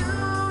on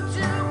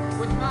YouTube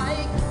with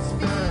Mike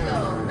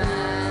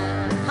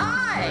Spiegelman.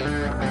 Hi,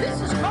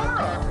 this is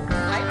Carl.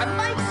 I'm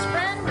Mike's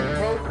friend who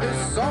wrote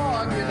this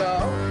song, you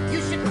know.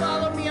 You should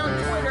follow me on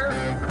Twitter.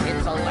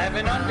 It's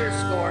 11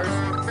 underscores.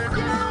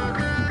 You know,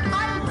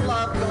 I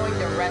love going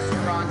to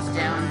restaurants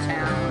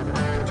downtown,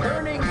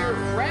 turning your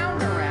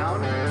frown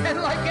around,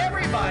 and like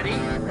everybody,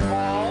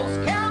 Paul's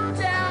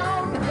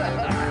Countdown.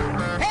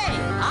 Hey,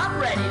 I'm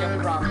ready to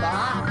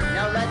rumba.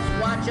 Now let's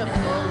watch a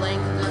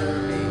full-length movie.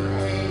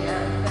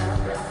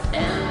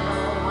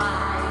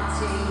 M-O-I-T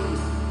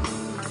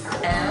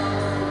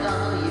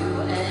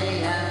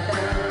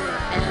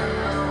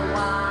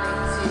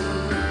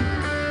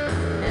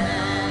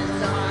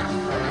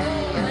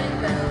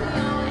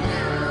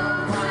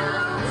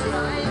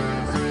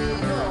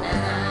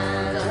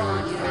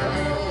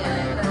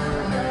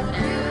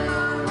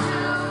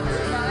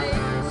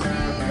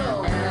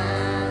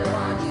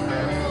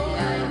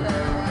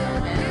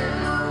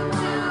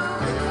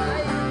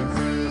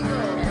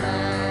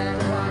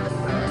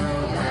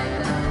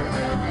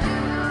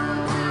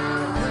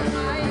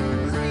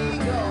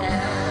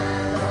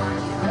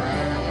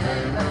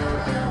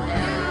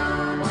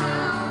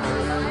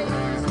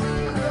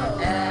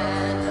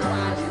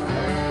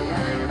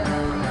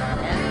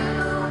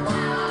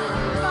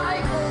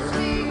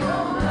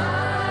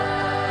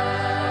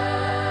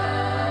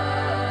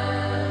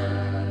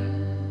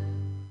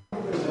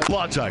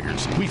Law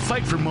Tigers. We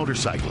fight for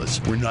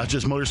motorcyclists. We're not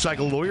just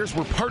motorcycle lawyers,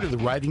 we're part of the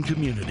riding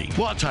community.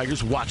 Law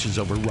Tigers watches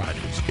over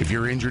riders. If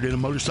you're injured in a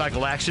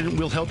motorcycle accident,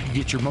 we'll help you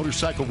get your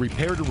motorcycle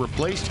repaired or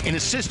replaced and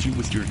assist you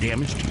with your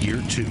damaged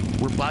gear too.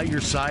 We're by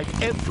your side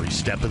every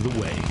step of the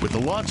way. With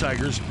the Law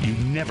Tigers, you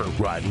never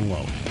ride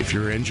alone. If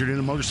you're injured in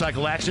a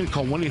motorcycle accident,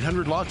 call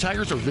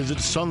 1-800-LAW-TIGERS or visit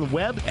us on the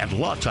web at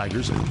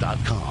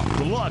lawtigers.com.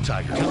 The Law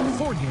Tigers,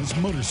 California's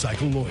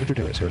motorcycle lawyer.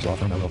 Victor Harris, Harris Law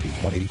Firm, LLP,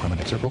 180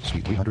 Promenade Circle,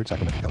 Suite 300,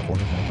 Sacramento,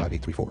 California,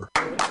 95834.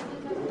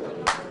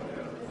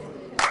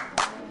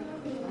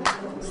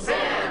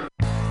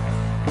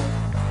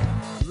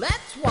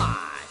 Let's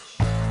watch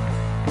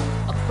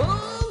a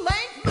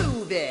full-length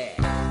movie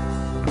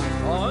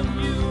on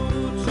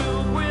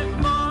YouTube with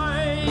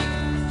Mike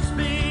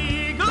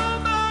Spiegelman.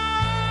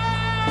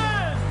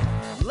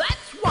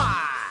 Let's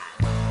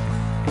watch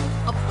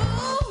a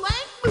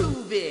full-length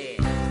movie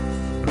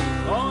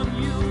on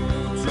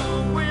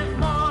YouTube with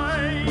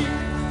Mike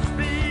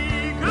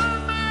Spiegelman.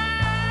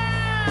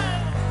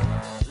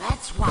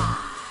 Let's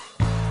watch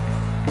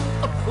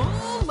a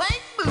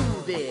full-length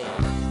movie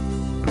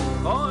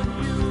on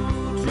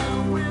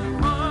YouTube with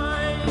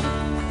Mike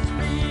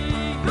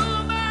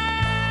Spiegelman.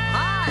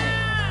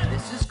 Hi,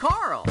 this is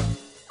Carl.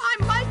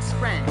 I'm Mike's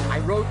friend. I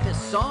wrote this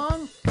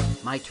song.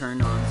 My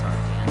turn-ons are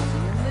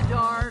dancing in the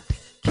dark,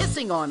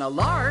 kissing on a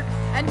lark,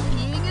 and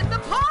peeing in the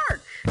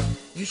park.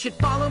 You should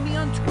follow me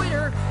on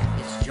Twitter.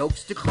 It's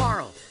Jokes to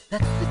Carl.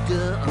 That's the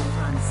duh of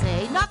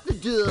Francais, not the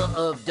duh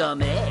of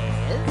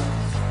dumbass.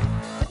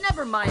 But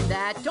never mind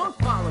that. Don't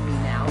follow me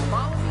now.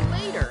 Follow me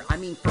later. I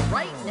mean, for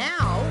right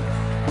now,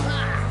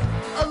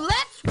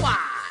 let's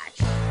watch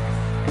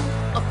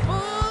a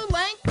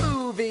full-length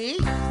movie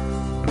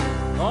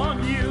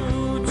on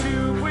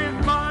YouTube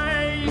with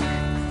Mike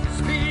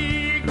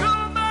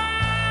Spiegelman.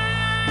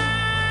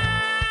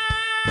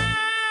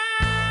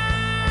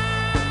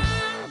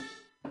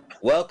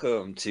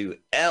 Welcome to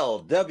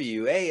LWAFLMOYD.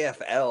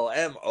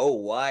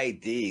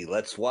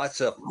 Let's watch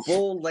a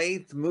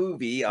full-length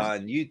movie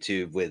on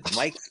YouTube with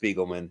Mike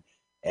Spiegelman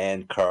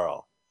and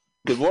Carl.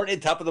 Good morning,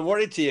 top of the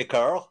morning to you,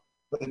 Carl.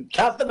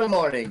 Top of the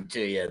morning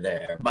to you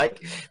there,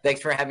 Mike.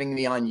 Thanks for having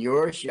me on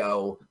your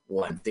show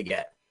once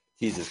again.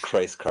 Jesus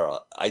Christ,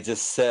 Carl. I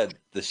just said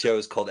the show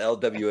is called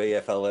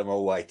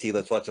LWAFLMOYT.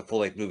 Let's watch a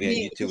full-length movie on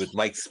YouTube with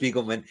Mike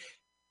Spiegelman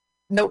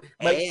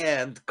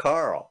and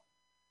Carl.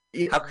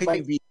 How can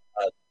you be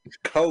a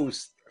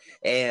host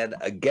and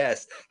a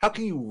guest? How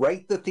can you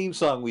write the theme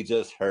song we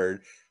just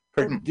heard,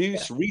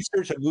 produce,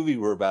 research a movie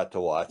we're about to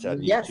watch on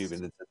YouTube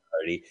in its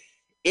entirety,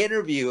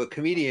 interview a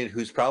comedian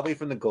who's probably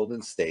from the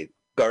Garden State,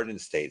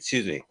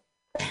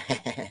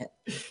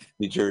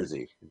 New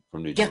Jersey,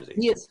 from New Jersey.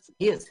 He is.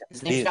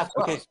 His name's Scott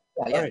Wells. Okay.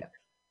 Yeah. All right.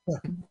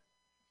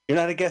 You're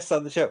not a guest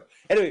on the show.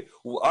 Anyway,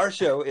 our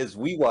show is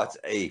we watch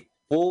a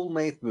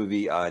full-length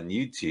movie on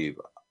YouTube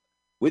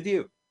with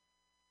you.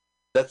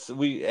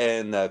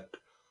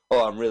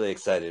 I'm really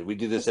excited. We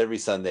do this every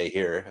Sunday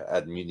here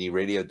at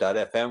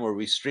MutinyRadio.fm, where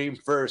we stream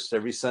first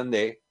every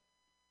Sunday,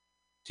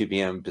 2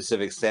 p.m.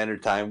 Pacific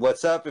Standard Time.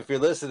 What's up? If you're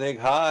listening,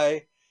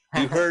 hi.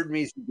 You heard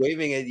me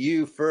waving at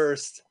you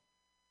first.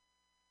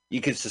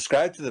 You can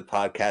subscribe to the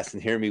podcast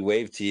and hear me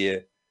wave to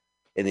you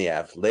in the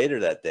app later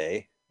that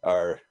day.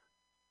 Our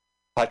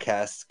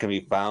podcasts can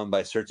be found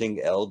by searching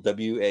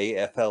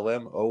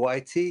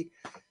LWAFLMOYT.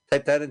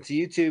 Type that into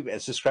YouTube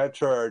and subscribe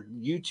to our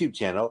YouTube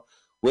channel,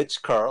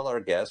 which Carl, our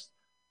guest,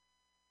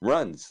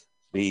 runs.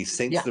 He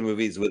syncs the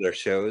movies with our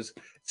shows.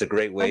 It's a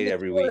great way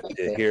every week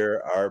to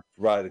hear our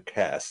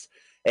broadcast.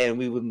 And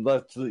we would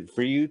love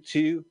for you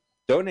to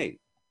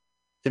donate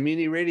to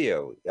Mutiny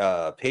Radio,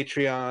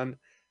 Patreon,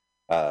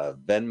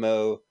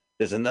 Venmo.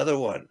 There's another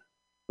one.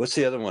 What's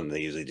the other one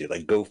they usually do?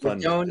 Like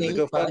GoFundMe.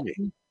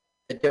 GoFundMe.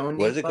 The donate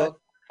what is it called?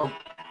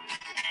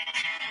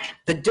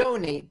 The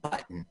donate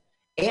button.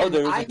 And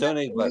there is a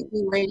donate button.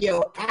 The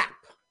Radio app.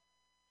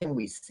 Can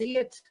we see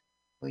it?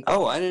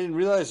 I didn't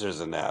realize there's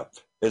an app.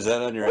 Is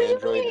that on your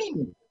Android?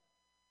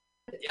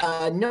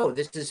 No,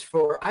 this is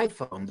for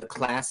iPhone. The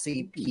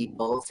classy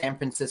people, San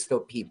Francisco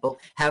people,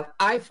 have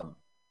iPhone.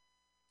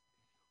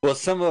 Well,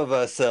 some of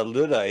us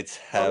Luddites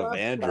have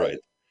Android.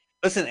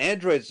 Listen,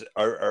 Androids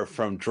are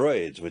from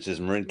Droids, which is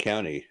Marin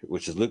County,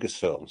 which is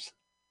Lucasfilms.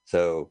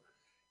 So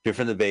if you're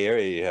from the Bay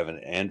Area, you have an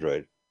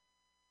Android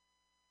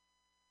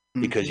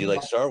because you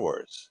like Star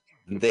Wars.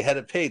 They had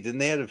to pay. Didn't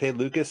they have to pay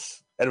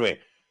Lucas? Anyway,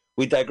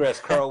 we digress.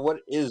 Carl,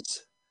 what is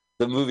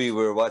the movie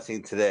we're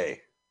watching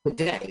today?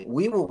 Today,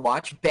 we will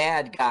watch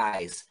Bad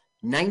Guys,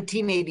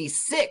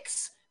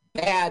 1986.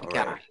 Bad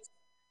Guys.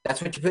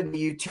 That's what you put in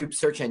the YouTube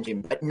search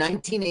engine. But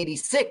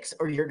 1986,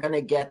 or you're going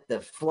to get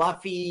the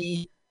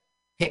fluffy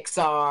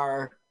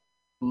Pixar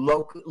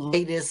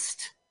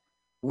latest.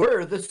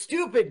 We're the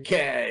stupid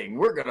gang.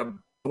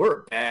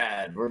 We're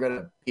bad. We're going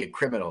to be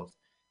criminals.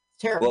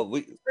 It's terrible.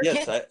 Well,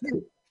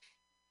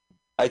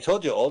 I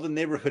told you all the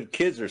neighborhood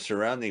kids are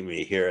surrounding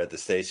me here at the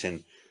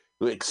station.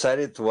 We're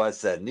excited to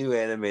watch that new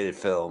animated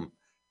film,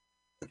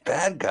 The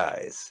Bad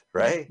Guys,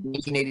 right?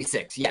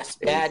 1986, yes.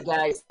 Bad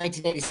Guys,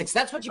 1986.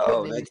 That's what you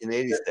put in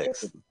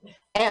 1986.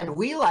 And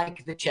we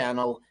like the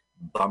channel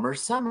Bummer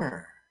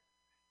Summer.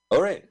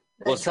 All right.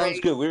 Well, sounds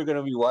good. We're going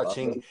to be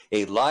watching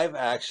a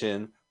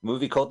live-action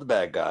movie called The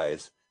Bad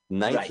Guys,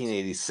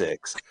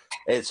 1986.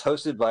 It's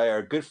hosted by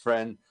our good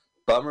friend,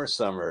 Bummer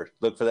Summer.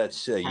 Look for that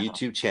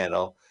YouTube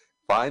channel.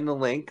 Find the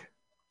link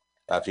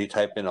after you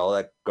type in all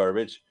that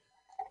garbage.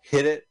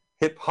 Hit it.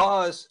 Hit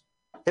pause.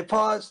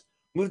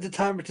 Move the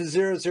timer to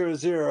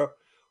 000.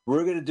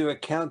 We're going to do a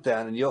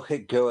countdown, and you'll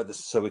hit go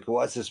so we can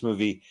watch this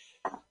movie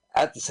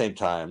at the same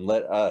time.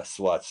 Let us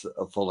watch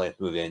a full-length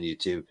movie on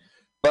YouTube.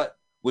 But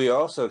we are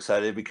also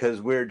excited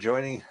because we're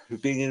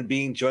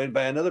being joined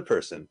by another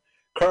person.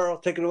 Carl,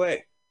 take it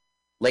away.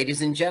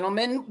 Ladies and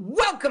gentlemen,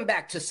 welcome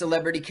back to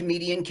Celebrity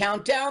Comedian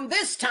Countdown,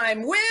 this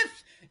time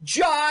with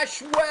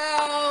Josh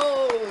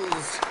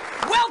Wells.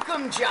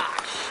 Welcome,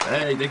 Josh.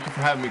 Hey, thank you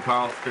for having me,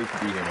 Carl. It's great to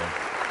be here, man.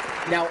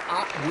 Now,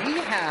 we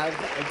have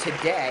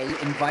today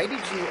invited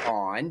you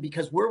on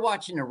because we're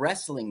watching a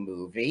wrestling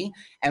movie,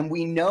 and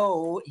we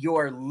know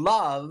your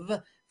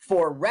love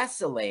for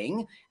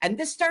wrestling. And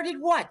this started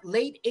what,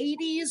 late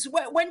 80s?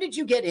 When did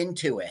you get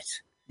into it?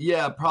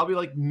 Yeah, probably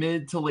like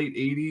mid to late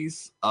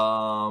 80s.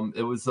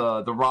 It was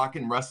the rock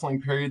and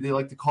wrestling period, they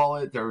like to call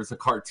it. There was a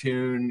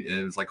cartoon.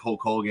 It was like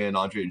Hulk Hogan,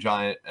 Andre the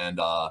Giant, and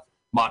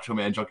Macho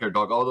Man, Junkyard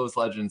Dog, all those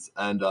legends.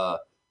 And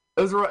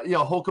it was,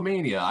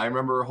 Hulkamania. I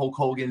remember Hulk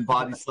Hogan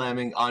body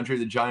slamming Andre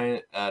the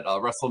Giant at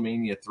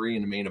WrestleMania 3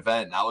 in the main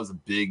event. And that was a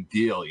big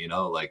deal,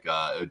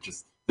 it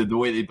just the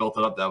way they built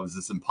it up, that was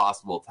this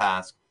impossible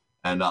task.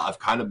 And I've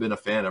kind of been a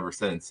fan ever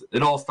since.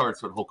 It all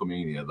starts with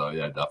Hulkamania, though.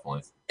 Yeah,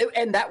 definitely.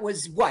 And that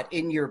was what,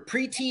 in your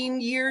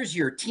preteen years,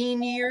 your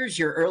teen years,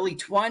 your early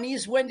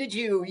 20s? When did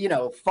you,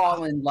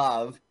 fall in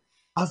love?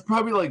 I was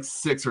probably like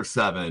 6 or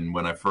 7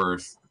 when I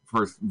first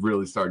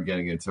really started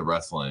getting into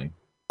wrestling.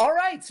 All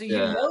right, so you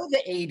know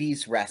the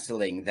 80s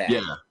wrestling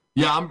then.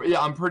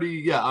 I'm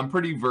pretty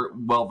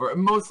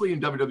mostly in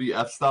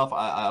WWF stuff.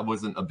 I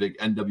wasn't a big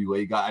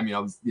NWA guy. I mean, I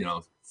was,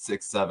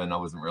 6, 7. I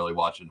wasn't really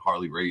watching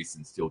Harley race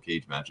and steel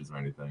cage matches or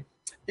anything.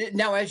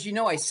 Now, as you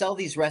know, I sell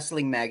these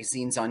wrestling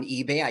magazines on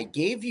eBay. I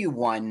gave you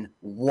one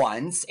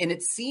once, and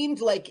it seemed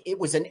like it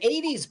was an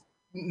 80s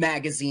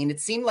magazine. It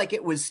seemed like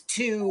it was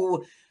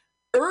too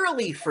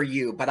early for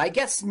you, but I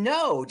guess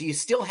no. Do you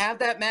still have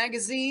that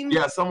magazine?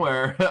 Yeah,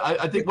 somewhere.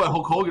 I think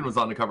Hulk Hogan was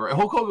on the cover.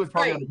 Hulk Hogan was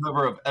probably on the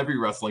cover of every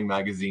wrestling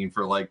magazine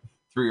for like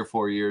 3 or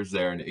 4 years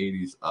there in the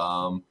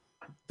 80s.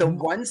 The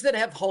ones that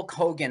have Hulk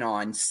Hogan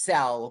on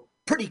sell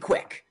pretty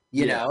quick,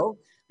 you know?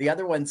 The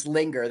other ones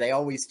linger. They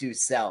always do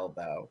sell,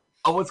 though.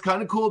 Oh, what's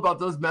kind of cool about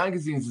those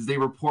magazines is they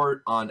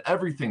report on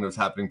everything that's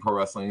happening in pro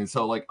wrestling. And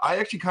so, like, I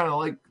actually kind of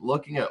like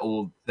looking at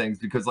old things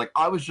because, like,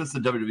 I was just a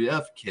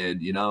WWF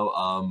kid, you know?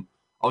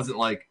 I wasn't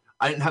like,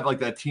 I didn't have like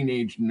that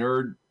teenage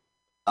nerd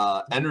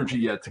energy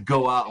yet to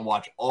go out and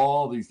watch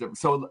all these different.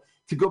 So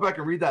to go back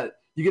and read that,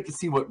 you get to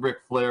see what Ric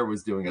Flair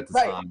was doing at the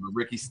time, or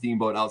Ricky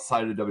Steamboat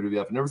outside of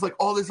WWF, and there was like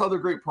all this other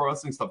great pro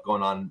wrestling stuff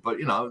going on. But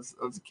you know, I was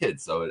a kid,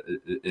 so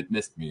it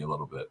missed me a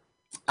little bit.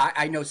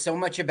 I know so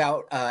much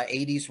about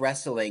 80s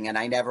wrestling, and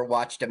I never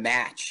watched a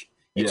match.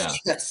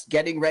 It's just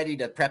getting ready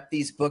to prep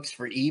these books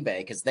for eBay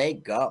because they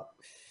go.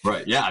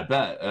 Right? Yeah, I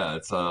bet. Yeah,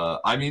 it's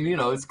I mean, you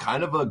know, it's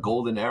kind of a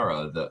golden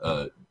era,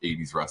 the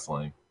 80s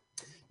wrestling.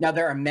 Now,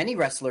 there are many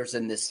wrestlers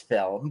in this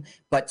film,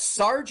 but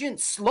Sergeant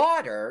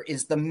Slaughter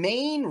is the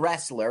main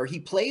wrestler. He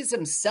plays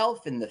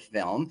himself in the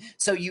film,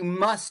 so you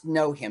must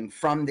know him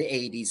from the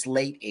 80s,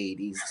 late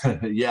 80s.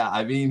 Yeah,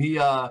 I mean, he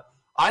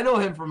I know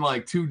him from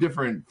like two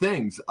different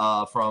things,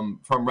 from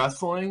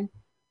wrestling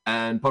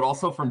but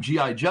also from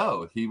G.I.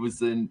 Joe. He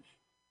was in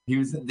a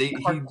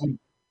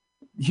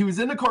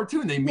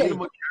cartoon. They made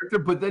him a character,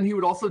 but then he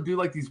would also do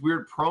like these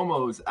weird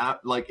promos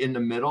at like in the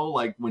middle,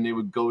 like when they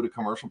would go to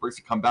commercial breaks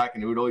to come back,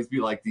 and it would always be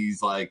like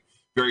these like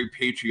very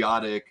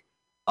patriotic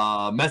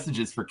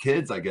messages for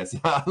kids, I guess.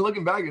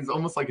 Looking back, it's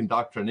almost like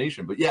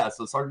indoctrination. But yeah,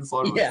 so Sergeant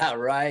Slaughter. Yeah,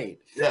 right.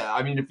 Yeah,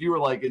 I mean, if you were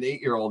like an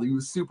 8-year-old, he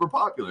was super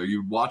popular.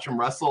 You'd watch him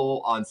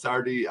wrestle on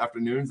Saturday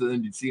afternoons, and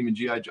then you'd see him in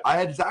G.I. Joe. I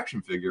had his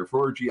action figure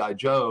for G.I.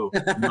 Joe,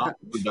 not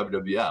for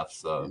WWF.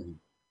 So.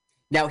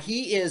 Now,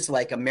 he is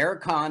like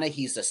Americana.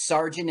 He's a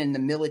sergeant in the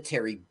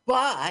military.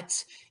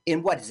 But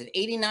in,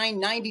 89,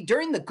 90,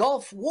 during the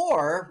Gulf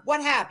War,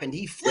 what happened?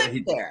 He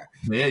flipped there.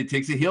 Yeah, he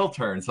takes a heel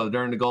turn. So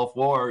during the Gulf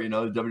War, you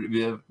know,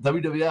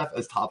 WWF,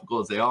 as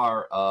topical as they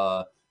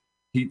are,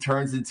 he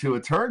turns into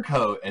a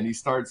turncoat, and he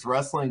starts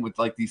wrestling with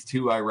like these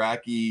two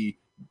Iraqi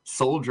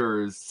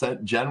soldiers,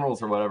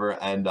 generals or whatever.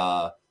 And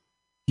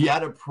he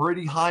had a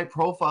pretty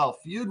high-profile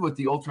feud with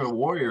the Ultimate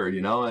Warrior,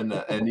 you know, and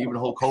even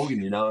Hulk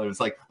Hogan, you know. It was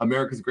like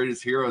America's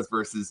Greatest Heroes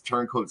versus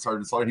Turncoat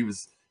Sergeant Slaughter. He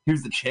was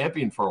the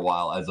champion for a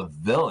while as a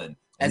villain.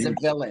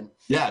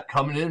 Yeah,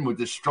 coming in with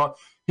this strong.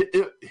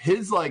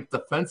 His like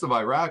defense of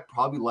Iraq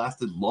probably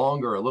lasted a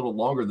little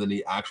longer than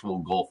the actual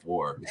Gulf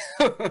War.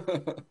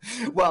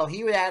 Well, he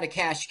had a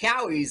cash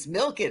cow. He's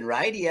milking,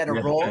 right? He had a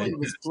role. He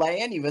was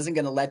playing. He wasn't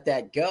going to let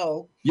that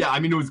go. Yeah,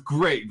 I mean, it was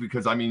great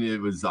because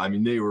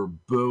they were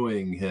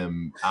booing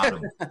him out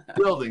of the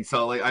building.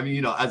 So, like, I mean,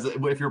 you know,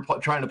 if you're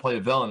trying to play a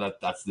villain,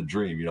 that's the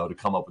dream, you know, to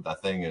come up with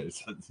that thing.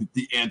 It's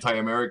the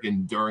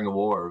anti-American during a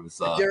war. It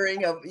was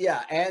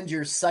and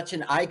you're such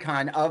an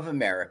icon of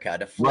America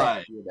to flip.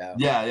 Right. You know?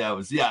 Yeah,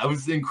 it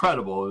was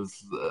incredible. It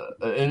was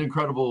an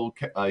incredible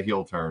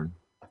heel turn.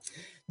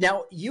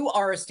 Now, you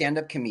are a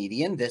stand-up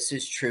comedian. This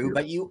is true,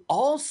 but you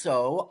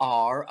also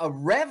are a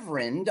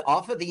reverend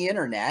off of the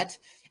internet,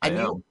 and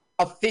you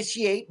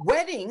officiate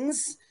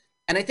weddings.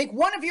 And I think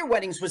one of your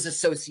weddings was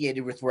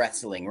associated with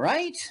wrestling,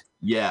 right?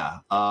 Yeah.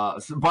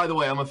 So by the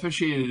way, I'm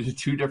officiated at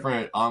two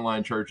different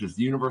online churches,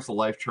 the Universal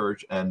Life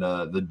Church and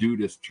the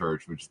Dudist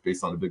Church, which is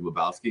based on the Big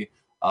Lebowski.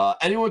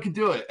 Anyone could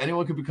do it.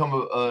 Anyone could become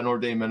an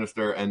ordained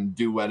minister and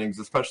do weddings,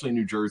 especially in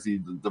New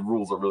Jersey. The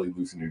rules are really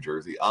loose in New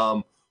Jersey.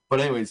 But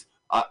anyways,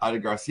 I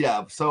digress.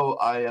 Yeah. So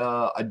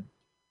I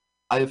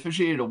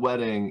officiated a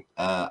wedding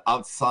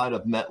outside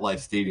of MetLife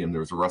Stadium.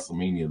 There was a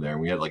WrestleMania there,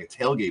 and we had like a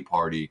tailgate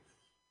party.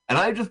 And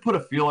I just put a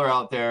feeler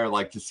out there,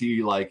 like to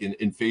see, like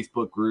in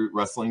Facebook group,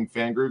 wrestling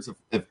fan groups,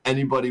 if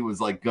anybody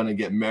was like gonna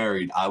get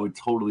married, I would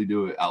totally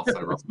do it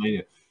outside of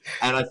WrestleMania.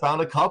 And I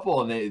found a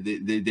couple, and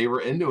they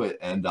were into it.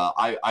 And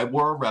I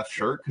wore a ref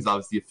shirt because I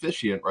was the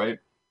officiant, right?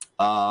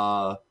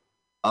 The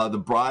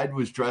bride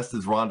was dressed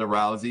as Ronda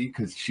Rousey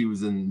because she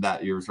was in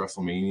that year's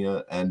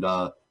WrestleMania, and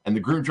the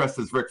groom dressed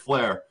as Ric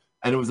Flair,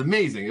 and it was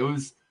amazing. It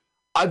was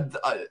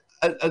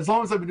as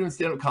long as I've been doing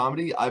stand-up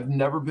comedy, I've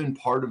never been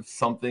part of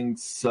something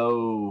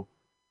so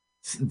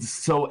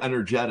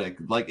energetic.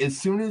 Like, as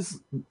soon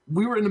as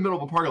we were in the middle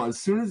of a parking lot, as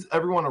soon as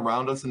everyone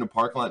around us in the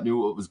parking lot knew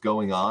what was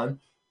going on,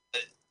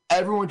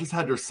 everyone just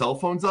had their cell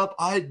phones up.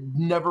 I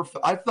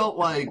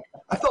felt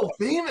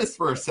famous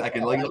for a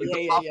second.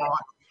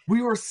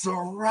 We were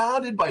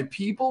surrounded by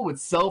people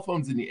with cell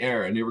phones in the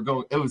air, and they were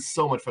going. It was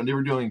so much fun. They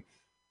were doing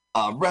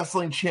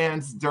wrestling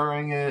chants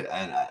during it,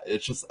 and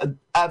it's just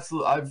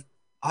absolute.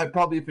 I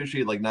probably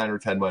officiated like 9 or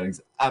 10 weddings.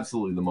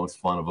 Absolutely the most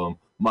fun of them.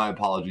 My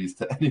apologies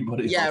to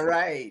anybody. Yeah,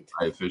 right.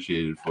 I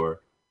officiated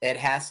for. It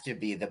has to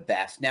be the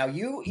best. Now,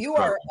 you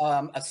are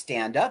a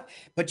stand-up,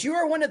 but you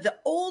are one of the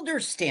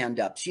older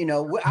stand-ups. You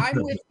know, I'm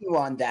with you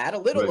on that, a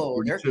little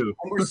older. And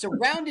we're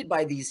surrounded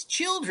by these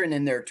children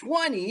in their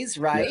 20s,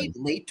 right? Yeah.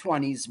 Late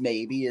 20s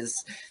maybe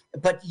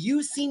but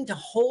you seem to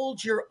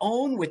hold your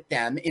own with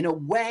them in a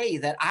way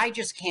that I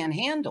just can't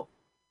handle.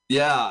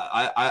 Yeah,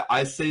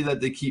 I say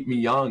that they keep me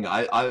young.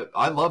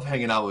 I love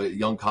hanging out with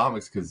young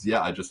comics because,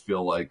 I just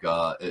feel like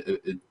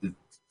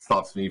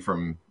stops me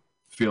from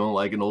feeling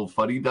like an old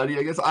fuddy-duddy,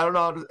 I guess. I don't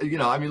know. You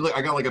know, I mean, look,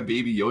 I got like a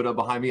baby Yoda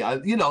behind me.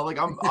 I'm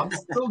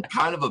still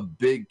kind of a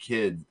big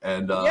kid,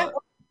 and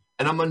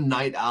and I'm a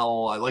night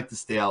owl. I like to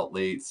stay out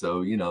late,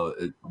 so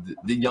the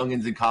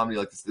youngins in comedy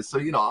like this.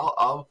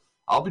 So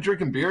I'll be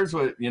drinking beers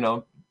with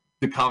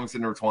the comics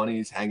in their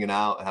 20s, hanging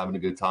out, having a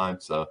good time.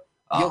 So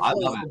you'll I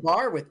close love the it.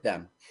 bar with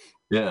them.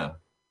 Yeah,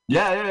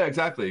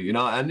 exactly.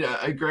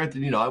 And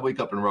granted, I wake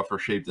up in rougher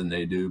shape than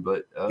they do,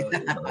 but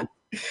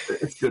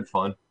it's good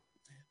fun.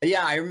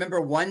 Yeah, I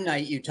remember one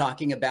night you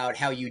talking about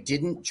how you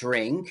didn't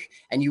drink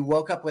and you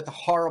woke up with a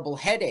horrible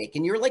headache,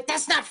 and you were like,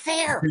 "That's not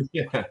fair."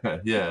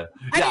 Yeah.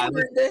 I didn't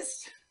learn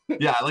this.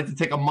 Yeah, I like to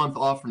take a month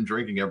off from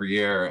drinking every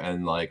year,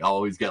 and like I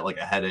always get like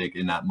a headache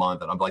in that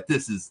month, and I'm like, I'm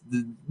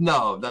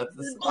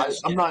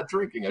not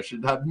drinking. I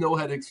should have no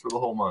headaches for the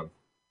whole month.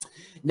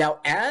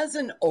 Now, as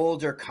an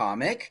older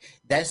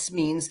comic, this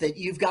means that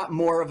you've got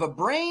more of a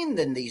brain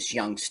than these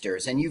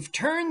youngsters, and you've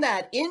turned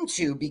that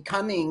into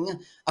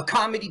becoming a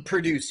comedy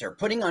producer,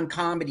 putting on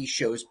comedy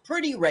shows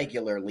pretty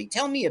regularly.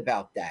 Tell me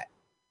about that.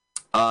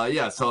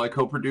 So I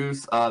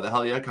co-produce the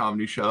Hell Yeah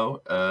Comedy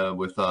Show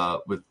with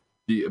the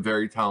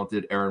very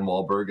talented Aaron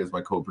Wahlberg as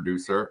my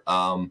co-producer.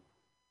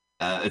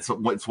 It's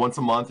once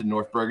a month in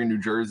North Bergen, New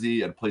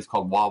Jersey, at a place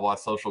called Wawa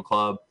Social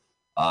Club.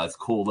 It's a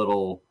cool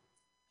little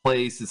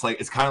place.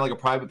 It's kind of like a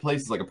private place.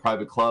 It's like a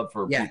private club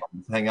for people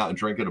to hang out and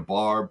drink at a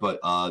bar,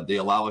 but they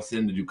allow us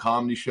in to do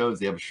comedy shows.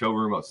 They have a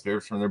showroom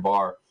upstairs from their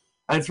bar,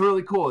 and it's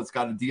really cool. It's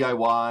got a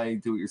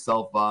DIY,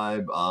 do-it-yourself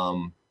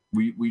vibe.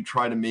 We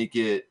try to make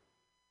it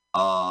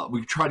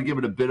we try to give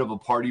it a bit of a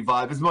party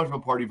vibe, as much of a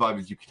party vibe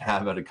as you can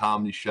have at a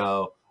comedy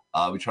show.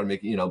 We try to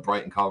make it,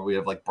 bright and colorful. We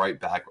have like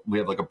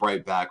a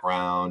bright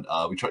background.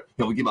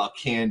 We give out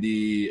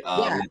candy.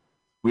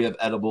 We have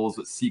edibles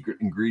with secret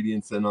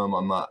ingredients in them.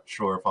 I'm not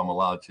sure if I'm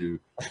allowed to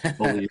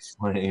fully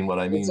explain what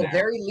I mean. It's a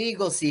very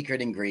legal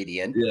secret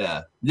ingredient.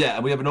 Yeah.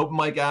 And we have an open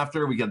mic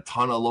after. We get a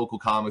ton of local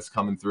comics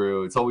coming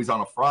through. It's always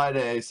on a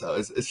Friday, so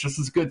it's just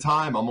this good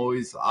time.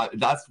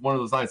 That's one of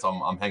those nights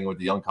I'm hanging with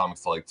the young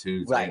comics till like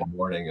 2 in the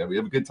morning, and we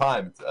have a good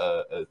time.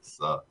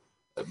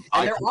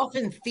 And they're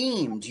often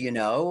themed,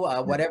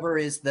 whatever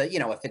is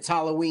if it's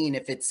Halloween,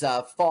 if it's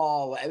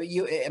fall,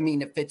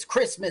 if it's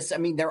Christmas,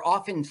 they're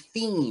often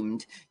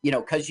themed,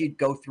 because you'd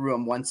go through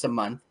them once a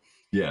month.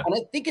 Yeah. And I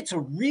think it's a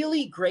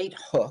really great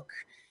hook.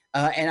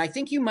 And I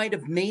think you might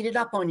have made it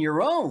up on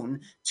your own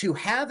to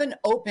have an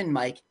open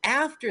mic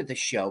after the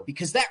show,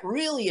 because that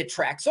really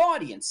attracts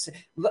audience.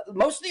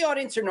 Most of the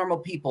audience are normal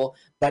people,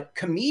 but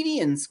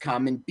comedians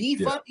come and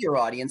beef up your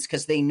audience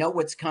because they know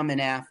what's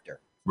coming after.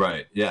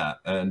 Right. Yeah.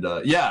 And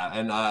I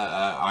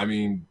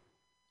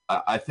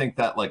think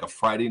that like a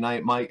Friday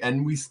night mic,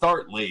 and we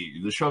start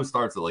late. The show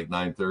starts at like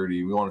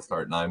 9:30. We want to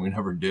start at 9. We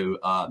never do.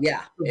 The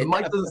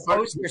mic doesn't start.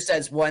 The poster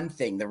says one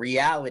thing. The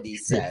reality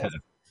says.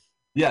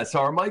 Yeah. So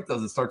our mic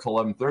doesn't start till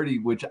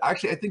 11:30, which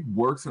actually I think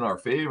works in our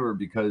favor,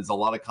 because a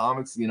lot of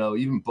comics,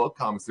 even book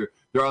comics,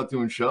 they're out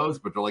doing shows,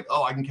 but they're like,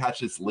 oh, I can catch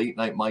this late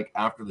night mic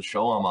after the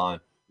show I'm on.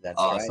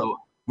 That's right. So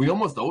we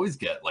almost always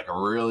get like a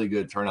really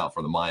good turnout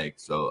for the mic.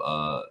 So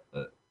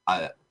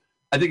I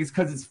think it's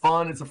because it's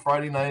fun. It's a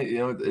Friday night.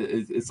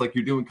 It's like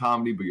you're doing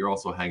comedy, but you're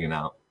also hanging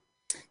out.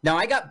 Now,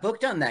 I got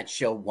booked on that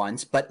show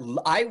once, but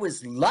I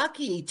was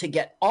lucky to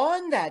get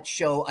on that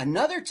show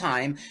another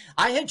time.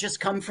 I had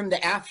just come from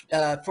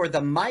for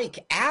the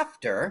mic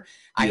after.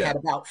 I had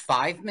about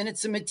 5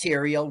 minutes of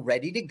material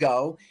ready to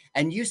go.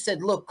 And you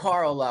said, look,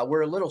 Carl,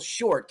 we're a little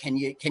short. Can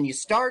you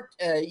start,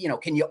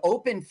 can you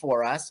open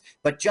for us,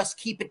 but just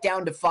keep it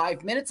down to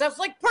 5 minutes? I was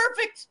like,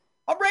 perfect.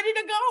 I'm ready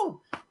to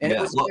go. And it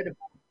was good.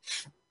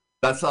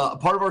 That's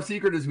part of our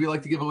secret is we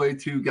like to give away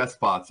 2 guest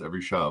spots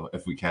every show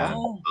if we can.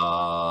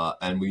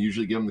 And we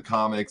usually give them the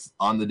comics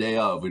on the day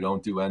of. We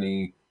don't do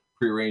any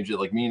prearrange it.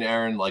 Like me and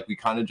Aaron, like we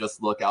kind of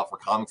just look out for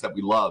comics that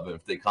we love. And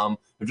if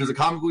there's a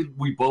comic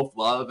we both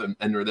love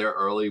and they're there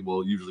early,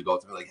 we'll usually go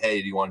up to them like,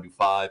 hey, do you want to do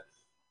 5?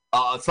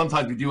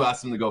 Sometimes we do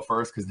ask them to go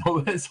first because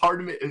it's hard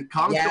to make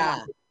comics.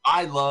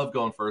 I love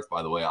going first,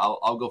 by the way.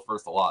 I'll go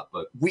first a lot,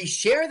 but we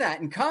share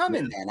that in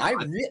common, man.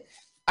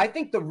 I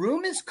think the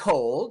room is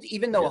cold,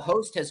 even though a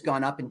host has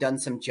gone up and done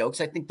some jokes.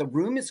 I think the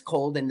room is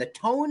cold and the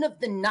tone of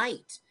the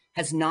night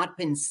has not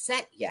been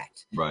set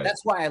yet. Right.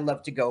 That's why I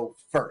love to go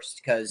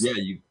first, because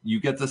you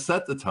get to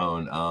set the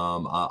tone.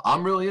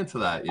 I'm really into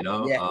that.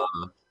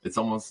 It's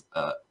almost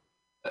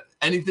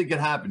anything can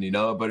happen.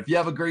 But if you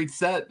have a great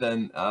set,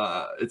 then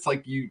it's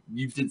like you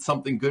did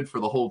something good for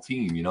the whole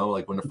team.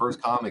 Like when the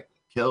first comic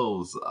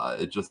kills,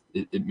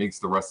 it makes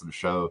the rest of the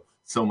show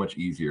so much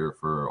easier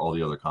for all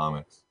the other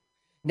comics.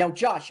 Now,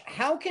 Josh,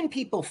 how can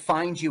people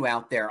find you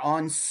out there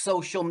on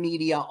social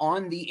media,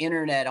 on the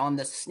internet, on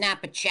the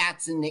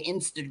Snapchats and the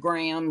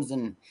Instagrams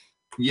and?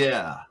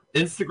 Yeah,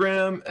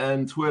 Instagram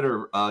and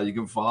Twitter. You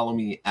can follow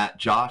me at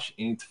Josh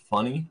Ain't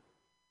Funny.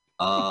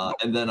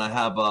 And then I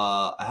have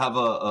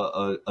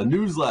a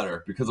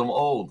newsletter because I'm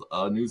old.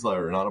 A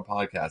newsletter, not a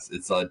podcast.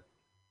 It's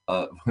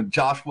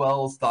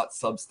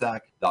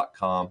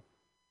joshwells.substack.com.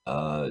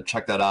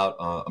 check that out.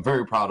 I'm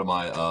very proud of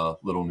my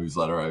little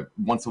newsletter.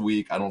 Once a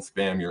week, I don't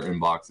spam your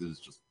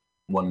inboxes, just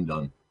one and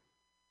done.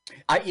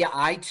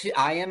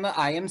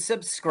 I am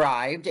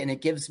subscribed, and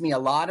it gives me a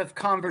lot of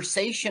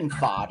conversation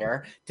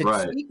fodder to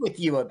speak with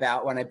you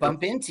about when I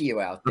bump into you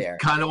out there.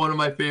 Kind of one of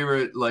my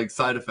favorite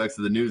side effects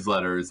of the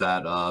newsletter is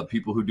that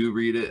people who do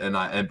read it,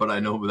 but I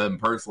know them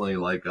personally,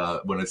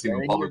 when I see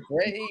them in public.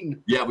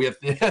 Yeah, we have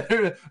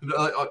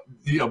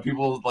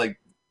people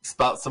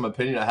spout some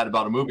opinion I had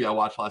about a movie I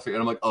watched last week,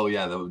 and I'm like, oh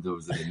yeah, that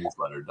was in the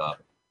newsletter. Duh.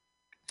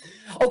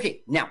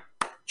 Okay, now,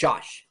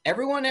 Josh,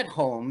 everyone at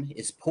home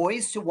is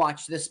poised to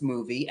watch this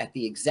movie at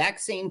the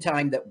exact same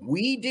time that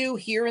we do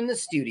here in the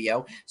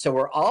studio. So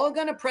we're all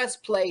going to press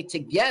play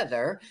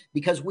together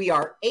because we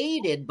are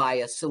aided by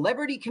a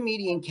celebrity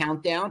comedian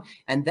countdown,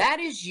 and that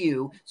is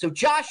you. So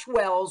Josh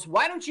Wells,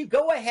 why don't you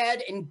go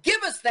ahead and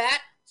give us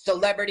that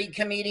celebrity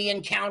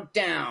comedian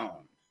countdown?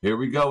 Here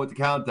we go with the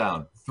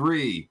countdown.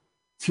 3,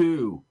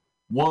 2,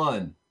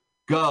 1,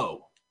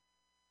 go.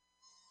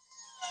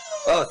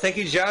 Oh, thank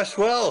you, Josh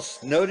Wells,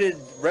 noted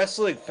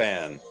wrestling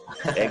fan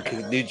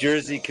and New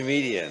Jersey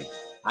comedian.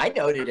 I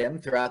noted him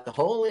throughout the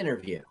whole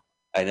interview.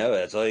 I know,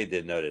 that's all you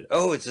did noted.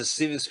 Oh, it's a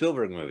Steven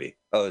Spielberg movie.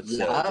 Oh, it's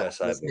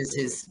this is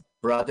his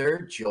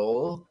brother,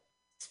 Joel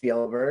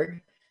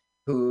Spielberg,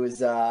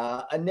 who's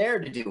a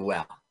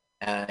ne'er-do-well.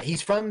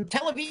 He's from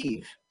Tel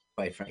Aviv,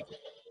 quite frankly.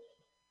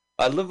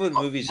 I love when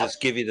movies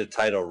just give you the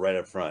title right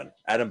up front.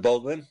 Adam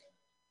Baldwin?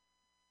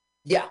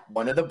 Yeah,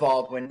 one of the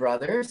Baldwin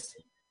brothers.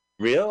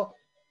 Real?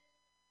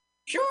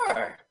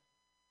 Sure.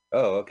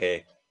 Oh,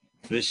 okay.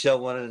 Michelle,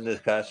 one of the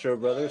Castro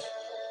brothers?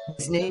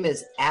 His name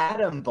is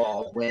Adam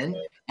Baldwin,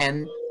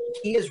 and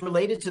he is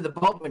related to the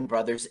Baldwin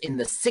brothers in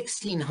the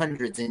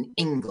 1600s in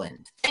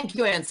England. Thank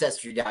you,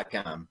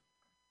 Ancestry.com.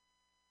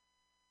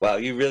 Wow,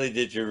 you really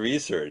did your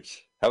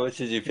research. How much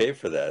did you pay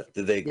for that?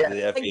 Did the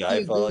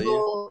FBI follow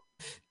you?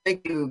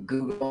 Thank you,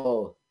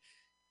 Google.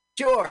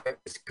 Sure, it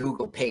was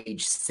Google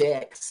page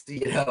 6,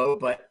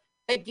 but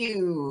thank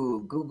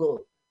you,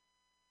 Google.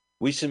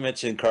 We should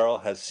mention Carl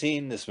has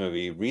seen this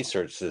movie,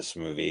 researched this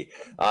movie.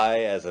 I,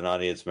 as an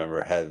audience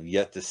member, have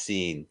yet to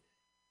see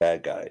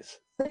Bad Guys.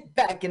 Sit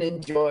back and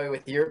enjoy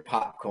with your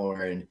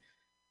popcorn.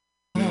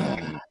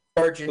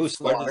 Sergeant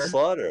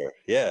Slaughter.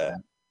 Yeah.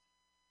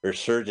 Or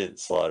Sergeant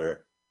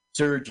Slaughter.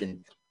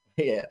 Sergeant.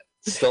 Yeah.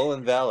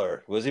 Stolen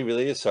Valor. Was he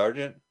really a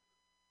sergeant?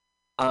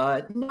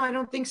 No, I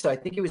don't think so. I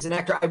think he was an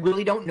actor. I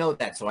really don't know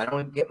that, so I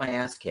don't get my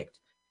ass kicked.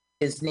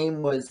 His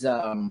name was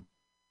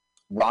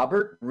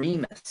Robert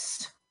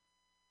Remus.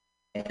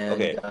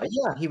 And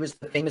he was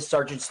the famous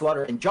Sergeant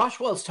Slaughter. And Josh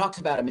Wells talks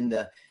about him in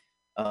the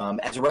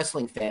as a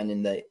wrestling fan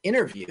in the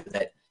interview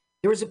that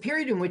there was a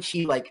period in which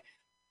he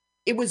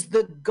it was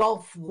the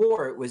Gulf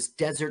War, it was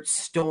Desert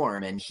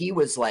Storm, and he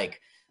was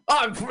like,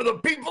 I'm for the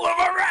people of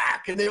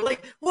Iraq, and they're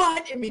like,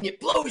 what? I mean, it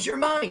blows your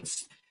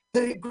minds.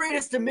 The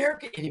greatest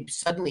American, and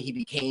suddenly he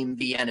became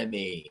the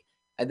enemy,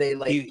 and they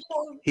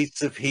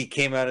he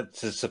came out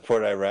to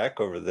support Iraq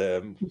over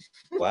them.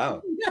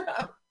 Wow.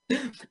 Yeah.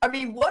 I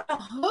mean, what a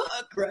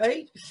hook,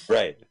 right?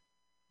 Right.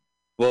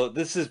 Well,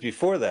 this is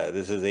before that.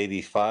 This is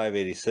 85,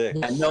 86.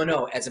 Yeah,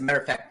 no. As a matter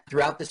of fact,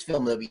 throughout this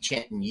film, they'll be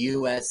chanting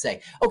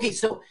USA. Okay,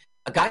 so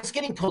a guy's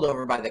getting pulled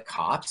over by the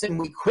cops, and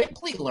we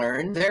quickly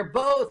learn they're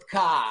both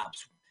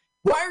cops.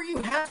 Why are you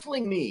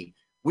hassling me?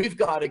 We've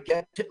got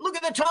to look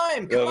at the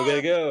time. We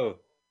gotta go.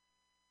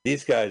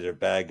 These guys are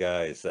bad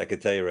guys. I can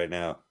tell you right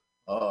now.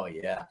 Oh,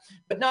 yeah.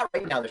 But not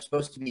right now. They're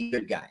supposed to be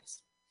good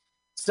guys.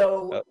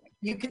 So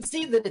you can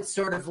see that it's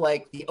sort of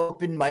like the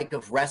open mic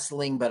of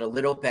wrestling, but a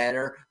little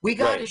better. We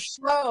got a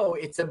show.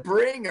 It's a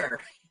bringer,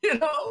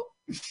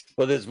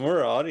 Well, there's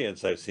more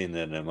audience I've seen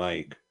than a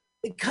mic.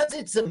 Because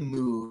it's a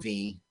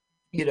movie,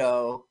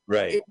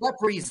 Right. It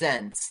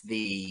represents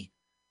the...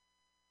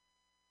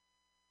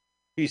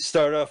 You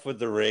start off with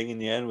the ring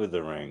and you end with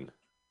the ring.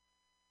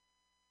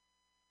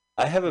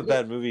 I have a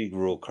bad movie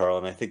rule, Carl,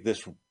 and I think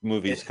this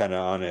movie is kind of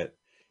on it.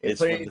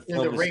 It's when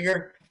the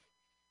ringer.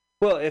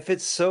 Well, if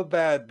it's so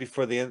bad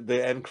before the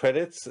end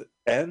credits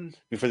end,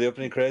 before the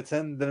opening credits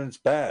end, then it's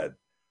bad.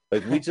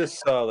 Like we just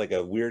saw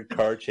a weird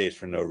car chase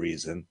for no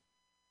reason,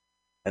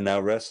 and now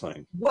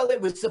wrestling. Well,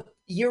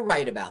 you're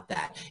right about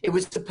that. It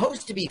was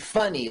supposed to be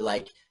funny,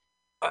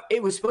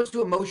 it was supposed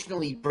to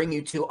emotionally bring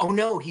you to, oh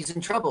no, he's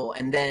in trouble,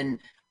 and then,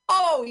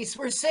 oh,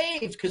 we're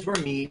saved because we're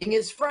meeting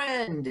his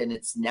friend, and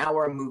it's now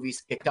our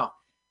movie's kicked off.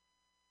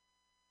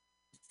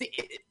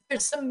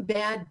 There's some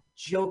bad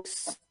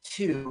jokes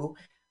too.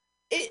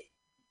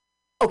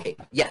 Okay,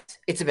 yes,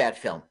 it's a bad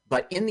film,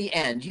 but in the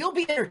end, you'll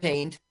be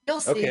entertained.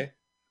 You'll see. Okay.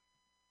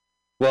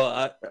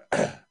 Well,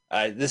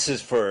 this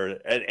is for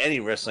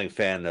any wrestling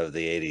fan of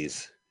the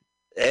 80s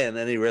and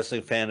any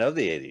wrestling fan of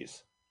the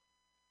 80s.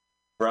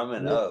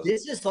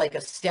 This is like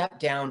a step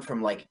down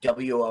from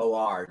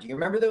WOR. Do you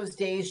remember those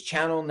days,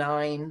 Channel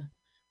 9?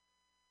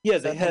 Yeah,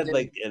 they had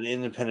an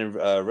independent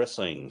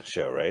wrestling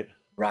show, right?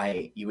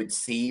 Right. You would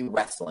see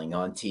wrestling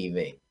on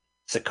TV.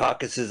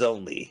 Secaucus is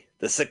only.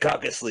 The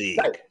Secaucus League.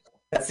 Right.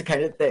 That's the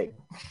kind of thing.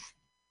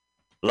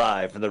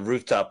 Live from the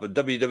rooftop of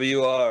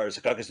WWR,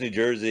 Secaucus, New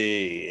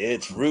Jersey.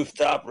 It's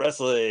Rooftop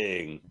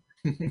Wrestling.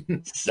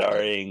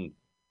 Starring...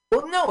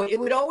 Well, no, it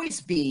would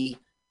always be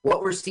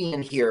what we're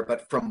seeing here,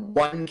 but from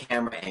one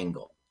camera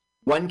angle.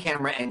 One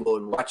camera angle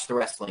would watch the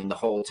wrestling the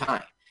whole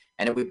time.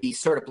 And it would be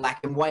sort of black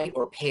and white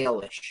or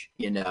palish,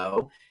 you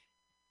know.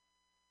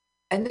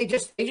 And they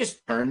just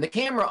turned the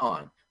camera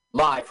on.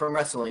 Live from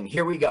wrestling.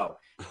 Here we go.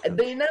 And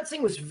the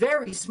announcing was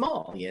very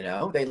small, you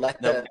know. They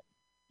let the...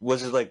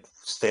 Was it like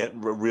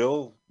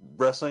real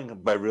wrestling?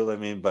 By real, I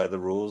mean by the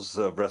rules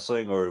of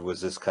wrestling, or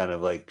was this kind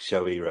of like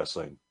showy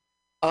wrestling?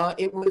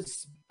 It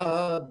was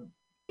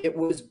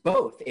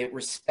both. It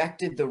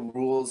respected the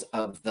rules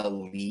of the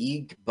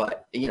league,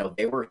 but you know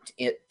they were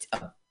I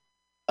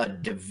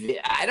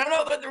don't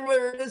know what the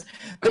word is,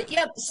 but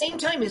yeah, at the same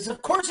time,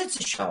 of course it's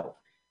a show.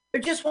 They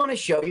just want to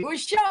show you a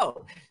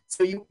show.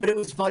 But it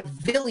was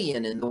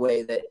vaudevillian in the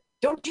way that.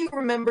 Don't you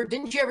remember?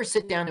 Didn't you ever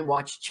sit down and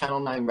watch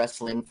Channel 9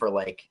 wrestling for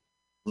like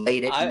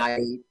late at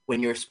night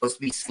when you're supposed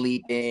to be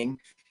sleeping?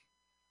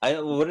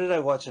 What did I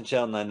watch on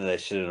Channel 9 that I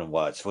shouldn't have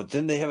watched? Well,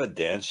 didn't they have a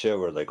dance show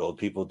where like old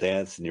people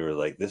dance and you were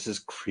like, this is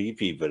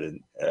creepy, but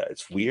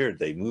it's weird.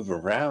 They move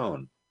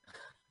around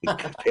in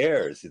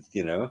pairs,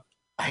 you know?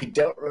 I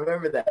don't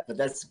remember that, but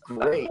that's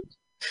great.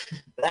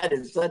 That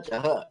is such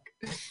a hook.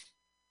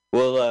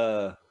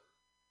 Well,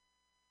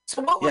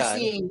 so what we're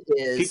seeing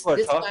is... People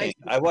are talking.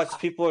 I watched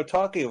People Are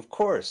Talking, of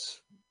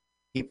course.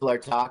 People Are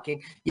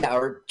Talking? Yeah,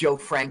 or Joe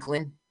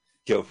Franklin.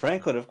 Joe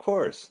Franklin, of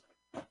course.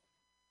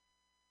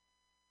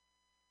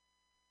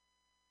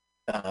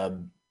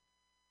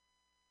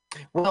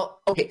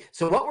 Well, okay,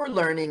 so what we're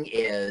learning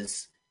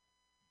is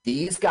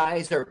these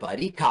guys are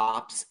buddy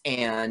cops,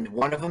 and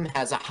one of them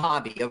has a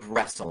hobby of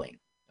wrestling,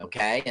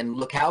 okay? And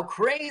look how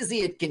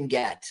crazy it can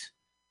get.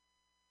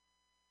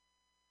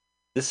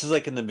 This is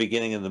like in the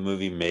beginning of the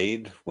movie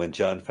Made, when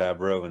Jon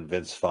Favreau and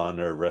Vince Vaughn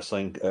are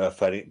wrestling,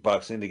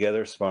 boxing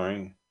together,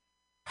 sparring.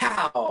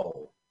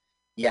 How?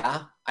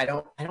 Yeah, I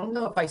don't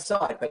know if I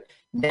saw it, but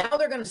now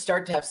they're going to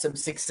start to have some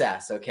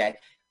success, okay?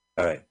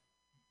 All right.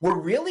 We're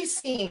really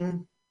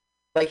seeing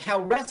like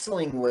how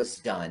wrestling was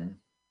done.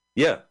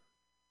 Yeah.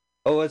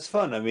 Oh, it's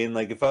fun. I mean,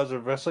 like if I was a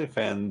wrestling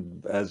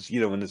fan, as you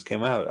know, when this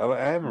came out,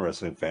 I am a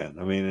wrestling fan.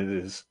 I mean, it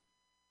is.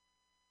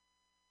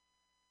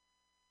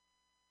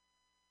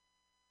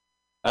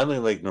 I only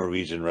like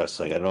Norwegian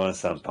wrestling. I don't want to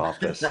sound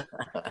pompous.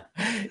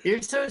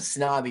 You're so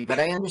snobby, but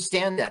I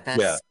understand that.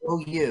 That's so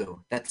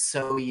you. That's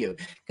so you.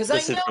 Because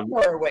I know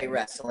Norway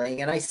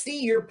wrestling, and I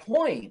see your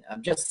point.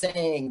 I'm just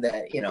saying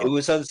that, you know. It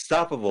was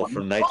unstoppable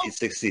from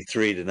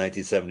 1963 to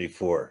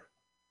 1974.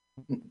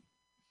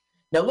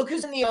 Now look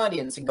who's in the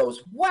audience and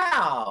goes,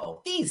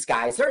 wow, these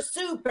guys are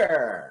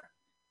super.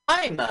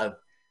 I'm a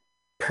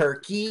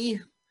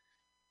perky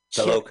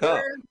fellow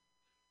cop.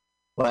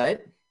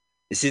 What?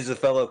 Is he a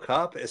fellow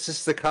cop? Is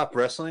this the cop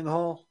wrestling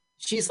hall?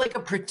 She's like a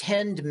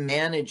pretend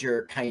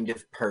manager kind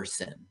of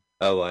person.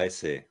 Oh, I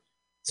see.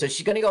 So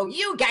she's going to go,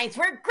 you guys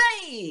were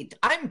great.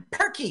 I'm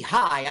Perky.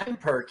 Hi, I'm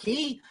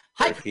Perky.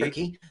 Hi,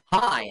 Perky.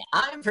 Hi,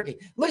 I'm Perky.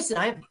 Listen,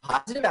 I have a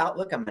positive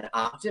outlook. I'm an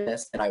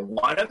optimist, and I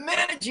want to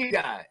manage you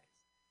guys.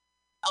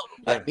 Oh,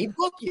 let me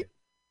book you.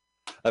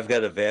 I've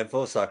got a van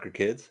full of soccer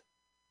kids.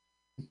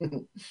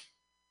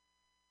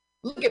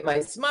 Look at my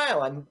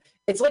smile.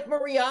 It's like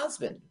Marie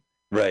Osmond.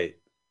 Right.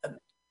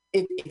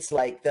 It's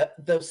like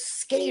the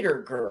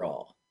skater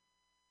girl.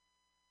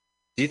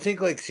 Do you think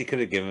like she could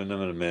have given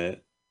them a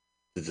minute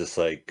to just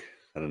like,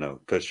 I don't know,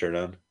 put a shirt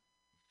on?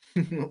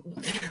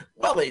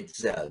 Well,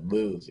 it's a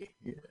movie.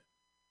 Yeah.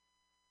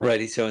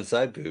 Right, he's showing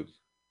side boob.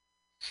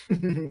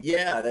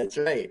 Yeah, that's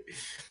right.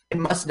 It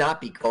must not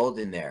be cold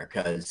in there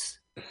because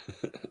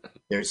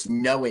there's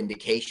no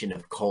indication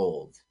of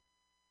cold.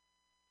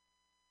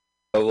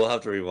 Oh, we'll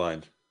have to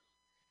rewind.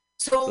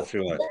 So let's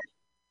rewind.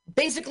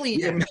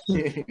 Basically,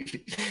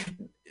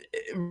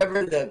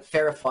 remember the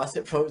Farrah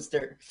Fawcett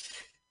poster?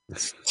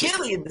 It's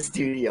chilly in the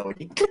studio.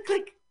 Click,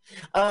 click.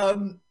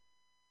 I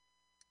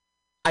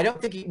don't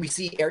think we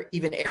see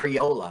even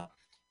areola.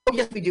 Oh,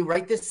 yes, we do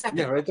right this second.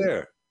 Yeah, right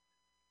there.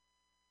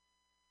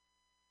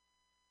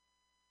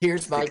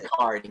 Here's my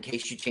card in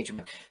case you change your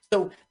mind.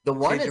 So the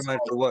one change is your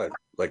mind for what?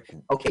 Like,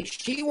 okay,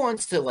 she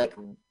wants to like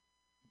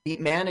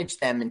manage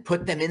them and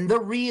put them in the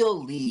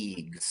real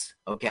leagues.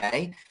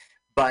 Okay,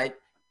 but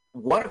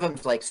one of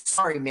them's like,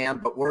 sorry,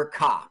 ma'am, but we're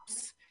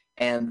cops.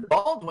 And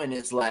Baldwin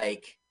is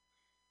like,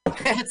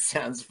 that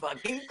sounds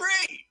fucking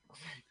great.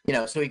 You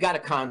know, so we got a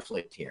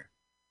conflict here.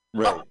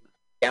 Right. Oh,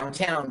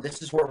 downtown,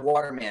 this is where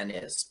Waterman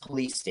is,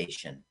 police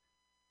station.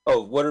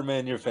 Oh,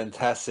 Waterman, your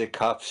fantastic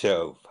cop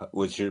show,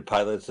 which your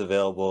pilot's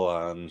available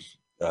on,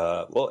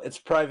 well, it's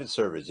private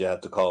service. You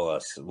have to call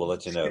us. We'll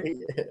let you know.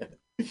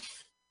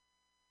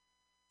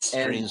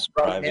 Streams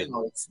private.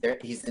 Now,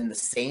 he's in the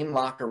same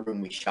locker room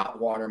we shot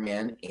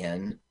Waterman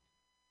in.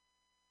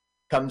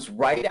 Comes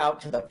right out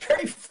to the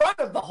very front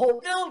of the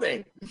whole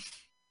building.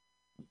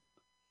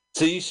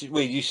 So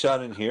you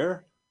shot in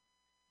here?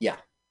 Yeah.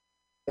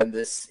 And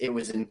it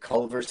was in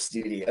Culver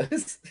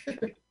Studios.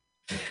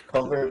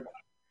 Culver,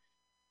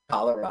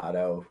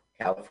 Colorado.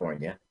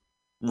 California.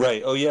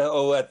 Right. Oh yeah.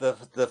 Oh, at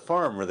the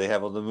farm where they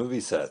have all the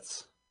movie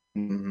sets.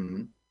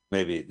 Mm-hmm.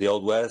 Maybe the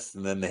Old West,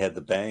 and then they had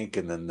the bank,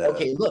 and then the.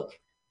 Okay, look,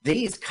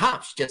 these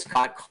cops just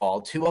got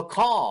called to a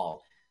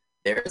call.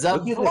 There's a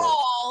Look at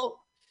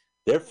brawl.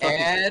 They're fucking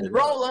And shit up.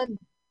 rolling.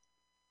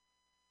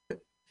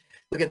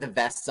 Look at the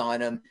vests on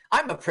them.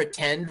 I'm a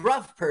pretend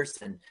rough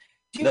person.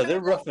 No,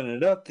 they're roughing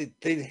it up.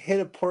 They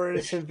hit a poor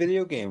innocent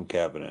video game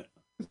cabinet.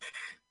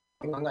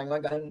 Hear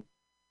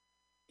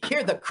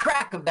the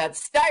crack of that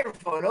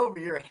styrofoam over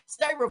your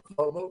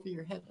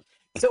head.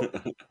 So,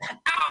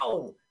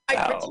 ow! I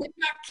pretend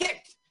got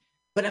kicked.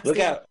 But Look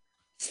out,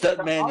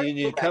 Stuntman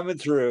Union coming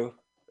through.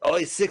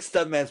 Only 6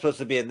 stuntmen supposed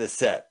to be in this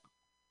set.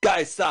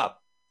 Guys,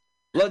 stop!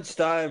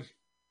 Lunchtime.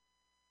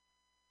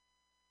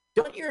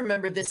 Don't you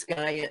remember this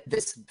guy?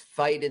 This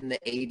fight in the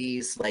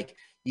 80s, like.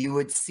 You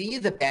would see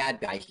the bad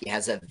guy. He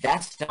has a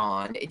vest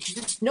on. It's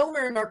just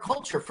nowhere in our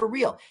culture, for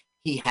real.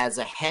 He has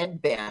a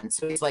headband,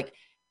 so he's like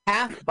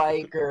half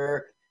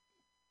biker.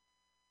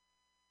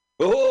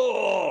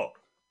 Oh,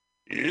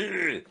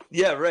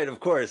 yeah, right. Of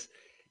course.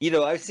 You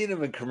know, I've seen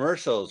him in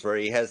commercials where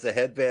he has the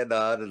headband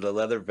on and the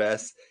leather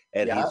vest,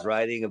 and he's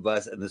riding a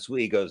bus. And this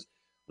week he goes,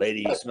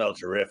 "Lady, you smell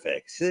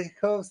terrific." She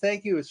goes,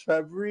 "Thank you, it's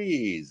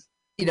Febreze."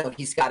 You know,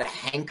 he's got a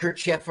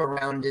handkerchief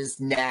around his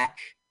neck.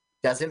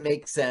 Doesn't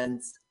make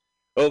sense.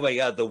 Oh my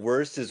God! The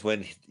worst is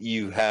when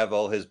you have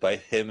all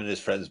him and his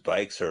friends'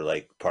 bikes are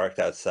like parked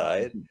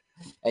outside,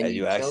 and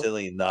you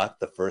accidentally knock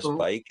the first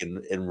bike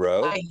in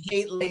row. I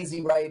hate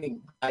lazy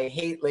writing.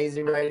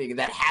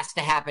 That has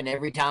to happen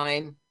every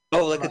time.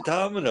 Oh, like a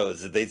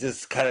dominoes. They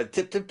just kind of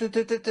tip.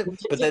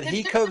 But then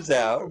he comes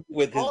out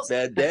with his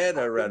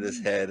bandana around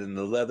his head and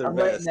the leather I'm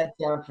vest. writing that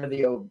down for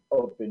the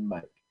open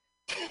mic.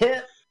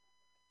 Tip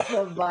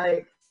the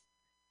mic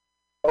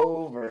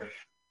over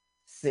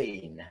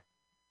scene.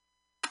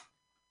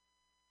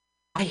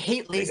 I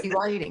hate lazy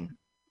writing.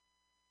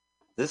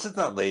 This is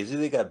not lazy.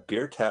 They got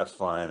beer taps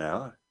flying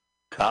out.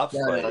 Cops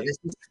fighting.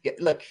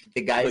 Look,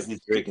 the guy's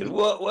drinking.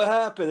 What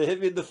happened? It hit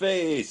me in the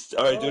face.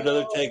 All right, do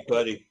another take,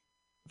 buddy.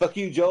 Fuck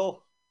you,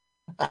 Joel.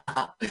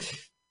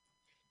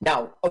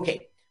 Now,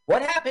 okay.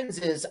 What happens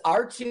is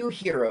our two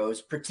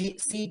heroes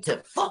proceed to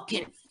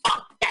fucking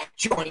fuck that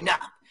joint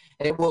up,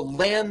 and it will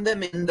land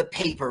them in the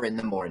paper in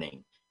the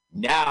morning.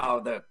 Now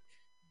the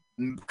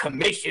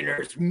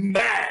commissioner's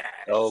mad.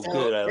 Oh, So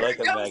good. I here like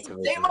a comes mad the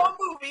commissioner. Same old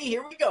movie.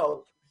 Here we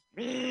go.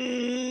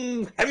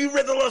 Have you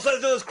read the Los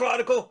Angeles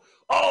Chronicle?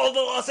 Oh, the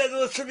Los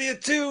Angeles Tribune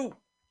too.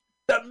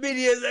 The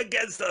media is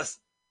against us.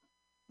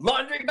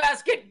 Laundry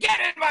basket, get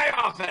in my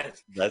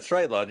office. That's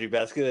right. Laundry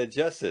Basket of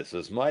Justice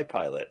was my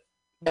pilot.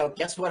 No,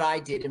 guess what I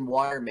did in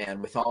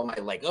Waterman with all my,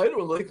 I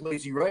don't like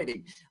lazy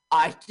writing.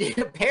 I did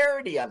a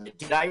parody of it.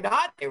 Did I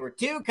not? There were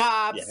 2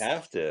 cops. You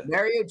have to.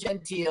 Mario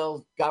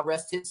Gentile, God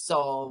rest his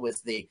soul,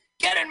 was the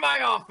get in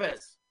my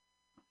office.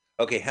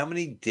 Okay, how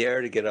many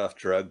dare to get off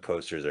drug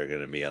posters are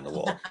going to be on the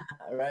wall?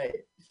 Right.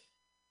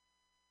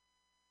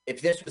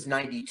 If this was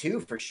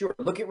 92, for sure.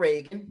 Look at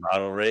Reagan.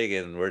 Ronald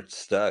Reagan, we're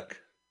stuck.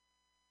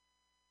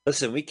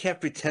 Listen, we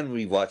can't pretend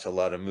we watch a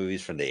lot of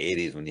movies from the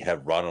 80s when you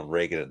have Ronald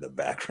Reagan in the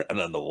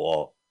background on the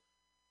wall.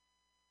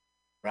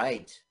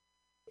 Right.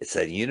 It's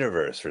that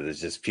universe where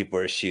there's just people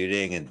are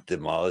shooting and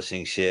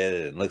demolishing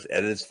shit, and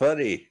it's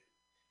funny.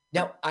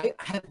 Now, I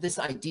have this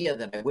idea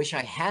that I wish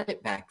I had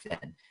it back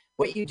then.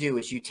 What you do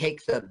is you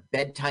take the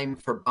Bedtime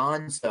for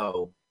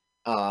Bonzo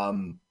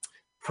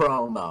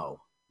promo,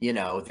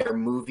 their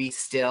movie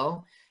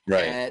still,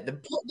 right? The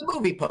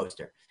movie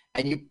poster,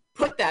 and you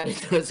put that in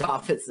those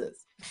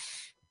offices.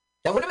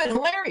 That would have been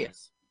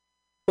hilarious.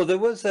 Well, there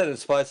was that in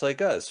Spies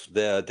Like Us.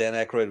 Dan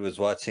Aykroyd was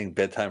watching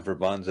Bedtime for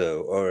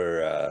Bonzo,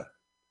 or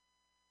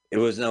it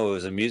was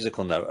a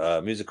musical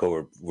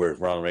where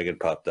Ronald Reagan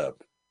popped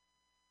up.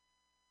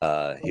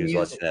 He was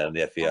watching that on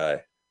the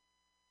FBI.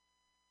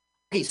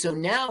 Okay, so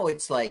now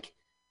it's like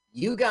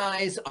you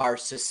guys are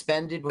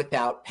suspended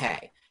without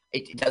pay.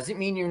 It doesn't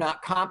mean you're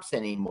not cops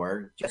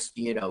anymore. Just,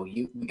 you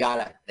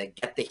gotta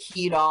get the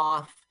heat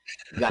off.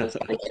 You gotta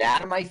get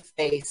out of my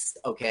face,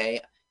 okay?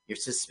 You're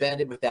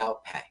suspended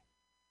without pay.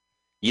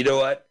 You know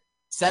what?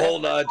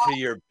 Hold on to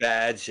your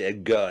badge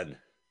and gun.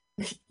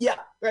 Yeah,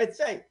 that's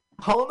right.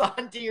 Hold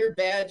on to your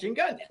badge and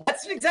gun.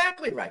 That's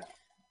exactly right.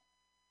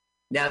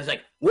 Now it's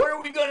like, what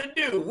are we going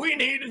to do? We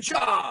need a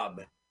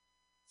job.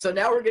 So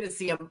now we're going to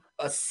see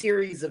a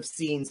series of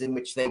scenes in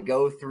which they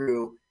go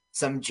through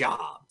some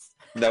jobs.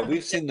 Now,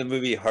 we've seen the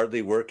movie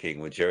Hardly Working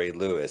with Jerry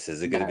Lewis.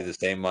 Is it going to be the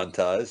same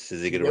montage?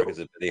 Is he going to work as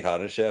a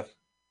Benihana chef?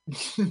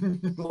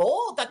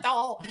 Oh, that's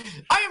all.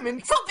 I am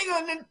insulting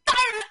an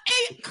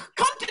entire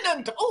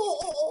continent.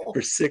 Oh.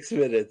 For 6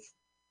 minutes.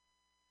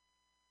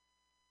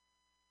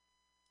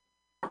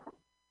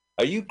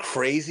 Are you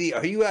crazy?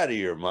 Are you out of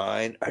your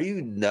mind? Are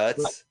you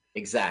nuts? Right.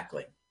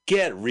 Exactly.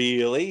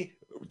 Really?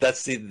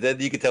 Then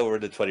you can tell we're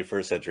in the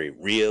 21st century.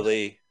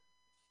 Really?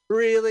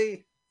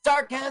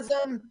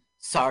 Sarcasm.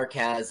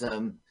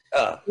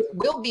 It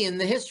will be in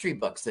the history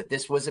books that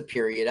this was a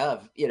period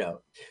of,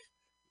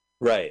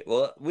 Right.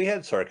 Well, we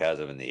had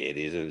sarcasm in the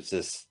 80s. It was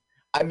just...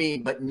 I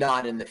mean, but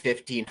not in the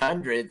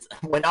 1500s.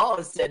 When all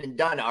is said and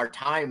done, our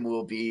time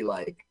will be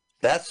like.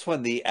 That's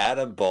when the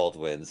Adam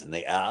Baldwins and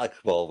the Alec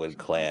Baldwin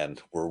clan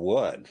were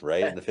one,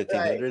 right? In the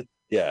 1500s? Right.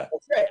 Yeah.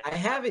 That's right. I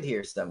have it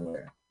here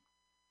somewhere.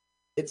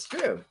 It's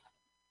true.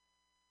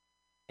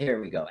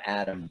 Here we go.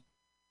 Adam.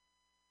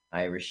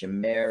 Irish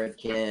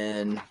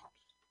American.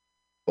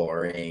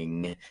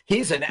 Boring.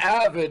 He's an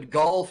avid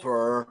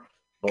golfer.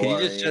 Boring.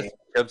 Can you just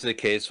jump to the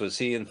case? Was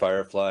he in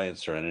Firefly and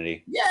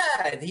Serenity?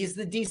 Yeah, he's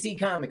the DC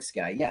Comics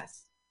guy.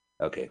 Yes.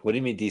 Okay. What do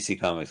you mean DC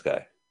Comics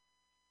guy?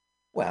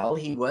 Well,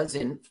 he was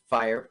in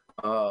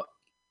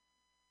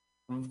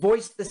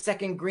voiced the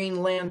second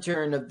Green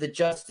Lantern of the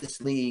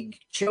Justice League,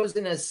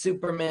 chosen as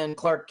Superman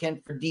Clark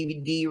Kent for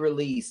DVD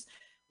release.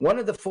 One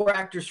of the 4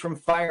 actors from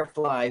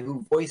Firefly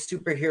who voiced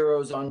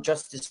superheroes on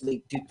Justice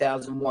League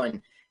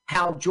 2001.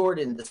 Hal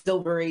Jordan, the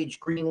Silver Age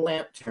Green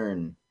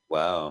Lantern.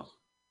 Wow.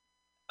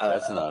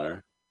 That's an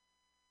honor.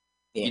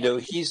 Yeah. You know,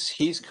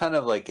 he's kind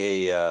of like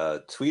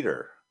a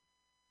tweeter,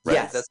 right?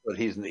 Yes. That's what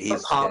he's for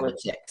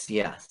politics,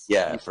 yes.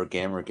 Yeah, for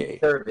Gamergate.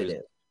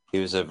 Conservative. He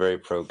was a very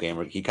pro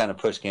gamer. He kind of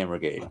pushed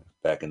Gamergate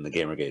back in the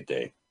Gamergate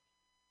day.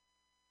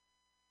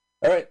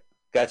 All right,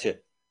 gotcha.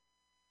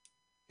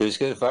 He was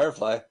good at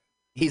Firefly.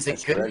 He's a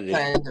good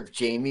friend of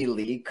Jamie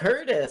Lee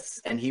Curtis,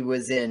 and he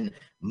was in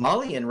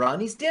Molly and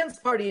Ronnie's Dance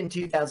Party in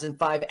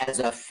 2005 as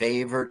a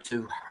favor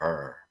to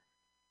her.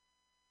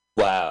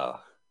 Wow,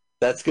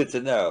 that's good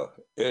to know.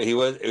 He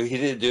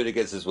didn't do it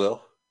against his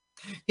will.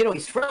 You know,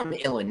 he's from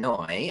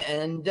Illinois,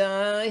 and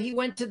he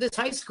went to this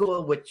high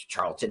school, which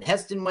Charlton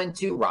Heston went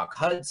to, Rock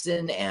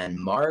Hudson, and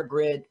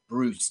Margaret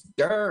Bruce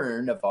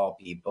Dern, of all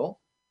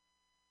people.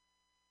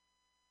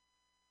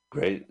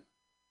 Great.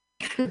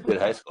 Good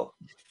high school.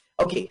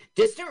 Okay,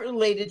 distant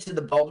related to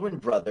the Baldwin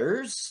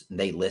brothers.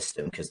 They list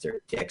them because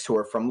they're dicks who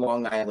are from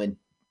Long Island.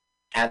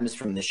 Adam's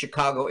from the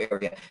Chicago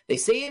area. They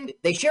say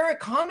they share a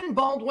common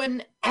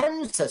Baldwin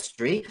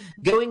ancestry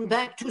going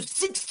back to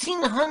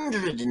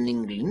 1600 in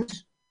England.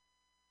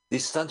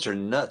 These stunts are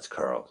nuts,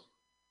 Carl.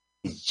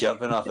 He's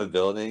jumping off of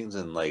buildings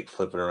and like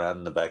flipping around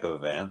in the back of a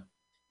van.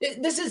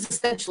 This is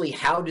essentially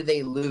how do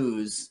they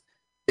lose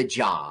the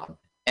job?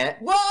 And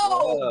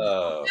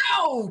whoa!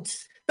 No!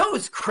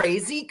 Those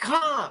crazy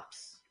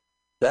cops.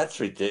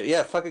 That's ridiculous.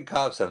 Yeah, fucking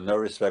cops have no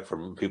respect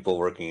for people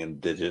working in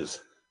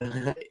ditches.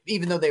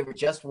 Even though they were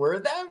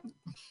them?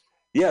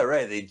 Yeah,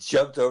 right. They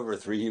jumped over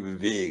 3 human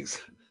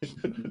beings.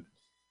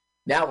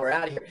 Now we're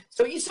out of here.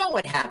 So you saw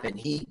what happened.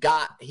 He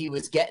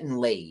was getting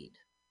laid.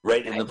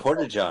 Right in the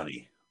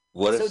Porta-Johny.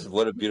 What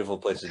a beautiful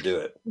place to do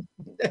it.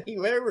 We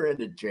were in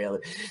the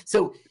trailer.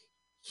 So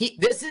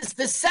this is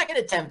the second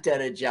attempt at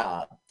a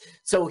job.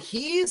 So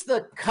he's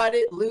the cut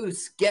it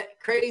loose, get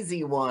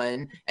crazy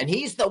one, and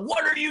he's the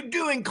what are you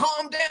doing?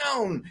 Calm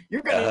down.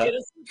 You're gonna get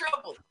us in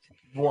trouble.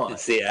 One.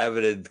 It's the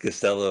Abbott and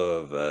Costello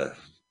of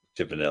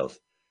Chippendales.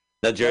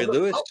 Now Jerry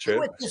Lewis trip.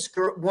 With this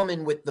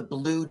woman with the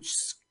blue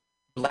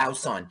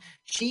blouse on.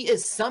 She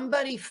is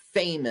somebody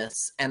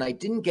famous, and I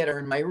didn't get her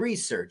in my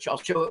research. I'll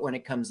show it when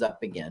it comes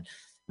up again.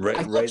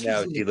 Right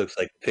now, she looks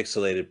like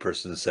pixelated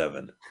person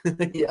 7.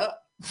 Yeah.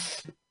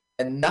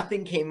 And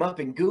nothing came up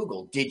in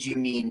Google. Did you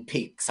mean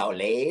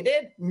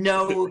pixelated?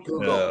 No, Google.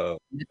 No.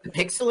 The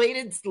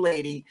pixelated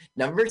lady,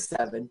 number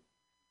 7.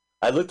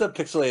 I looked up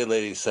Pixelated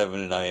Lady 7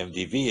 in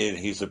IMDb, and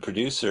he's a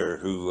producer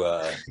who.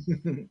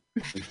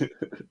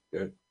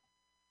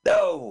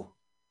 No.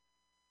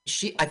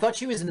 I thought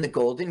she was in the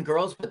Golden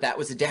Girls, but that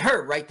was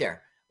her right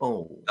there.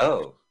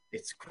 Oh.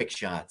 It's quick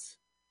shots.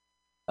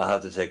 I'll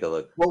have to take a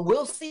look. Well,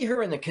 we'll see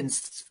her in the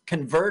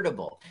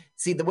convertible.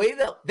 See the way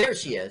there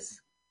she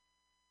is.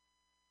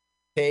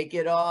 Take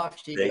it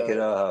off. Take it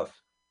off.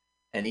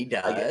 And he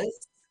does.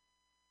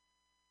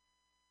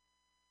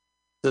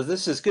 So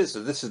this is good.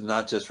 So this is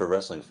not just for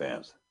wrestling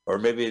fans. Or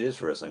maybe it is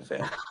for wrestling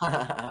fans.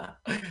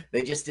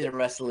 They just did a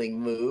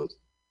wrestling move.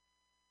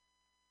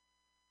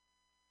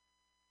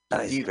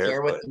 Nice. Do you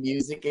care what the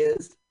music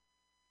is?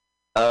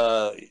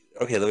 Okay,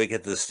 let me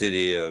get the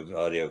studio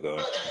audio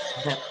going.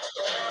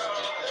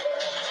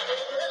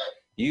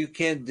 You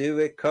can do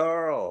it,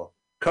 Carl.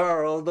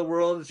 Carl, the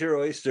world is your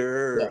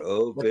oyster. Yeah.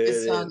 Open.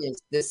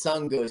 This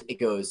song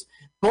goes,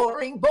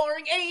 boring,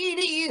 boring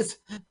 80s,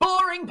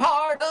 boring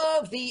part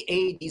of the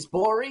 80s,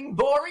 boring,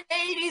 boring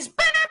 80s.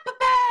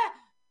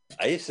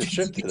 I used to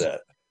trip to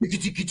that.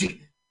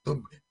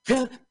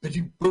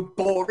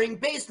 Boring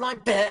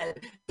bassline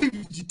bed.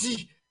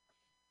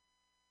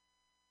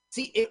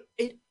 See,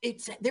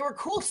 they were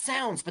cool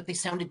sounds, but they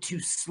sounded too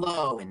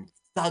slow and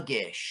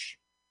thuggish.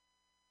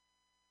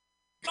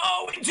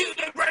 Going to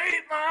the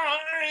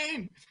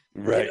grapevine.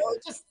 Right. You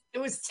know, it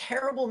was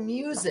terrible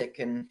music,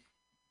 and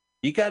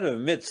you got to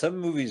admit, some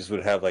movies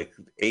would have like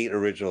 8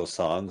 original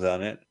songs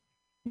on it.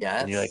 Yeah,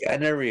 and you're like, I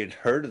never even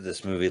heard of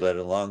this movie, let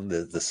alone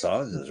the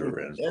songs that were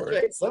written for it.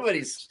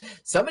 Right.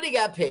 Somebody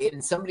got paid,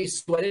 and somebody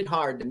sweated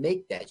hard to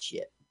make that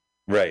shit.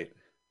 Right.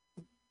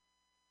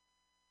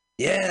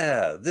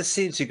 Yeah, this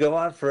scene should go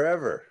on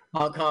forever.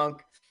 Honk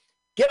honk.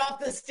 Get off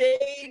the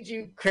stage,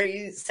 you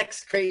crazy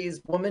sex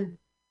crazed woman.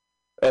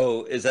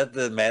 Oh, is that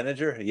the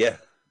manager? Yeah.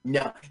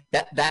 No,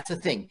 that's the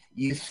thing.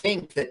 You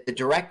think that the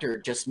director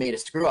just made a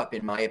screw up,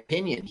 in my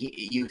opinion.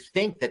 You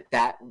think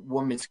that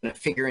woman's going to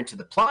figure into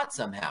the plot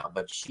somehow,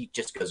 but she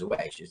just goes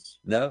away.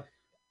 No.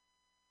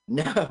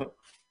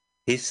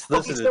 He's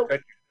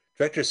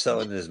director's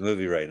selling his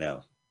movie right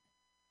now.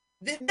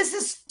 This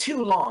is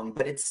too long,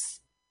 but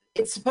it's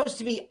supposed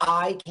to be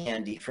eye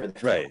candy for the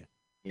film, right.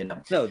 You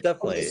know. No,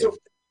 definitely. Okay, so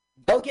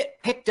they'll get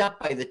picked up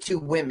by the two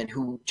women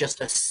who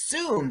just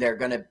assume they're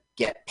going to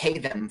pay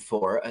them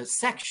for a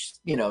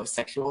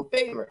sexual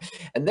favor,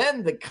 and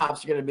then the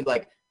cops are going to be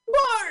like,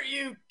 "Are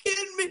you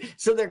kidding me?"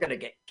 So they're going to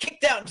get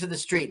kicked out into the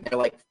street. They're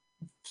like,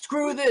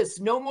 "Screw this!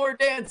 No more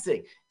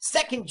dancing.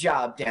 Second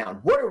job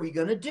down. What are we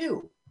going to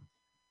do?"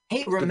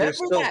 Hey, remember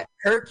that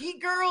Turkey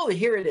Girl?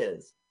 Here it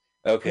is.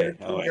 Okay.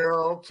 Turkey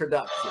Girl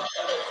production.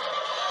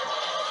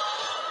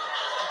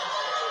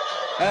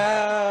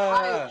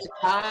 Ah!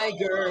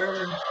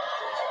 Tiger.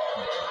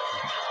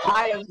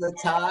 Eye of the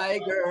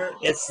tiger.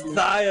 It's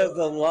Thigh of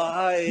the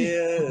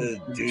Lion.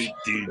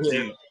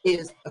 Here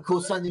is a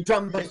cool sounding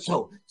drum, but it's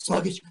so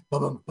sluggish.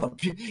 Bum, bum, bum.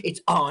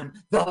 It's on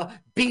the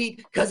beat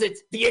because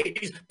it's the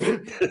 80s.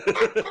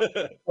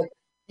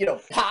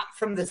 Pop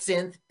from the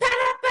synth.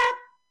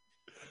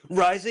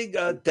 Rising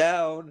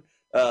down,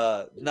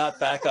 not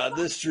back on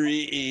the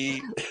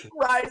street.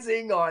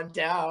 Rising on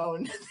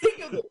down.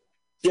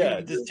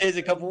 Yeah, just change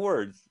a couple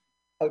words.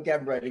 Okay,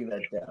 I'm writing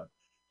that down.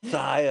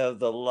 Thigh of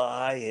the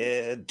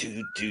lion,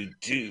 do.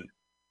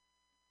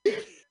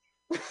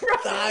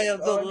 Thigh of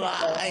the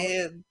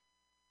lion.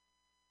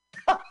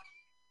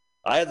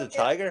 Eye of the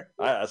tiger.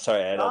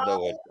 Sorry, I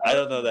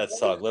don't know that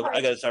song.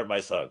 I gotta start my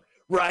song.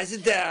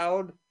 Rising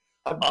down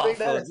off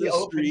of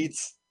the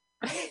streets.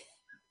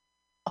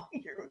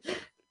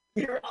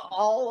 You're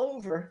all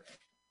over.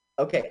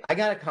 Okay, I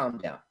gotta calm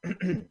down.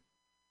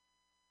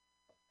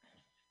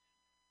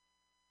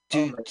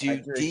 Joke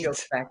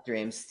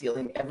factory. I'm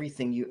stealing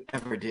everything you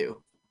ever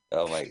do.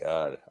 Oh my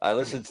God. I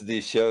listen to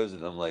these shows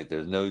and I'm like,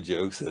 there's no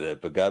jokes in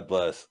it, but God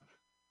bless.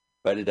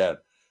 Write it down.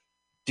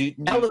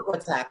 Now look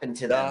what's happened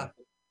to them.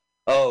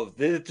 Oh,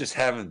 they're just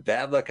having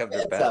bad luck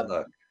after bad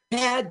luck.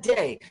 Bad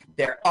day.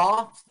 They're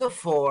off the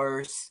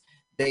force.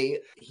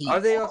 Are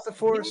they off the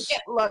force?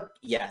 Get luck.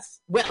 Yes.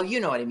 Well, you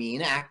know what I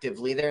mean.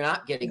 Actively, they're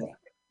not getting.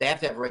 They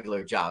have to have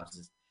regular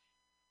jobs.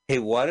 Hey,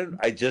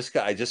 I just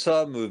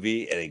saw a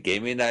movie and it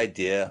gave me an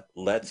idea.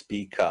 Let's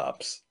be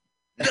cops.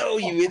 No,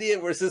 you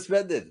idiot! We're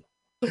suspended.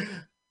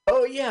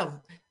 Oh yeah.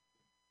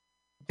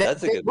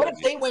 That's a good What movie.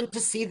 if they went to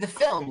see the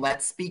film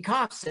Let's Be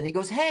Cops and he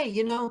goes, "Hey,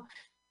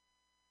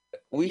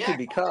 we could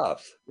be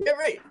cops." Yeah,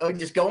 right. Oh,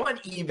 just go on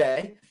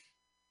eBay.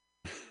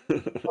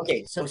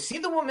 Okay, so see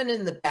the woman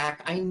in the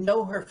back. I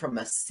know her from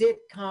a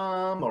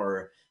sitcom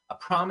or a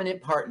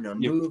prominent part in a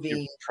movie.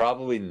 You're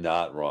probably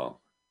not wrong.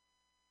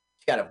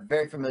 She's got a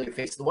very familiar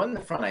face. The one in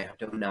the front, I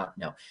do not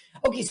know.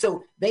 Okay,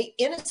 so they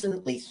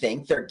innocently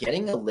think they're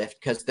getting a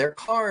lift because their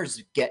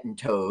car's getting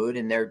towed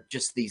and they're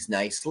just these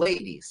nice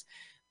ladies.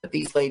 But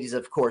these ladies,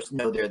 of course,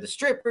 know they're the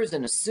strippers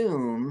and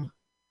assume,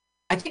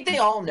 I think they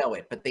all know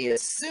it, but they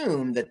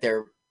assume that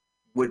there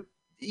would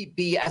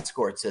be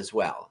escorts as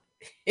well.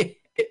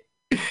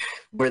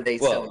 Were they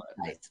so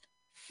nice?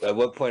 At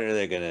what point are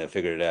they going to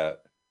figure it out?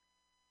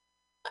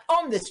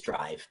 On this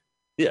drive.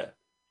 Yeah.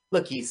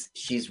 Look,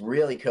 she's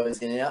really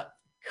cozying it up.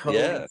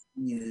 Yeah.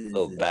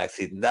 Little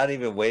backseat, not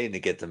even waiting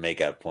to get to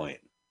make out point.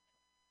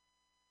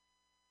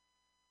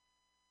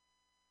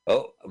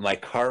 Oh, my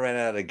car ran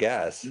out of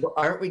gas. Well,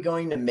 aren't we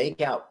going to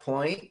make out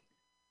point?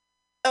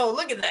 Oh,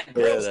 look at that.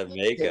 Yeah, that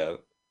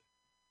makeup.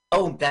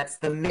 Oh, that's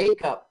the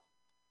makeup.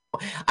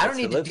 I don't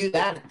need to do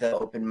that at the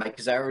open mic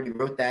because I already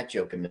wrote that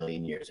joke a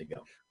million years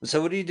ago.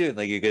 So what are you doing?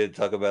 Like, you're going to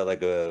talk about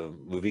like a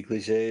movie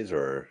cliches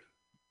or?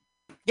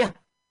 Yeah.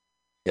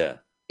 Yeah.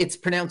 It's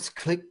pronounced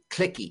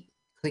clicky.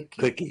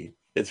 Clicky.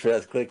 It's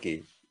pronounced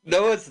clicky.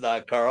 No, it's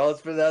not, Carl.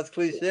 It's pronounced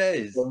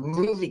cliches. The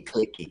movie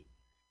clicky.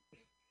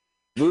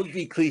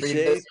 Movie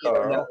cliches,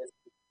 Carl.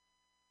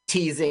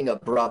 Teasing a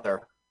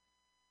brother.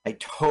 I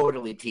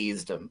totally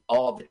teased him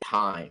all the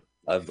time.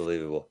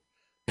 Unbelievable.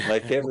 My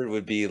favorite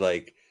would be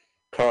like,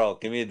 Carl,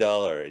 give me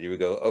 $1. And you would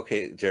go,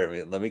 okay,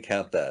 Jeremy, let me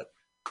count that.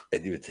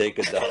 And you would take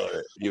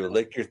 $1. You would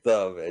lick your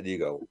thumb and you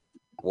go,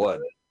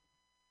 1.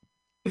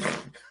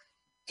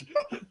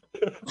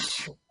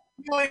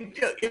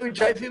 It would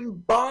drive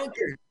him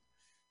bonkers.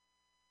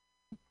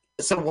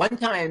 So one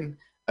time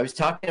I was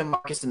talking to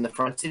Marcus in the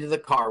front seat of the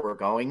car. We're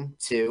going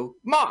to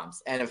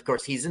Mom's. And of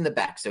course he's in the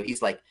back. So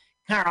he's like,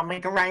 Carl,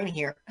 make a right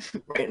here.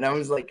 Right. And I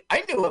was like,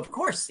 I knew, of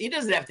course. He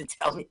doesn't have to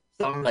tell me.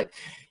 So I'm like,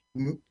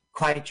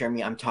 quiet,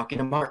 Jeremy. I'm talking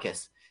to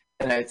Marcus.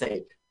 And I would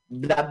say,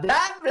 blah,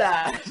 blah,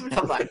 blah. And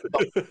I'm like,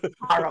 oh,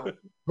 Carl,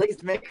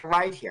 please make a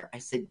right here. I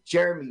said,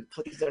 Jeremy,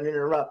 please don't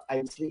interrupt.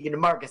 I'm speaking to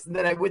Marcus. And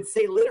then I would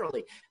say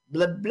literally,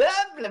 blah, blah,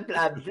 blah,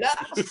 blah, blah.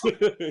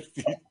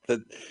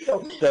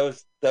 that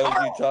was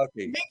Carl, you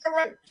talking. Make a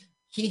right.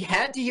 He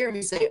had to hear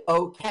me say,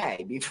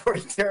 okay, before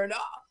he turned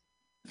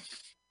off.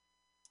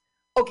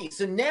 Okay,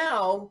 so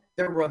now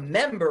they're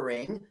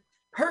remembering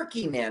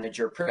Perky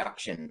Manager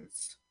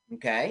Productions.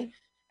 Okay?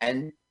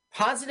 And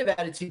Positive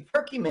Attitude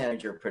Perky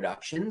Manager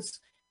Productions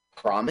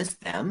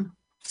promised them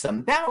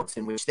some bouts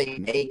in which they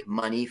make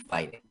money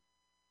fighting.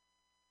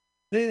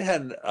 They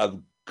had a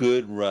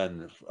good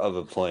run of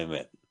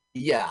employment.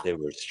 Yeah. They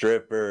were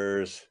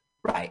strippers.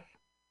 Right.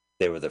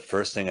 They were the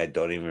first thing I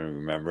don't even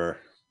remember.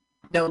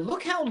 Now,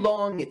 look how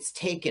long it's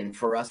taken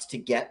for us to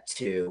get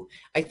to.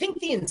 I think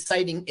the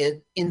inciting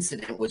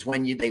incident was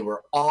when they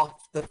were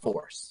off the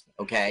force.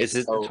 Okay. Is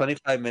it the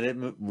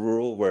 25-minute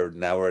rule where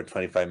now we're at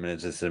 25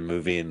 minutes into the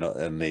movie and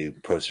the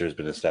poster has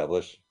been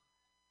established?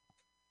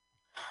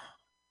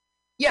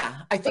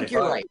 Yeah, I think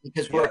you're right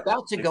because we're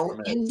about to go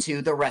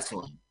into the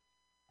wrestling.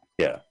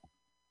 Yeah.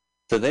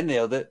 So they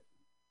nailed it.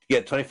 You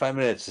got 25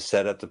 minutes to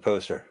set up the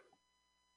poster.